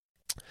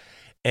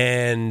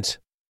 And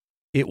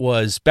it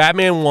was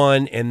Batman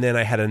 1, and then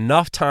I had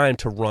enough time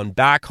to run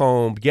back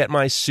home, get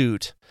my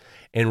suit,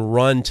 and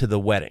run to the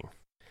wedding.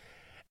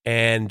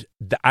 And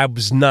I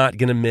was not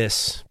going to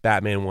miss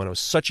Batman 1. I was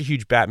such a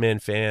huge Batman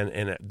fan,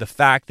 and the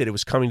fact that it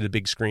was coming to the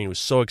big screen was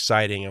so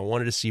exciting. I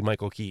wanted to see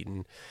Michael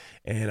Keaton,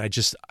 and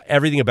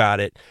everything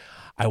about it.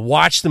 I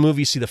watched the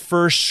movie, see the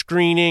first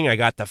screening. I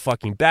got the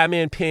fucking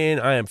Batman pin.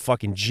 I'm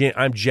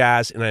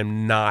jazzed, and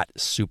I'm not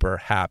super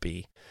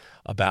happy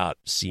about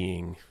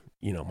seeing,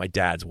 you know, my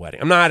dad's wedding.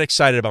 I'm not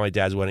excited about my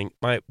dad's wedding.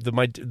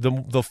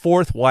 The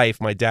fourth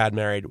wife my dad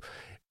married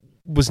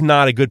was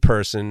not a good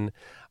person.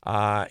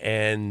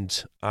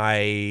 And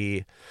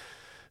I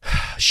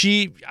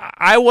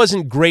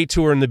wasn't great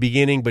to her in the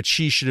beginning, but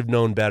she should have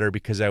known better,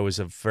 because I was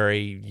a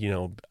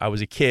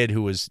kid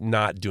who was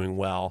not doing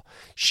well.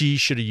 She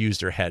should have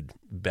used her head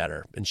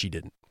better, and she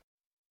didn't.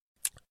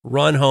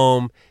 Run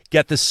home,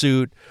 get the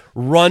suit,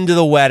 run to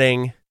the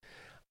wedding.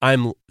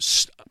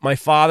 My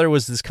father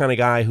was this kind of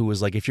guy who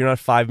was like, if you're not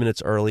 5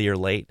 minutes early, you're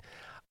late.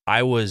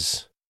 I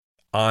was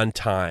on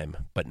time,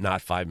 but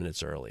not 5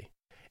 minutes early.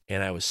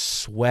 And I was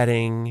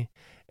sweating.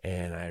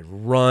 And I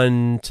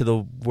run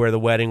to where the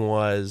wedding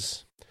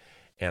was,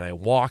 and I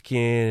walk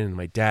in, and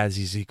my dad's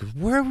he goes,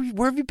 where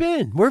have you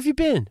been? Where have you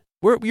been?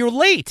 You're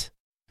late.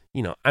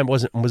 You know,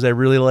 was I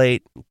really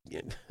late?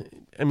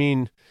 I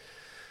mean,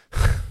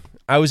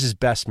 I was his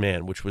best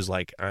man, which was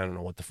like, I don't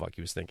know what the fuck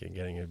he was thinking.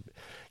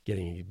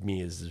 Getting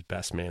me as his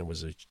best man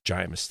was a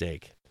giant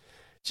mistake.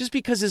 Just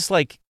because it's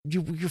like,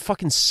 your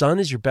fucking son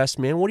is your best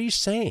man. What are you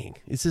saying?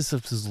 Is this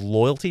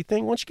loyalty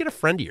thing? Why don't you get a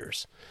friend of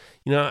yours?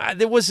 You know,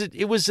 it wasn't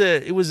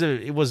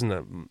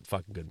a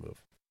fucking good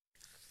move.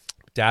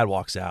 Dad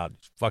walks out,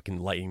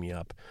 fucking lighting me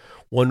up,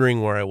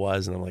 wondering where I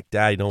was, and I'm like,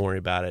 Dad, don't worry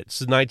about it.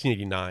 This is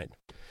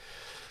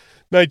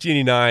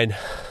 1989,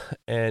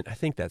 and I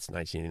think that's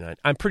 1989.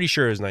 I'm pretty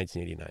sure it was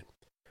 1989.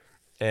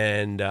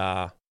 And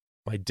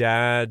my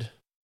dad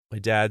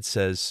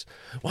says,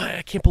 "Why?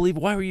 I can't believe.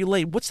 Why were you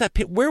late? What's that?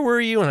 Where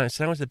were you?" And I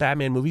said, "I went to the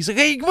Batman movie." He's like,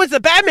 "Hey, what's the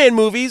Batman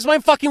movie? It's my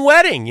fucking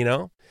wedding, you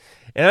know."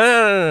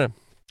 And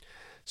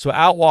so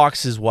out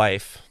walks his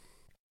wife,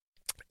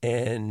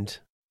 and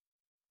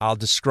I'll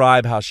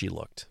describe how she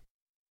looked.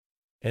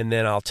 And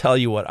then I'll tell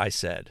you what I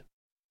said.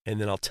 And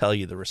then I'll tell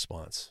you the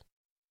response.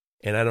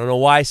 And I don't know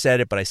why I said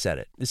it, but I said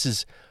it. This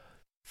is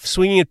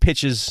swinging at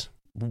pitches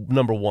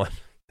number 1.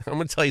 I'm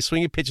going to tell you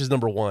swinging at pitches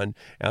number 1, and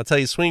I'll tell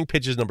you swinging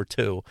pitches number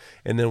 2,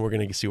 and then we're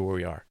going to see where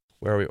we are.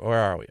 Where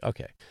are we?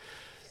 Okay.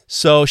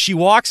 So she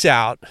walks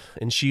out,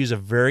 and she's a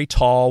very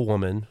tall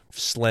woman,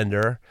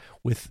 slender,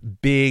 with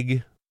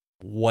big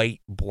white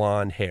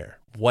blonde hair,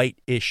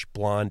 white-ish,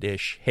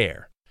 blonde-ish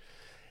hair.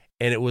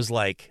 And it was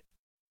like,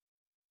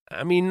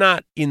 I mean,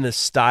 not in the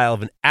style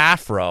of an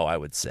afro, I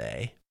would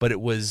say, but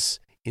it was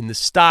in the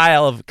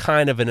style of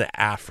kind of an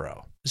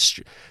afro.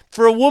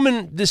 For a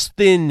woman this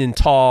thin and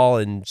tall,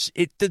 and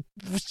it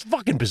was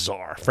fucking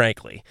bizarre,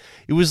 frankly.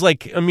 It was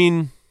like, I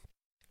mean,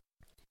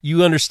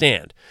 you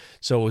understand.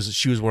 So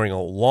she was wearing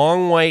a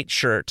long white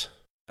shirt.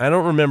 I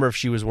don't remember if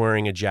she was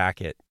wearing a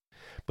jacket,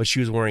 but she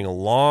was wearing a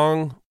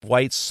long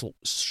white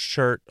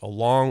shirt, a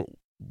long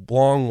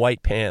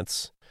white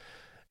pants,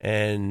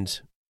 and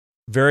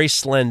very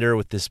slender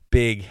with this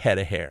big head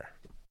of hair.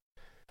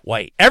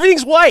 White.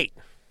 Everything's white.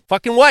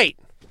 Fucking white.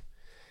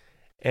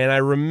 And I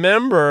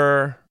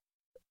remember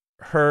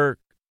her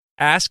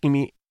asking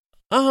me,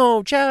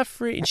 "Oh,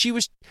 Jeffrey," and she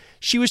was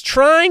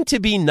trying to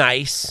be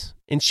nice,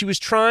 and she was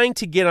trying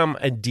to get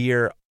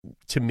endear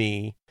to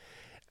me,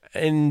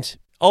 and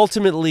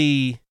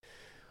ultimately,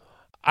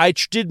 I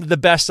did the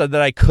best that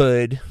I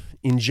could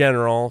in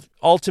general.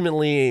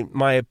 Ultimately,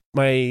 my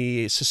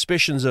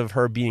suspicions of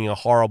her being a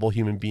horrible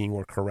human being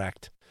were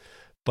correct.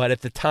 But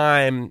at the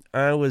time,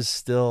 I was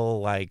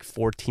still like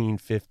 14,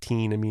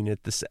 15. I mean,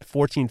 at the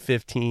 14,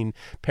 15,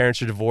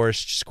 parents are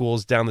divorced,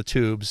 school's down the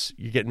tubes.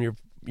 You're getting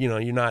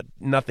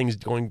nothing's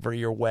going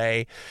your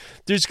way.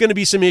 There's going to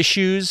be some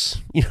issues,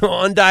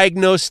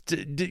 undiagnosed,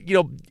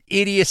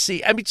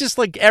 idiocy. I mean, just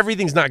like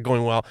everything's not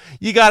going well.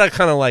 You got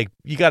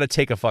to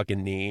take a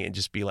fucking knee and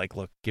just be like,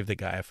 look, give the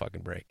guy a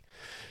fucking break.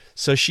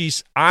 So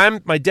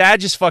my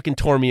dad just fucking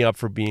tore me up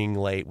for being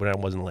late when I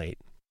wasn't late.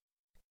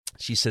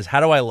 She says, "How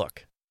do I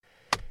look?"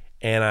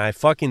 And I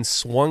fucking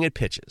swung at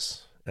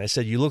pitches. And I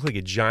said, "You look like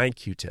a giant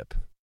Q-tip."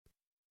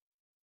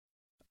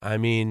 I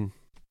mean,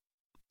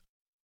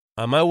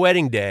 on my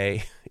wedding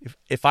day,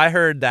 if I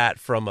heard that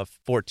from a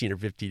 14 or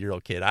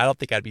 15-year-old kid, I don't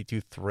think I'd be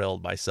too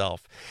thrilled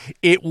myself.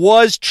 It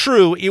was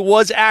true. It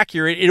was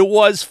accurate. It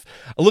was,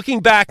 looking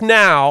back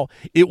now,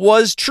 it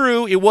was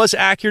true. It was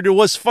accurate. It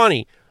was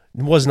funny.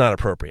 It was not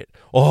appropriate.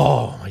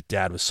 Oh, my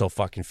dad was so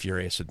fucking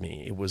furious with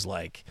me. It was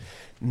like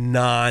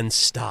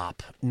nonstop.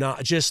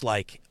 Not just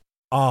like,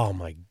 oh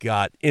my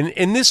God.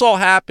 And this all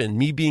happened,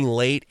 me being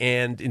late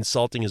and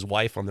insulting his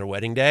wife on their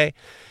wedding day,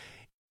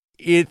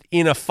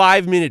 in a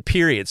 5-minute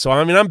period. So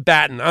I mean, I'm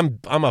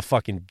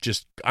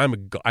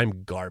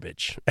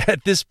garbage.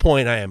 At this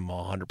point, I am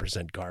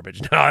 100%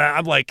 garbage. Now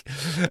I'm like,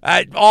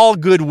 all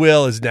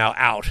goodwill is now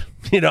out.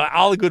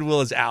 All the goodwill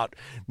is out.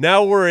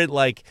 Now we're at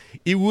like,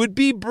 it would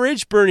be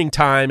bridge burning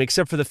time,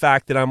 except for the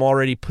fact that I'm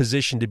already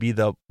positioned to be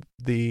the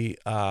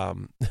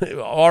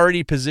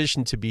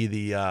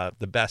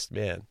best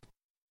man.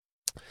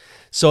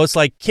 So it's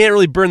like, can't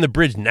really burn the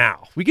bridge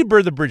now. We could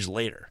burn the bridge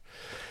later.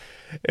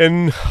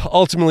 And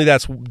ultimately,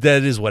 that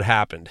is what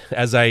happened.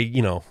 After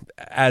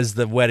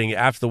the wedding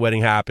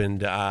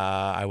happened,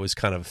 I was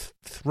kind of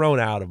thrown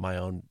out of my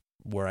own,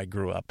 where I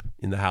grew up,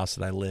 in the house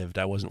that I lived.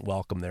 I wasn't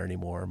welcome there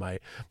anymore. My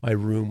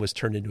room was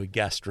turned into a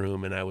guest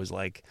room, and I was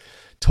like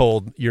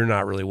told, "You're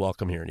not really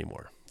welcome here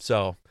anymore."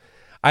 So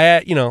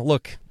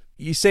look,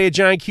 you say a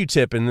giant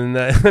Q-tip, and then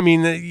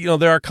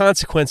there are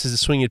consequences to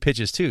swinging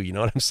pitches too. You know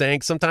what I'm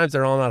saying? Sometimes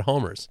they're all not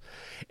homers.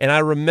 And I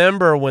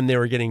remember when they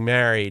were getting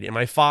married, and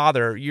my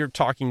father, you're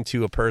talking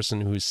to a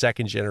person who's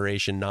second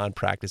generation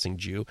non-practicing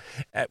Jew.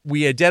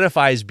 We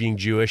identify as being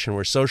Jewish, and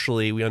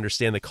we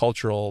understand the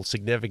cultural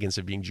significance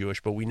of being Jewish,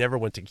 but we never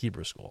went to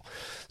Hebrew school.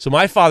 So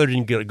my father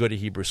didn't go to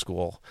Hebrew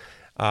school.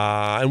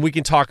 And we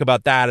can talk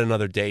about that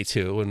another day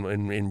too,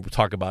 and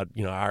talk about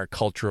our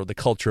culture, the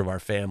culture of our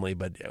family.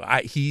 But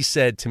he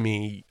said to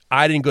me,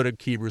 "I didn't go to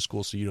Hebrew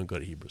school, so you don't go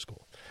to Hebrew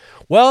school."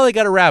 Well, they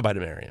got a rabbi to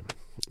marry him,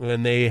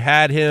 and they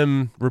had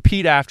him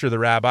repeat after the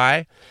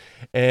rabbi,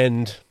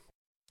 and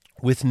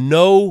with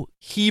no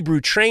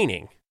Hebrew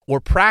training or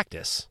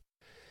practice,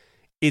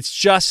 it's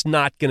just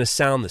not going to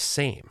sound the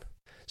same.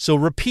 So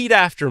repeat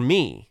after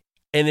me,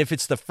 and if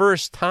it's the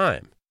first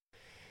time,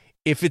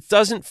 if it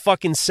doesn't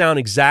fucking sound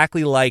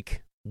exactly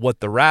like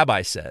what the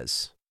rabbi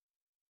says,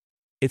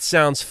 it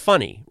sounds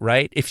funny,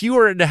 right? If you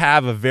were to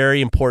have a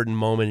very important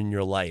moment in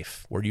your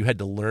life where you had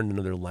to learn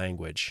another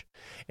language,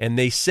 and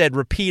they said,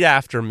 "Repeat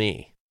after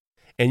me,"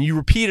 and you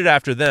repeated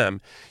after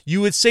them,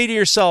 you would say to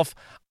yourself,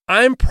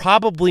 "I'm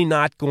probably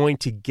not going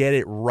to get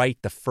it right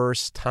the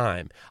first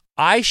time.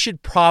 I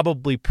should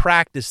probably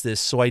practice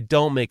this so I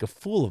don't make a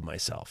fool of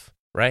myself,"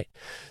 right?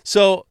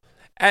 So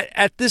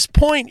at this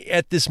point,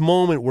 at this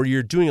moment where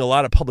you're doing a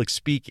lot of public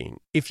speaking,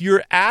 if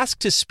you're asked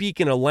to speak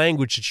in a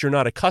language that you're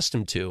not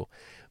accustomed to,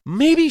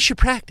 maybe you should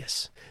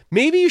practice.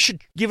 maybe you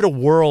should give it a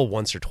whirl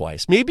once or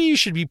twice. Maybe you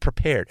should be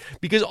prepared,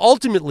 because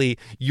ultimately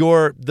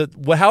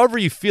however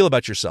you feel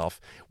about yourself,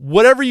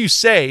 whatever you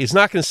say is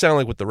not going to sound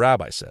like what the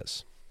rabbi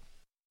says.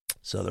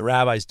 So the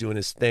rabbi's doing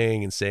his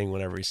thing and saying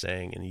whatever he's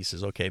saying, and he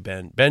says, "Okay,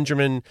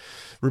 Benjamin,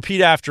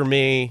 repeat after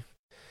me."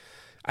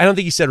 I don't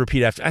think he said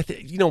repeat after.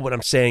 You know what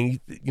I'm saying.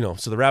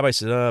 So the rabbi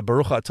said,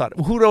 "Baruch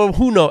atah."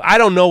 Who know? I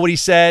don't know what he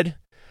said,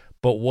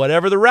 but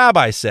whatever the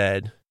rabbi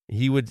said,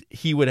 he would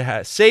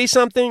say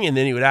something, and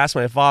then he would ask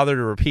my father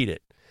to repeat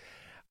it.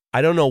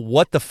 I don't know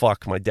what the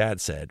fuck my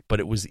dad said, but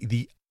it was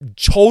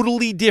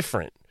totally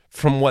different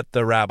from what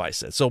the rabbi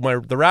said. So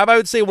the rabbi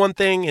would say one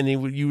thing, and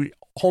you would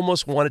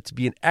almost want it to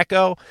be an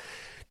echo.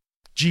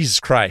 Jesus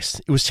Christ,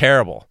 it was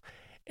terrible.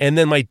 And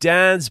then my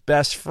dad's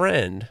best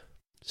friend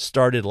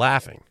started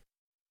laughing,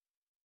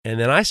 and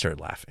then I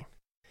started laughing,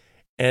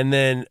 and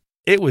then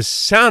it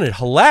sounded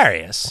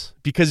hilarious,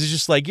 because it's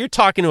just like you're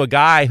talking to a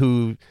guy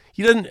who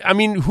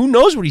who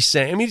knows what he's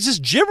saying? I mean, it's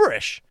just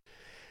gibberish.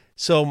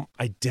 So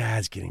my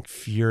dad's getting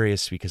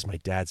furious because my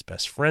dad's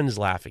best friend is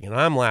laughing, and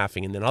I'm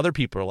laughing, and then other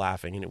people are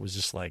laughing, and it was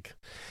just like,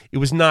 it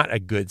was not a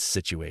good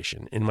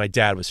situation. And my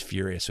dad was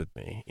furious with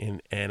me,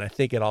 and I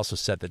think it also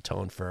set the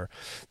tone for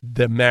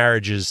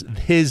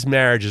his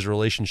marriage's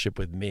relationship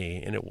with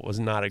me, and it was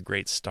not a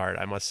great start,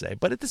 I must say.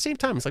 But at the same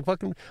time, it's like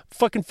fucking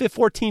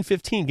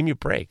 14-15, give me a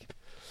break.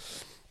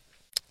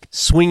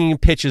 Swinging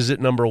pitches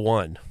at number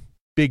 1.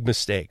 Big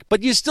mistake.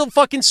 But you still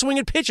fucking swing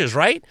at pitches,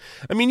 right?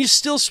 I mean, you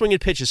still swing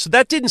at pitches. So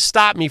that didn't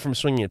stop me from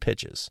swinging at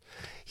pitches.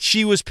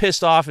 She was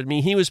pissed off at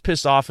me. He was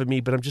pissed off at me.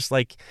 But I'm just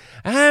like,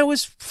 it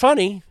was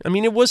funny. I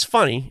mean, it was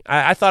funny.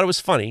 I thought it was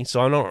funny.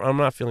 So I'm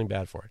not feeling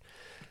bad for it.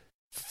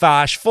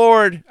 Flash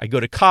forward, I go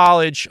to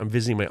college. I'm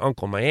visiting my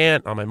uncle and my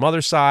aunt on my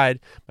mother's side.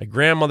 My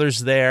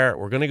grandmother's there.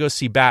 We're going to go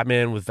see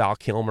Batman with Val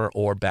Kilmer,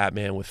 or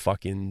Batman with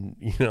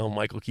fucking,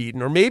 Michael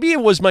Keaton. Or maybe it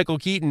was Michael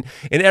Keaton.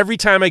 And every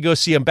time I go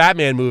see a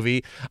Batman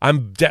movie,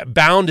 I'm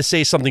bound to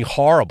say something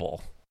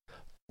horrible.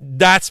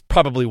 That's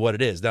probably what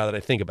it is, now that I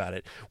think about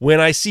it.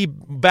 When I see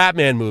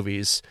Batman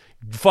movies,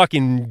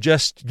 fucking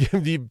just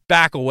give the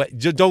back away.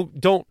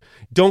 Don't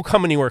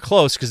come anywhere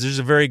close, because there's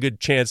a very good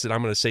chance that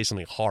I'm going to say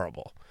something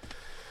horrible.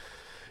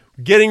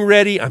 Getting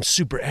ready, I'm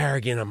super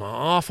arrogant. I'm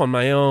off on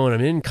my own.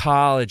 I'm in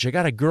college. I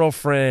got a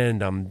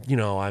girlfriend. I'm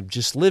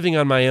just living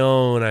on my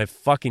own. I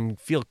fucking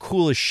feel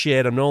cool as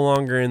shit. I'm no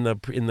longer in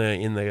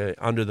the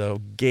under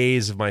the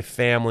gaze of my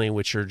family,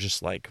 which are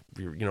just like,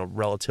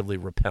 relatively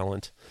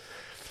repellent.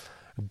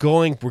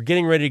 We're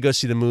getting ready to go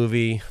see the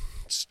movie.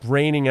 It's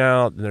raining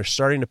out, and they're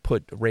starting to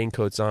put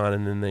raincoats on,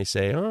 and then they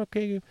say, "Oh,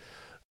 okay,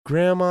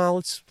 Grandma,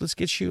 let's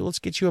get you a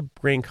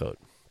raincoat."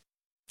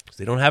 So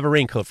they don't have a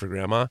raincoat for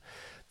Grandma.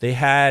 They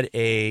had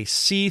a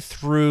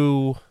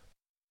see-through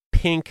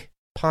pink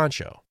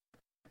poncho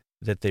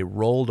that they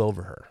rolled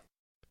over her.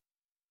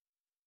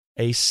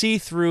 A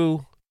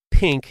see-through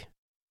pink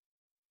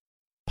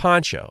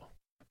poncho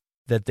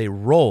that they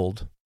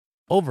rolled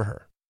over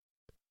her.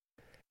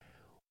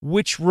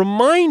 Which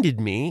reminded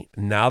me,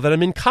 now that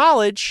I'm in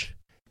college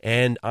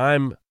and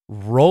I'm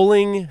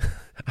rolling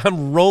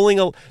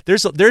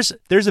there's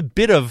a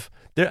bit of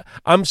there.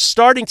 I'm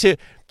starting to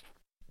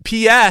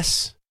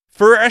P.S.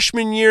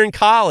 freshman year in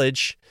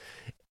college,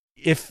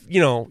 if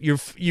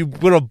you've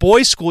been a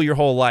boys' school your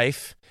whole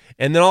life,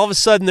 and then all of a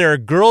sudden there are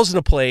girls in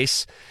a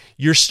place,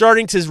 you're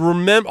starting to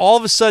remember. All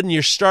of a sudden,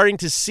 you're starting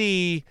to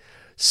see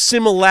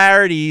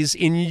similarities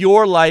in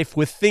your life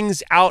with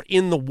things out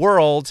in the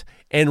world,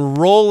 and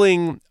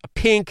rolling a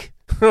pink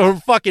or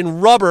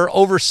fucking rubber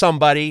over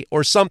somebody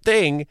or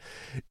something.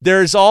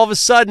 There's all of a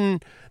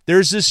sudden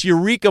this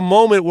eureka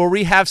moment where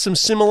we have some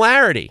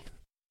similarity.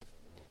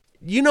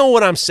 You know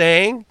what I'm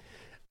saying?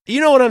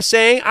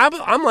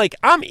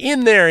 I'm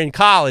in there in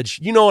college.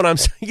 You know what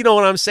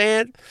I'm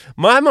saying?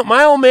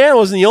 My old man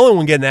wasn't the only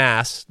one getting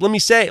ass. Let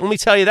me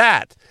tell you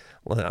that.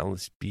 Well,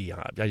 let's be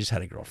honest. I just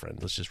had a girlfriend.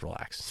 Let's just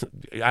relax.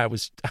 I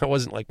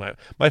wasn't like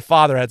my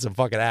father had some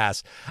fucking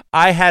ass.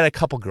 I had a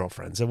couple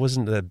girlfriends. It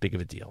wasn't that big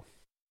of a deal.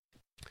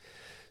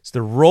 So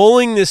they're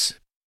rolling this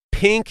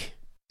pink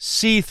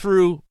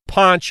see-through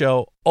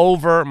poncho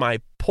over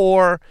my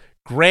poor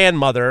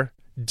grandmother,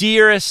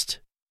 dearest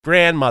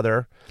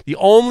grandmother, the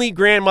only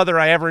grandmother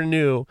I ever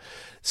knew.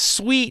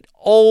 Sweet,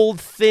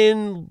 old,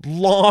 thin,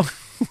 long,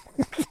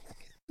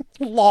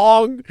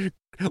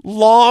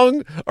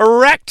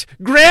 erect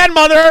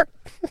grandmother.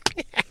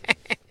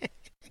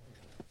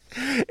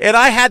 And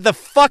I had the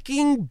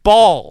fucking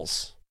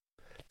balls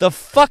to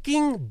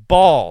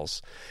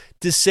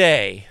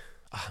say,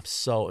 I'm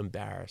so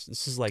embarrassed.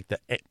 This is like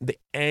the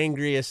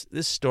angriest.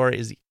 This story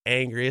is the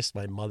angriest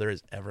my mother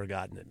has ever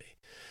gotten at me.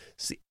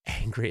 It's the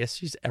angriest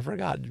she's ever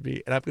gotten to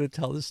me. And I'm going to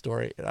tell this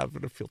story, and I'm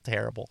going to feel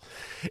terrible.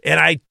 And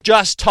I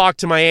just talked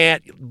to my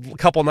aunt a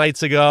couple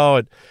nights ago,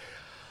 and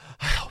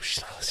I hope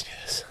she's not listening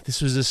to this.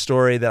 This was a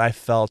story that I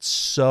felt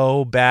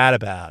so bad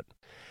about.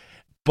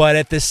 But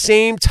at the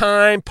same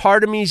time,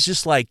 part of me is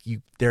just like,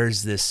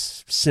 there's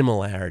this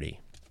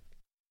similarity.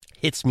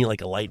 Hits me like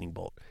a lightning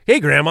bolt.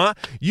 Hey, Grandma,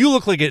 you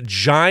look like a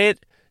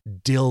giant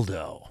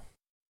dildo.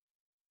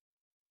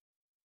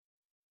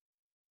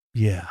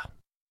 Yeah.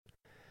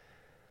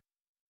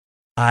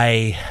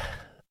 I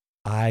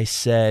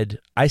said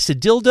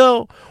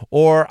dildo,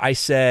 or I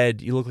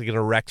said you look like an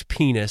erect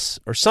penis,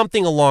 or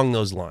something along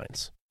those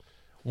lines.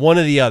 One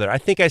or the other. I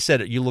think I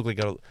said you look like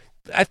they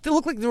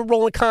were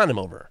rolling a condom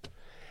over.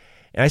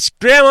 And I said,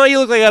 Grandma, you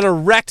look like an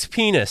erect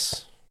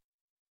penis.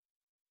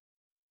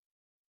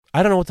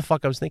 I don't know what the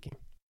fuck I was thinking.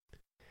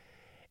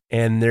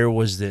 And there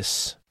was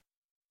this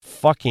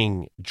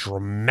fucking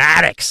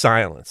dramatic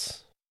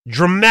silence.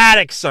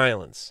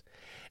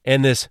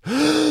 And this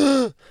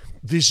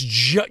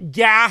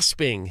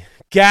gasping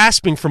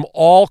from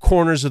all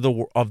corners of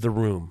the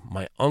room.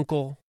 My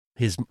uncle,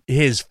 his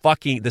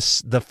fucking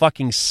the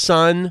fucking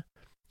son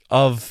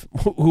of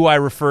who I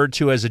referred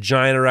to as a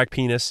giant erect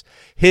penis,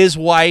 his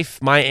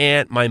wife, my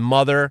aunt, my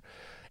mother,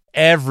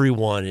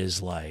 everyone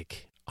is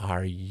like,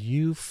 are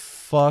you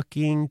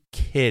fucking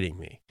kidding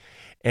me?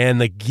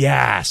 And the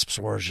gasps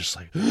were just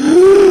like,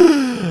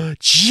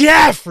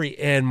 Jeffrey.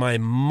 And my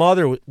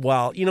mother,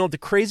 well, the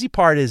crazy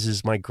part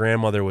is my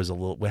grandmother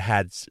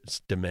had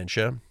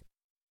dementia,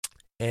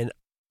 and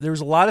there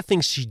was a lot of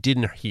things she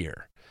didn't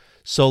hear.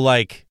 So,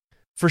 like,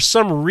 for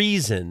some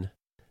reason,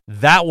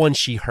 that one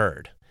she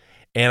heard.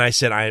 And I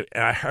said,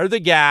 I heard the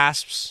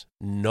gasps,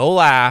 no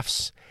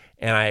laughs,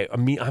 and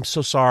I'm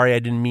so sorry, I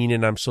didn't mean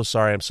it, I'm so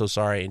sorry.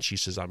 And she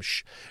says,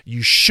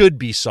 you should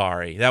be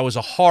sorry. That was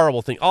a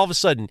horrible thing. All of a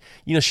sudden,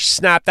 she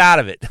snapped out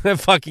of it. I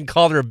fucking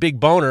called her a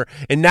big boner,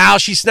 and now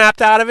she snapped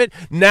out of it.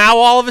 Now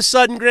all of a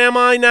sudden,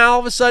 Grandma,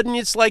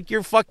 it's like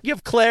you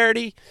have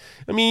clarity.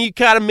 I mean, you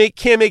can't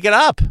make it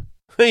up.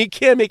 You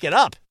can't make it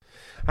up.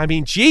 I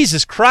mean,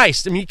 Jesus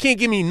Christ. I mean, you can't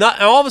give me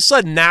nothing. All of a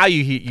sudden, now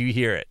you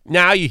hear it.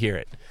 Now you hear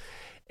it.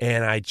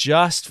 And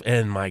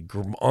my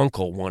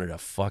uncle wanted to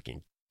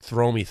fucking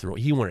throw me through.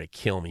 He wanted to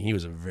kill me. He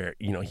was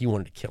he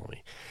wanted to kill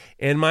me.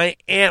 And my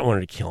aunt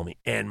wanted to kill me.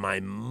 And my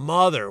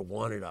mother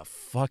wanted to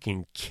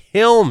fucking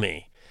kill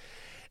me.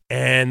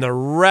 And the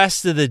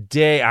rest of the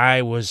day,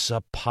 I was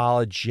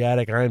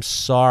apologetic. I'm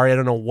sorry. I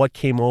don't know what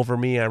came over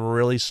me. I'm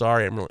really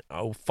sorry.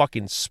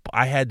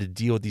 I had to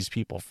deal with these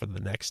people for the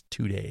next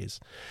 2 days.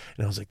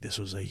 And I was like, this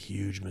was a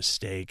huge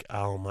mistake.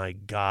 Oh, my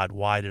God.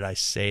 Why did I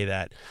say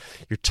that?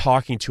 You're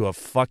talking to a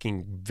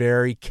fucking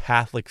very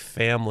Catholic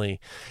family,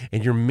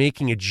 and you're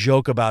making a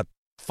joke about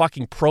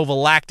fucking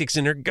prophylactics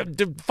and her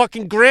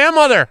fucking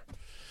grandmother.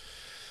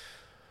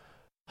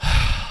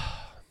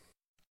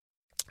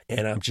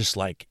 And I'm just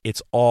like,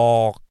 it's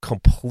all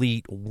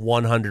complete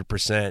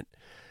 100%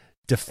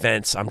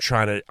 defense. I'm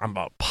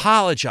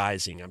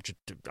apologizing.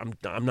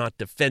 I'm not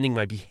defending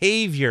my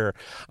behavior.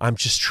 I'm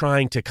just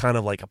trying to kind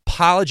of like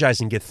apologize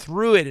and get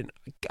through it. And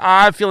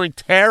I'm feeling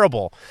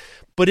terrible.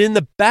 But in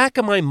the back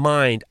of my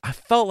mind, I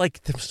felt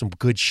like there was some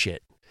good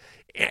shit.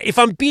 If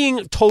I'm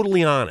being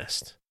totally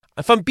honest,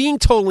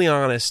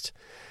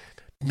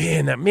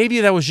 man,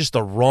 maybe that was just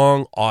the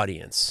wrong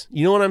audience.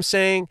 You know what I'm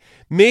saying?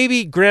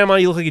 Maybe, Grandma,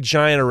 you look like a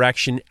giant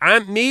erection.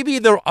 Maybe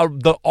the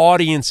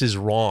audience is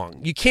wrong.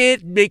 You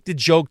can't make the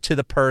joke to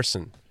the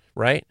person,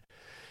 right?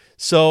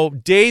 So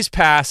days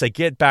pass. I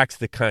get back to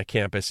the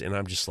campus, and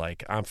I'm just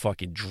like, I'm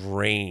fucking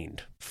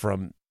drained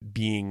from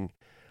being.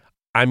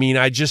 I mean,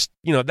 I just,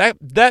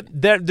 that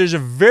there's a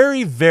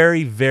very,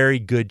 very, very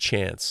good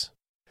chance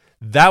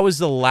that was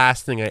the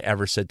last thing I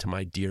ever said to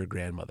my dear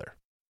grandmother.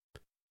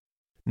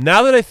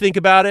 Now that I think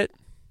about it,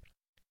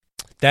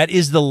 that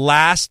is the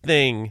last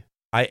thing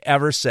I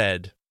ever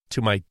said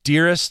to my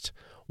dearest,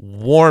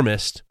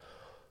 warmest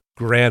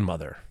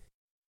grandmother.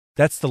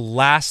 That's the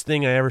last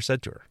thing I ever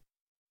said to her.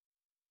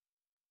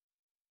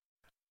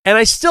 And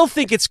I still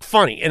think it's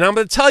funny, and I'm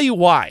going to tell you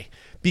why.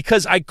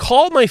 Because I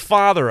called my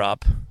father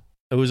up.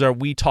 It was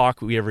we talk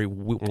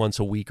once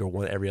a week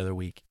or every other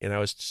week, and I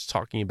was just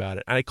talking about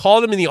it. And I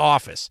called him in the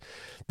office.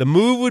 The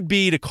move would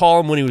be to call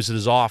him when he was at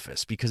his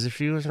office, because if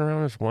he was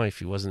around his wife,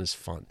 he wasn't as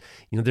fun.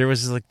 There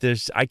was like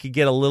this. I could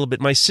get a little bit.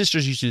 My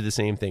sisters used to do the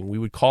same thing. We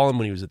would call him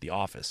when he was at the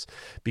office,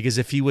 because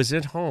if he was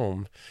at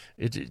home,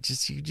 you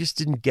just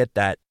didn't get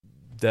that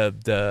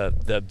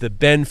the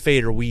Ben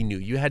Fader we knew.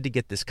 You had to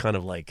get this kind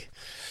of like,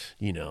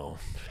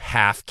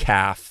 half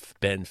calf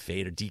Ben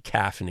Fader,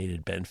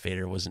 decaffeinated Ben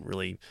Fader. Wasn't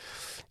really.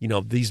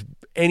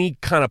 Any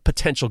kind of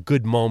potential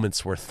good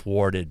moments were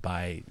thwarted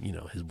by,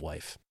 his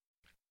wife.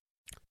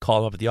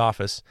 Called him up at the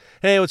office.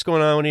 Hey, what's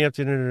going on? What are you up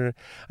to?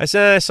 I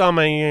said, I saw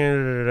my.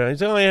 He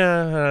said, oh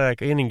yeah. I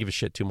didn't give a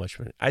shit too much.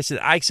 I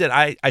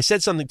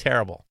said something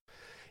terrible.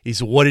 He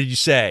said, what did you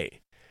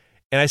say?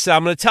 And I said,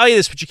 I'm going to tell you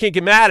this, but you can't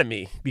get mad at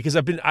me, because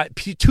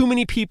too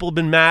many people have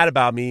been mad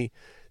about me.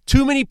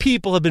 Too many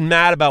people have been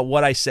mad about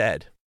what I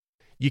said.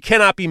 You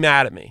cannot be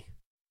mad at me.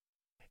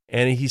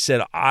 And he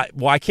said,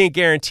 I can't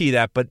guarantee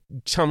that, but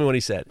tell me what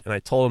he said. And I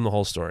told him the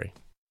whole story.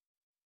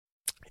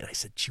 And I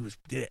said,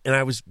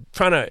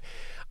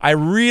 I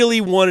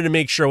really wanted to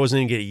make sure I wasn't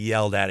going to get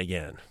yelled at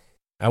again.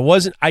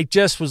 I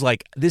just was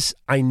like,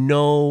 I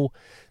know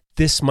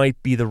this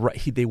might be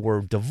they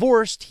were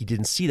divorced. He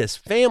didn't see this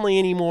family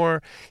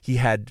anymore. He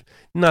had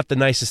not the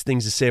nicest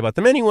things to say about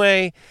them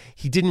anyway.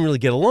 He didn't really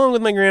get along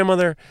with my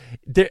grandmother.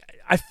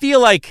 I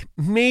feel like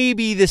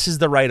maybe this is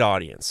the right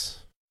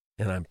audience.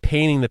 And I'm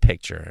painting the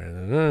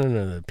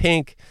picture.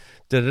 Pink.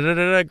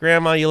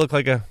 Grandma, you look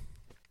like a...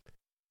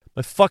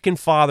 My fucking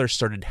father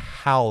started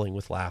howling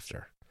with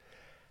laughter.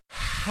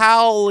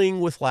 Howling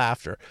with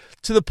laughter.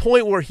 To the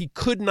point where he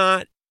could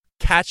not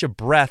catch a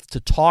breath to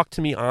talk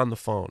to me on the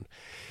phone.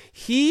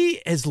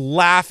 He is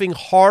laughing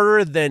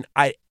harder than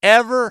I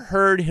ever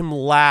heard him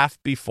laugh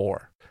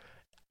before.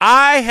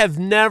 I have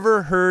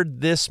never heard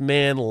this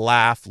man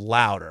laugh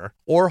louder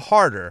or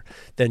harder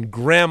than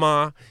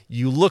Grandma,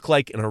 you look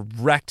like an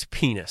erect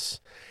penis.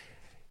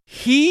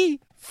 He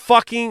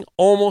fucking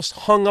almost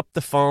hung up the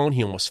phone.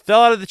 He almost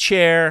fell out of the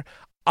chair.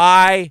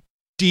 I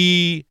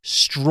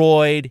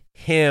destroyed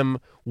him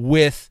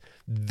with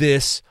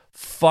this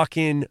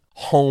fucking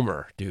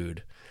Homer,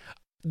 dude.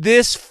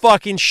 This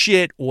fucking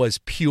shit was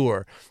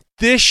pure.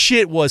 This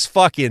shit was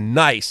fucking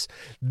nice.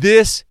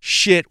 This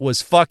shit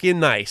was fucking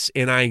nice.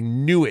 And I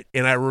knew it.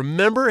 And I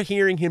remember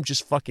hearing him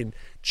just fucking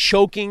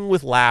choking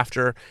with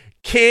laughter,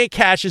 can't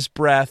catch his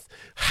breath,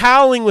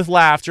 howling with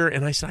laughter.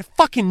 And I said, I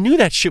fucking knew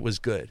that shit was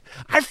good.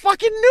 I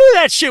fucking knew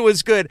that shit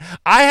was good.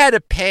 I had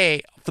to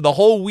pay for the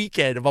whole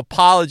weekend of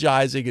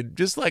apologizing and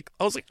just like,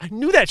 I was like, I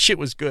knew that shit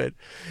was good.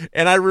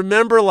 And I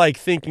remember like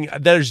thinking,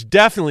 that's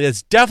definitely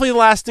the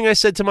last thing I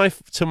said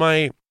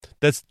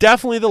that's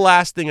definitely the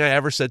last thing I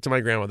ever said to my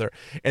grandmother.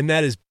 And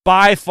that is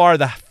by far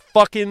the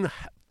fucking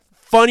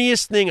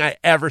funniest thing I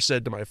ever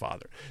said to my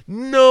father.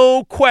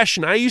 No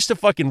question. I used to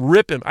fucking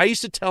rip him. I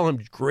used to tell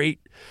him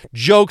great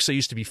jokes. I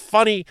used to be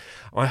funny.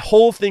 My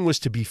whole thing was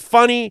to be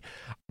funny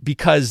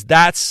because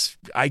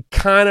I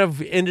kind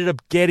of ended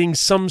up getting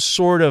some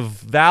sort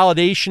of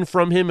validation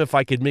from him if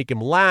I could make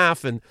him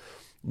laugh, and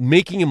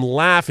making him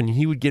laugh, and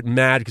he would get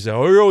mad because,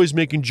 oh, you're always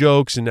making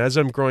jokes. And as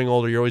I'm growing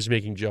older, you're always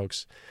making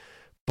jokes.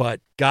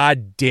 But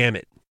God damn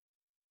it.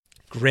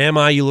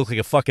 Grandma, you look like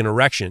a fucking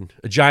erection,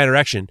 a giant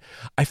erection.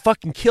 I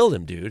fucking killed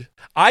him, dude.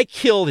 I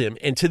killed him.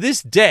 And to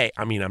this day,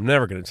 I mean,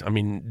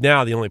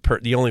 now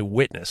the only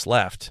witness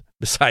left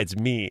besides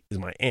me is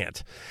my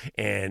aunt.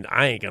 And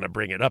I ain't going to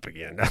bring it up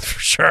again, that's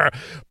for sure.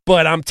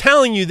 But I'm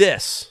telling you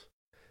this.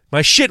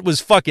 My shit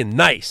was fucking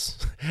nice.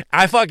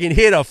 I fucking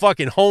hit a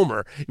fucking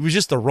homer. It was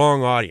just the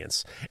wrong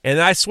audience.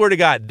 And I swear to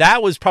God,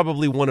 that was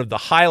probably one of the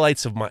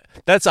highlights of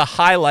that's a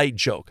highlight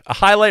joke. A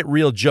highlight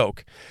reel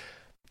joke.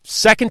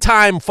 Second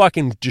time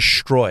fucking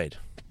destroyed.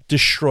 I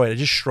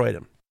destroyed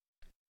him.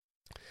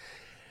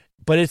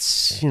 But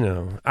it's,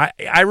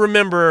 I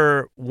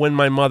remember when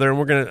my mother,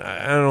 and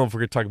I don't know if we're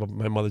going to talk about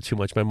my mother too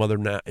much. My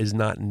mother is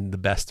not in the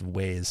best of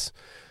ways.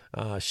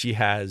 She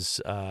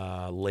has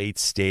late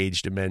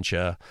stage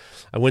dementia.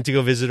 I went to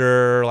go visit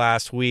her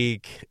last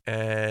week,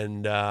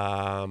 and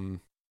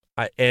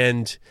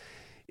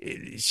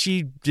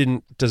she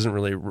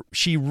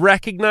she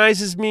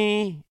recognizes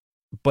me,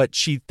 but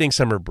she thinks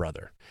I'm her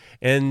brother.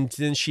 And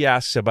then she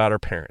asks about her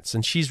parents,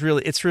 and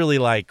it's really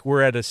like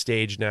we're at a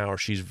stage now where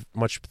she's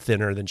much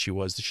thinner than she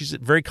was. She's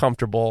very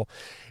comfortable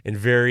and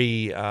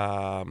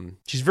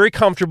she's very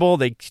comfortable.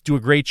 They do a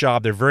great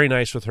job. They're very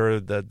nice with her.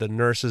 The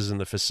nurses in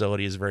the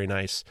facility is very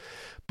nice,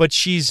 but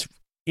she's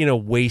in a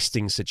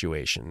wasting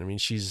situation. I mean,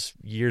 she's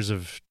years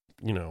of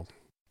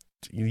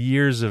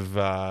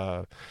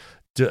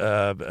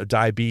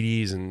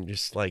diabetes, and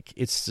just like,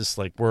 it's just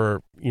like we're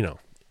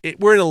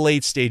in a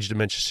late stage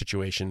dementia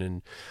situation.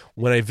 And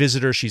when I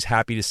visit her, she's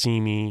happy to see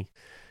me.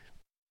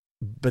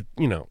 But,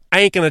 I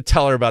ain't going to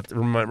tell her about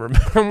I'm not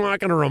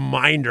going to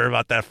remind her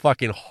about that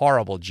fucking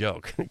horrible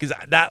joke, because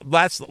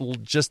that's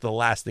just the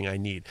last thing I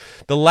need.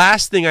 The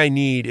last thing I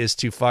need is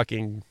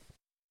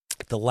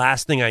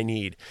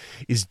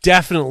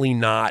definitely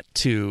not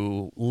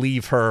to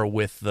leave her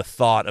with the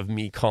thought of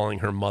me calling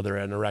her mother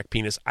an erect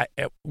penis.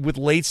 With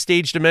late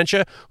stage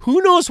dementia,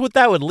 who knows what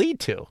that would lead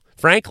to?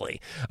 Frankly,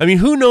 I mean,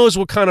 who knows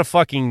what kind of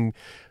fucking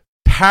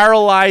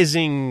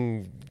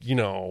paralyzing,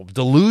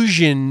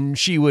 delusion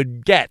she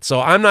would get.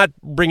 So I'm not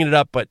bringing it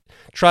up, but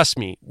trust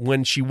me,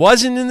 when she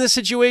wasn't in this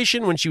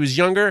situation, when she was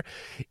younger,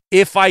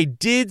 if I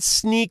did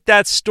sneak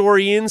that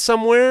story in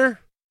somewhere,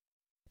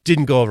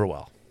 didn't go over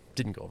well.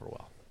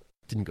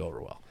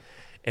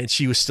 And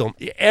she was still,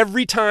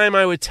 every time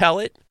I would tell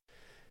it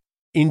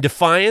in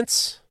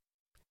defiance,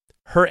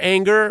 her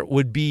anger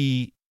would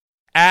be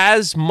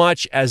as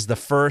much as the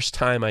first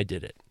time I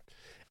did it.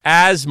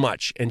 As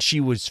much. And she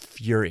was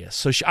furious.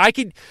 So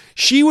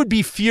she would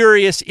be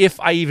furious if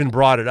I even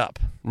brought it up.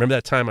 Remember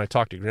that time I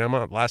talked to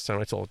Grandma? Last time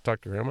I talked to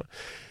Grandma?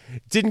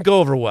 It didn't go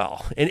over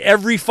well. And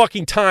every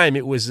fucking time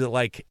it was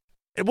like,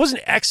 it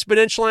wasn't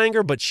exponential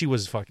anger, but she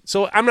was fucking...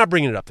 So I'm not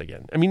bringing it up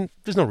again. I mean,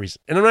 there's no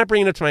reason. And I'm not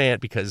bringing it up to my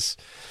aunt because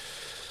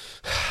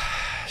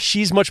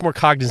she's much more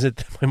cognizant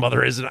than my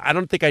mother is. And I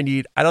don't think I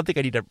need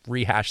to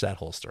rehash that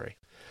whole story.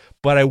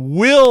 But I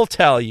will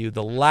tell you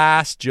the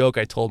last joke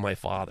I told my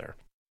father.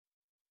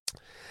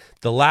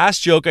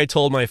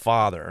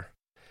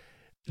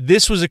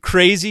 This was a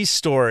crazy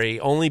story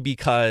only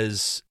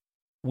because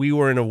we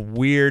were in a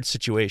weird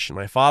situation.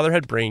 My father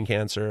had brain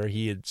cancer.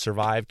 He had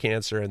survived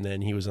cancer, and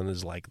then he was on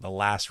his, the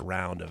last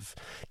round of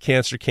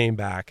cancer came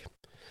back.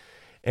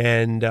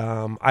 And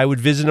I would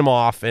visit him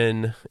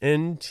often,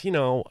 and did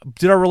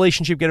our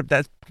relationship get up?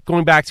 That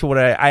going back to what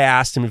I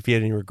asked him if he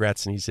had any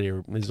regrets, and he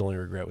said his only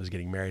regret was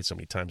getting married so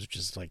many times, which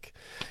is like,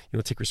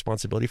 take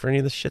responsibility for any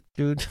of this shit,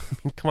 dude.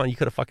 Come on, you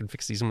could have fucking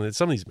fixed some of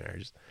these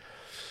marriages.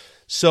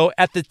 So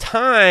at the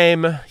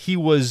time, he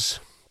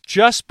was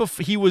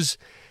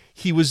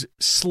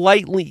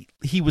slightly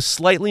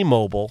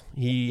mobile.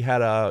 He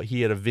had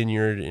a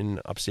vineyard in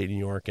upstate New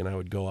York, and I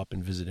would go up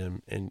and visit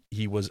him, and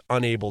he was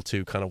unable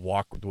to kind of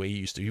walk the way he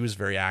used to. He was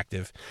very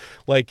active.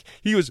 Like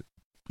he was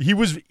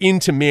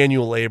into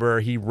manual labor.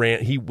 He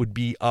would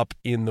be up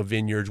in the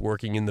vineyards,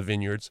 working in the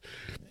vineyards.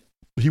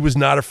 He was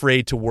not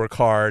afraid to work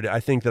hard.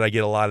 I think that I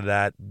get a lot of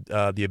that,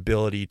 the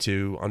ability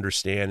to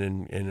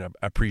understand and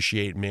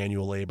appreciate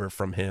manual labor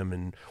from him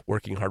and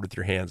working hard with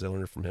your hands. I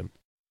learned it from him.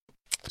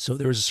 So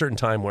there was a certain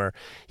time where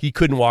he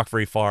couldn't walk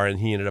very far, and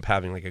he ended up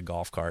having like a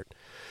golf cart.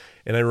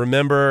 And I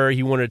remember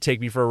he wanted to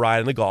take me for a ride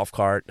in the golf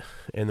cart,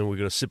 and then we're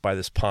going to sit by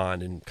this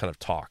pond and kind of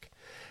talk.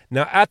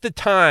 Now, at the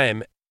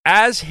time,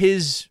 as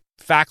his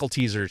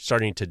faculties are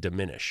starting to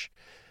diminish,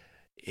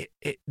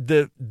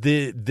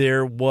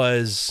 there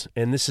was,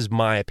 and this is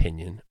my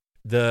opinion,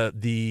 there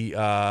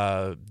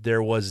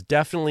was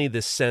definitely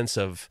this sense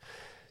of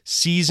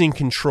seizing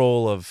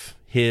control of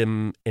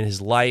him and his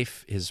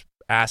life, his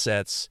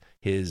assets,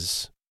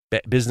 his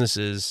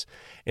businesses,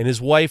 and his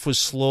wife was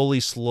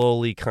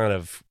slowly kind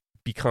of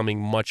becoming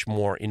much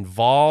more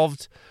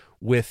involved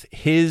with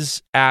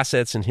his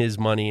assets and his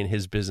money and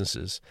his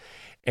businesses,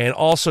 and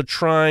also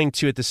trying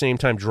to at the same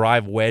time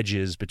drive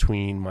wedges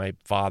between my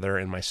father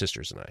and my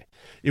sisters and I.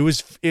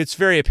 It's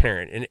very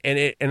apparent,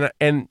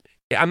 and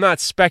I'm not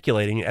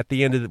speculating. At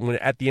the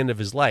end of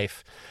his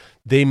life,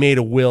 they made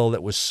a will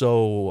that was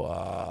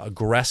so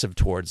aggressive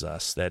towards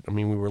us that,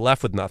 we were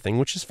left with nothing,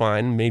 which is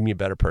fine, made me a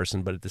better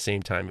person, but at the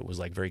same time, it was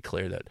like very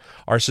clear that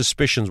our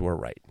suspicions were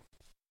right.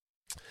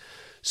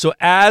 So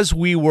as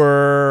he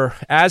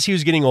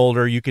was getting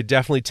older, you could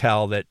definitely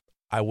tell that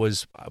I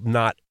was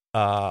not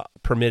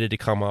permitted to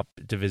come up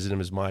to visit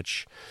him as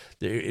much.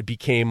 It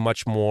became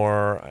much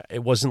more,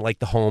 it wasn't like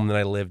the home that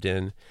I lived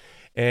in.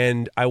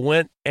 And I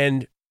went,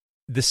 and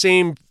the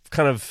same,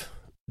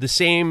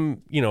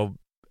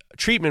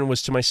 treatment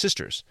was to my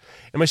sisters,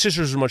 and my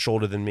sisters were much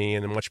older than me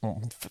and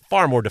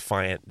far more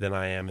defiant than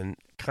I am, and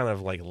kind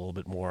of like a little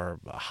bit more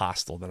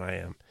hostile than I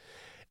am.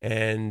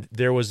 And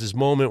there was this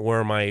moment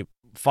where my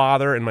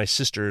father and my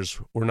sisters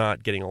were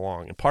not getting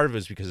along, and part of it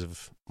was because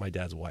of my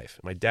dad's wife.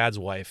 My dad's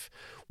wife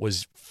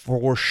was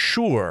for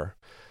sure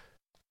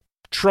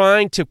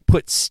trying to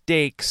put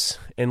stakes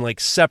and like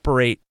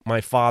separate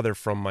my father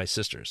from my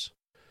sisters.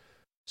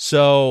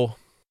 So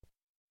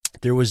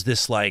there was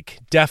this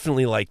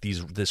definitely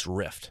this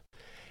rift.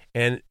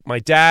 And my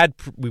dad,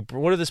 we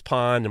went to this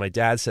pond, and my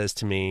dad says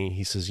to me,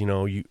 he says, who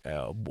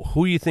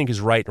do you think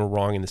is right and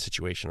wrong in the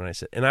situation? And I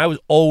said, and I was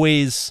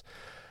always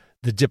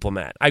the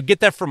diplomat. I get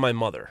that from my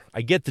mother.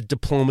 I get the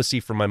diplomacy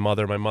from my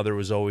mother. My mother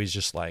was always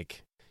just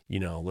like,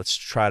 let's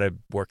try to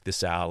work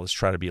this out. Let's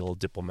try to be a little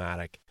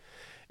diplomatic.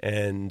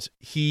 And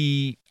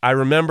I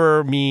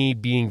remember me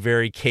being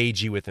very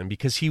cagey with him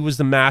because he was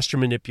the master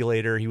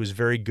manipulator. He was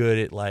very good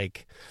at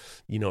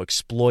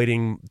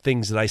exploiting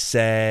things that I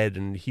said,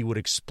 and he would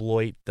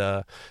exploit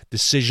the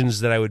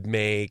decisions that I would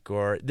make.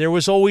 Or there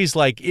was always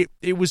I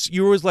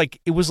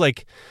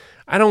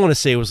don't want to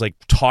say it was like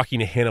talking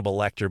to Hannibal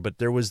Lecter, but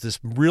there was this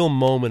real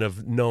moment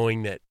of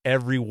knowing that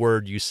every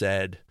word you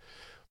said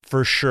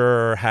for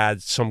sure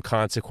had some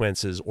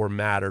consequences or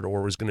mattered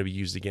or was going to be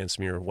used against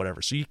me or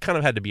whatever. So you kind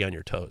of had to be on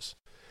your toes.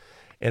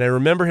 And I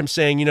remember him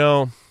saying,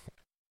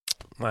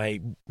 my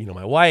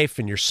wife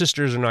and your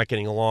sisters are not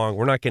getting along.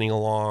 We're not getting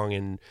along.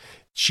 And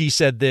she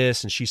said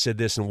this and she said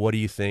this. And what do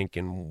you think?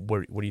 And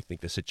what do you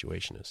think the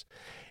situation is?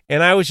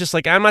 And I was just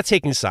like, I'm not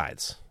taking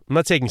sides.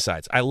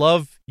 I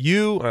love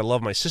you. I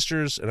love my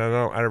sisters. And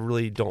I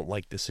really don't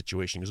like this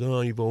situation. He goes,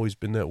 oh, you've always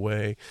been that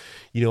way.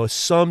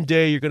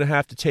 Someday you're going to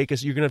have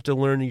to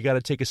learn, you got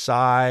to take a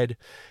side.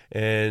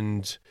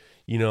 And,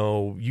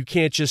 you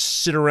can't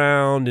just sit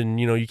around and,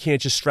 you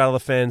can't just straddle the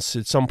fence.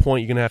 At some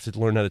point, you're going to have to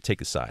learn how to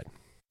take a side.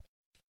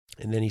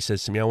 And then he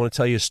says to me, I want to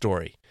tell you a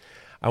story.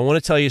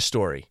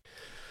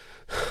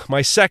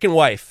 My second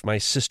wife, my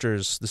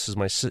sisters,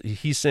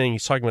 he's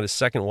talking about his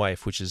second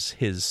wife, which is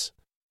his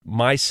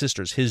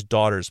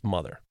daughter's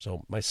mother.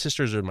 So my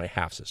sisters are my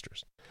half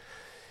sisters.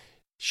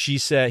 He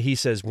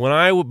says,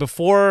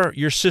 before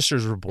your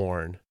sisters were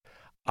born,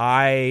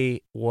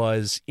 I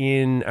was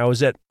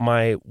at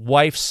my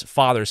wife's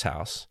father's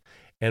house,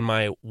 and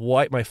my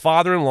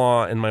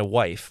father-in-law and my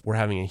wife were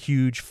having a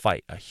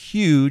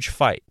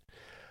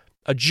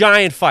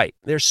giant fight.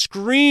 They're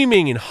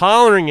screaming and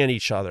hollering at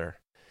each other.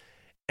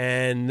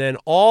 And then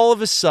all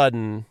of a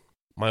sudden,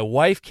 my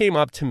wife came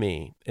up to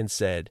me and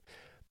said,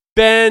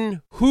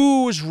 Ben,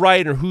 who's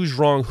right or who's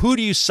wrong? Who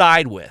do you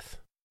side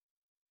with?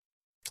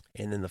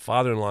 And then the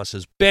father-in-law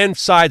says, Ben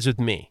sides with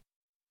me.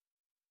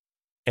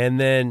 And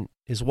then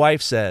his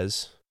wife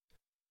says,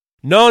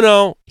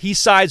 no, he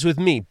sides with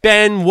me.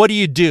 Ben, what do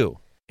you do?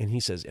 And he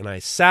says, and I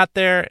sat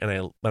there and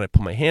I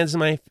put my hands in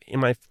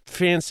my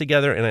hands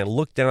together and I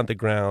looked down at the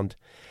ground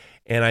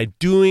and I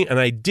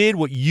did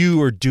what you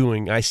are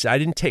doing. I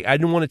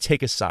didn't want to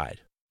take a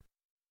side.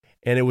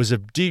 And it was a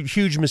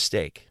huge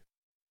mistake.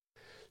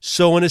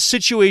 So in a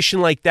situation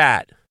like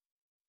that,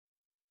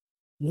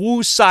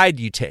 whose side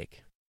do you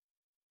take?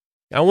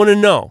 I want to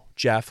know,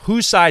 Jeff,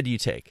 whose side do you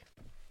take?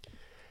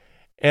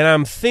 And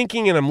I'm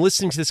thinking and I'm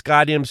listening to this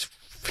goddamn,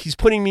 he's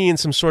putting me in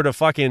some sort of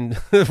fucking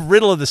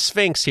riddle of the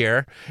Sphinx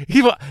here.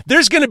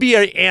 There's going to be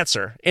an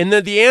answer. And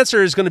then the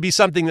answer is going to be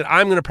something that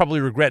I'm going to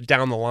probably regret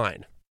down the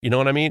line. You know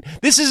what I mean?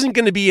 This isn't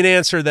going to be an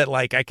answer that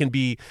like I can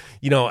be,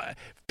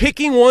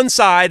 picking one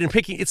side and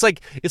picking. It's like,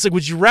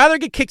 would you rather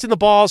get kicked in the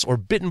balls or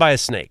bitten by a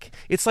snake?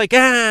 It's like,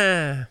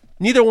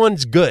 neither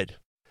one's good.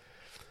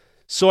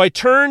 So I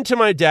turned to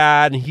my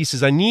dad and he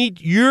says,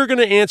 you're going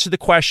to answer the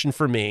question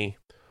for me.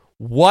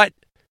 What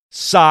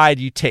side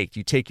do you take? Do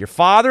you take your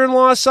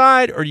father-in-law's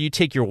side or do you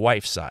take your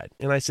wife's side?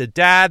 And I said,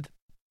 Dad,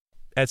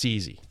 that's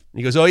easy. And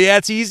he goes, oh yeah,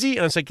 it's easy?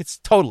 And I was like, it's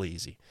totally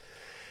easy.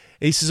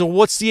 And he says, well,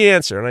 what's the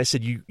answer? And I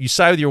said, you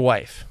side with your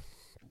wife.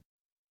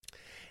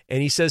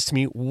 And he says to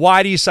me,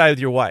 why do you side with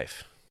your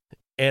wife?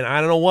 And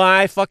I don't know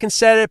why I fucking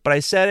said it, but I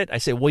said it. I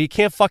said, well, you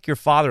can't fuck your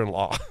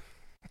father-in-law.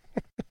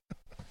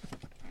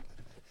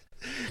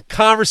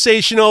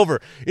 Conversation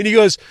over. And he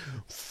goes,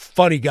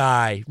 funny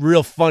guy,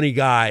 real funny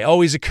guy,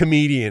 always a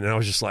comedian. And I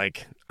was just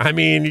like,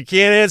 you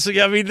can't answer.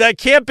 That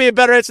can't be a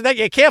better answer than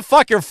that. You can't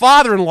fuck your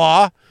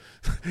father-in-law.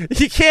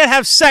 You can't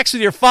have sex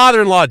with your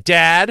father-in-law,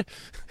 Dad.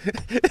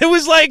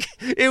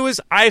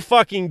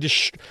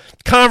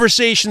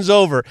 Conversation's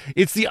over.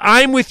 It's the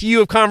I'm with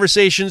you of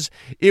conversations.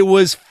 It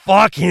was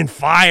fucking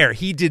fire.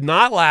 He did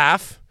not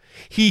laugh.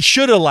 He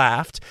should have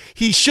laughed.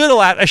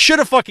 I should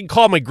have fucking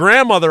called my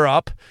grandmother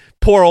up.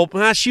 Poor old,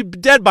 she's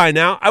dead by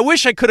now. I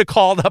wish I could have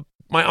called up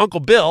my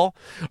Uncle Bill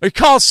or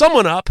call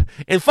someone up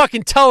and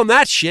fucking tell him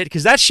that shit,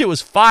 because that shit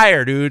was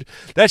fire, dude.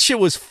 That shit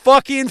was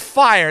fucking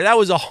fire. That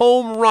was a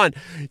home run.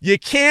 You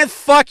can't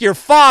fuck your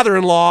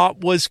father-in-law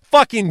was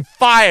fucking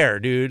fire,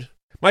 dude.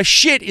 My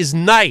shit is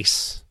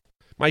nice.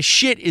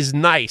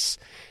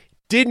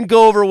 Didn't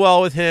go over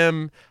well with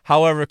him.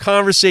 However,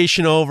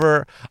 conversation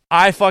over.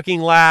 I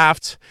fucking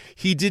laughed.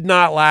 He did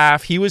not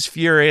laugh. He was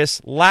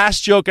furious.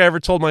 Last joke I ever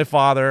told my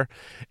father.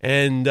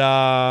 And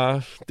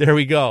there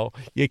we go.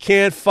 You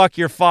can't fuck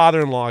your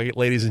father-in-law,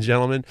 ladies and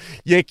gentlemen.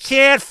 You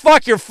can't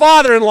fuck your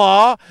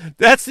father-in-law.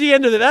 That's the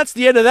end of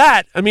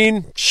that.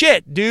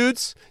 Shit,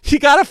 dudes. You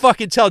gotta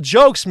fucking tell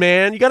jokes,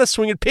 man. You gotta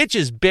swing at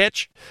pitches,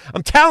 bitch.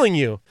 I'm telling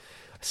you.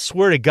 I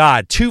swear to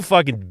God, 2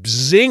 fucking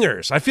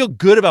zingers. I feel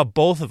good about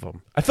both of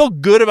them. I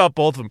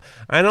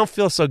don't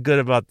feel so good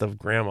about the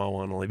grandma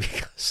one only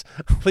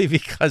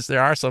because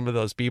there are some of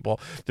those people.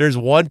 There's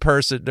one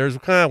person, there's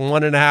kind of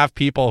 1.5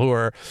 people who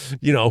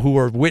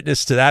are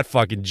witness to that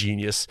fucking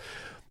genius.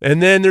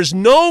 And then there's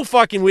no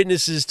fucking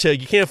witnesses to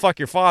you can't fuck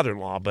your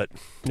father-in-law. But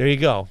there you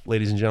go,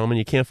 ladies and gentlemen.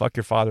 You can't fuck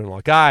your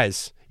father-in-law.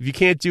 Guys, if you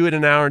can't do it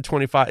an hour and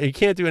 25, you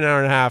can't do an hour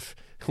and a half,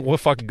 what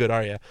fucking good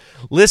are you?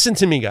 Listen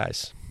to me,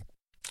 guys.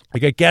 I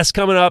got guests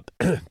coming up.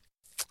 I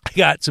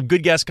got some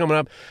good guests coming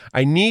up.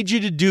 I need you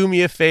to do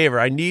me a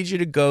favor. I need you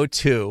to go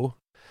to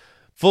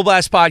Full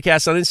Blast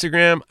Podcast on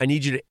Instagram. I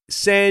need you to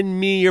send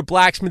me your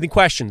blacksmithing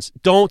questions.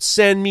 Don't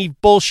send me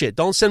bullshit.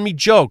 Don't send me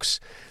jokes.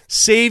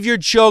 Save your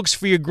jokes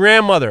for your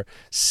grandmother.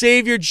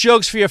 Save your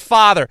jokes for your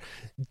father.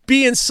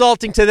 Be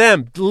insulting to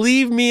them.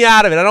 Leave me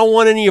out of it. I don't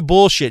want any of your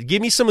bullshit.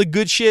 Give me some of the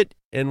good shit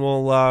and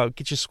we'll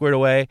get you squared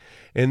away.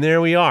 And there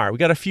we are. We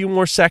got a few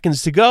more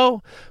seconds to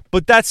go,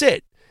 but that's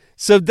it.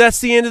 So that's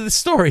the end of the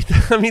story.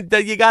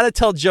 You got to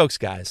tell jokes,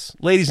 guys.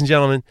 Ladies and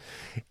gentlemen,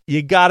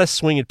 you got to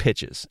swing at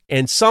pitches.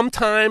 And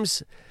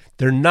sometimes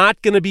they're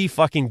not going to be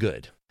fucking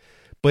good.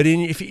 But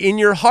if in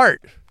your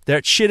heart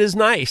that shit is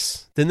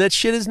nice, then that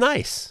shit is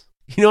nice.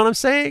 You know what I'm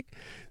saying?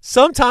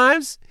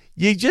 Sometimes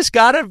you just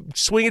got to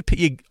swing at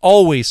pitches. You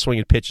always swing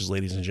at pitches,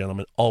 ladies and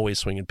gentlemen. Always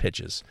swing at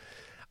pitches.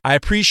 I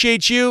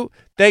appreciate you.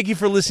 Thank you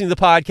for listening to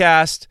the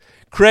podcast.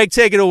 Craig,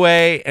 take it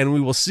away, and we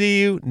will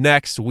see you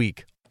next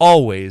week.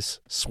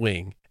 Always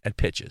swing at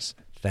pitches.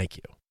 Thank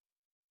you.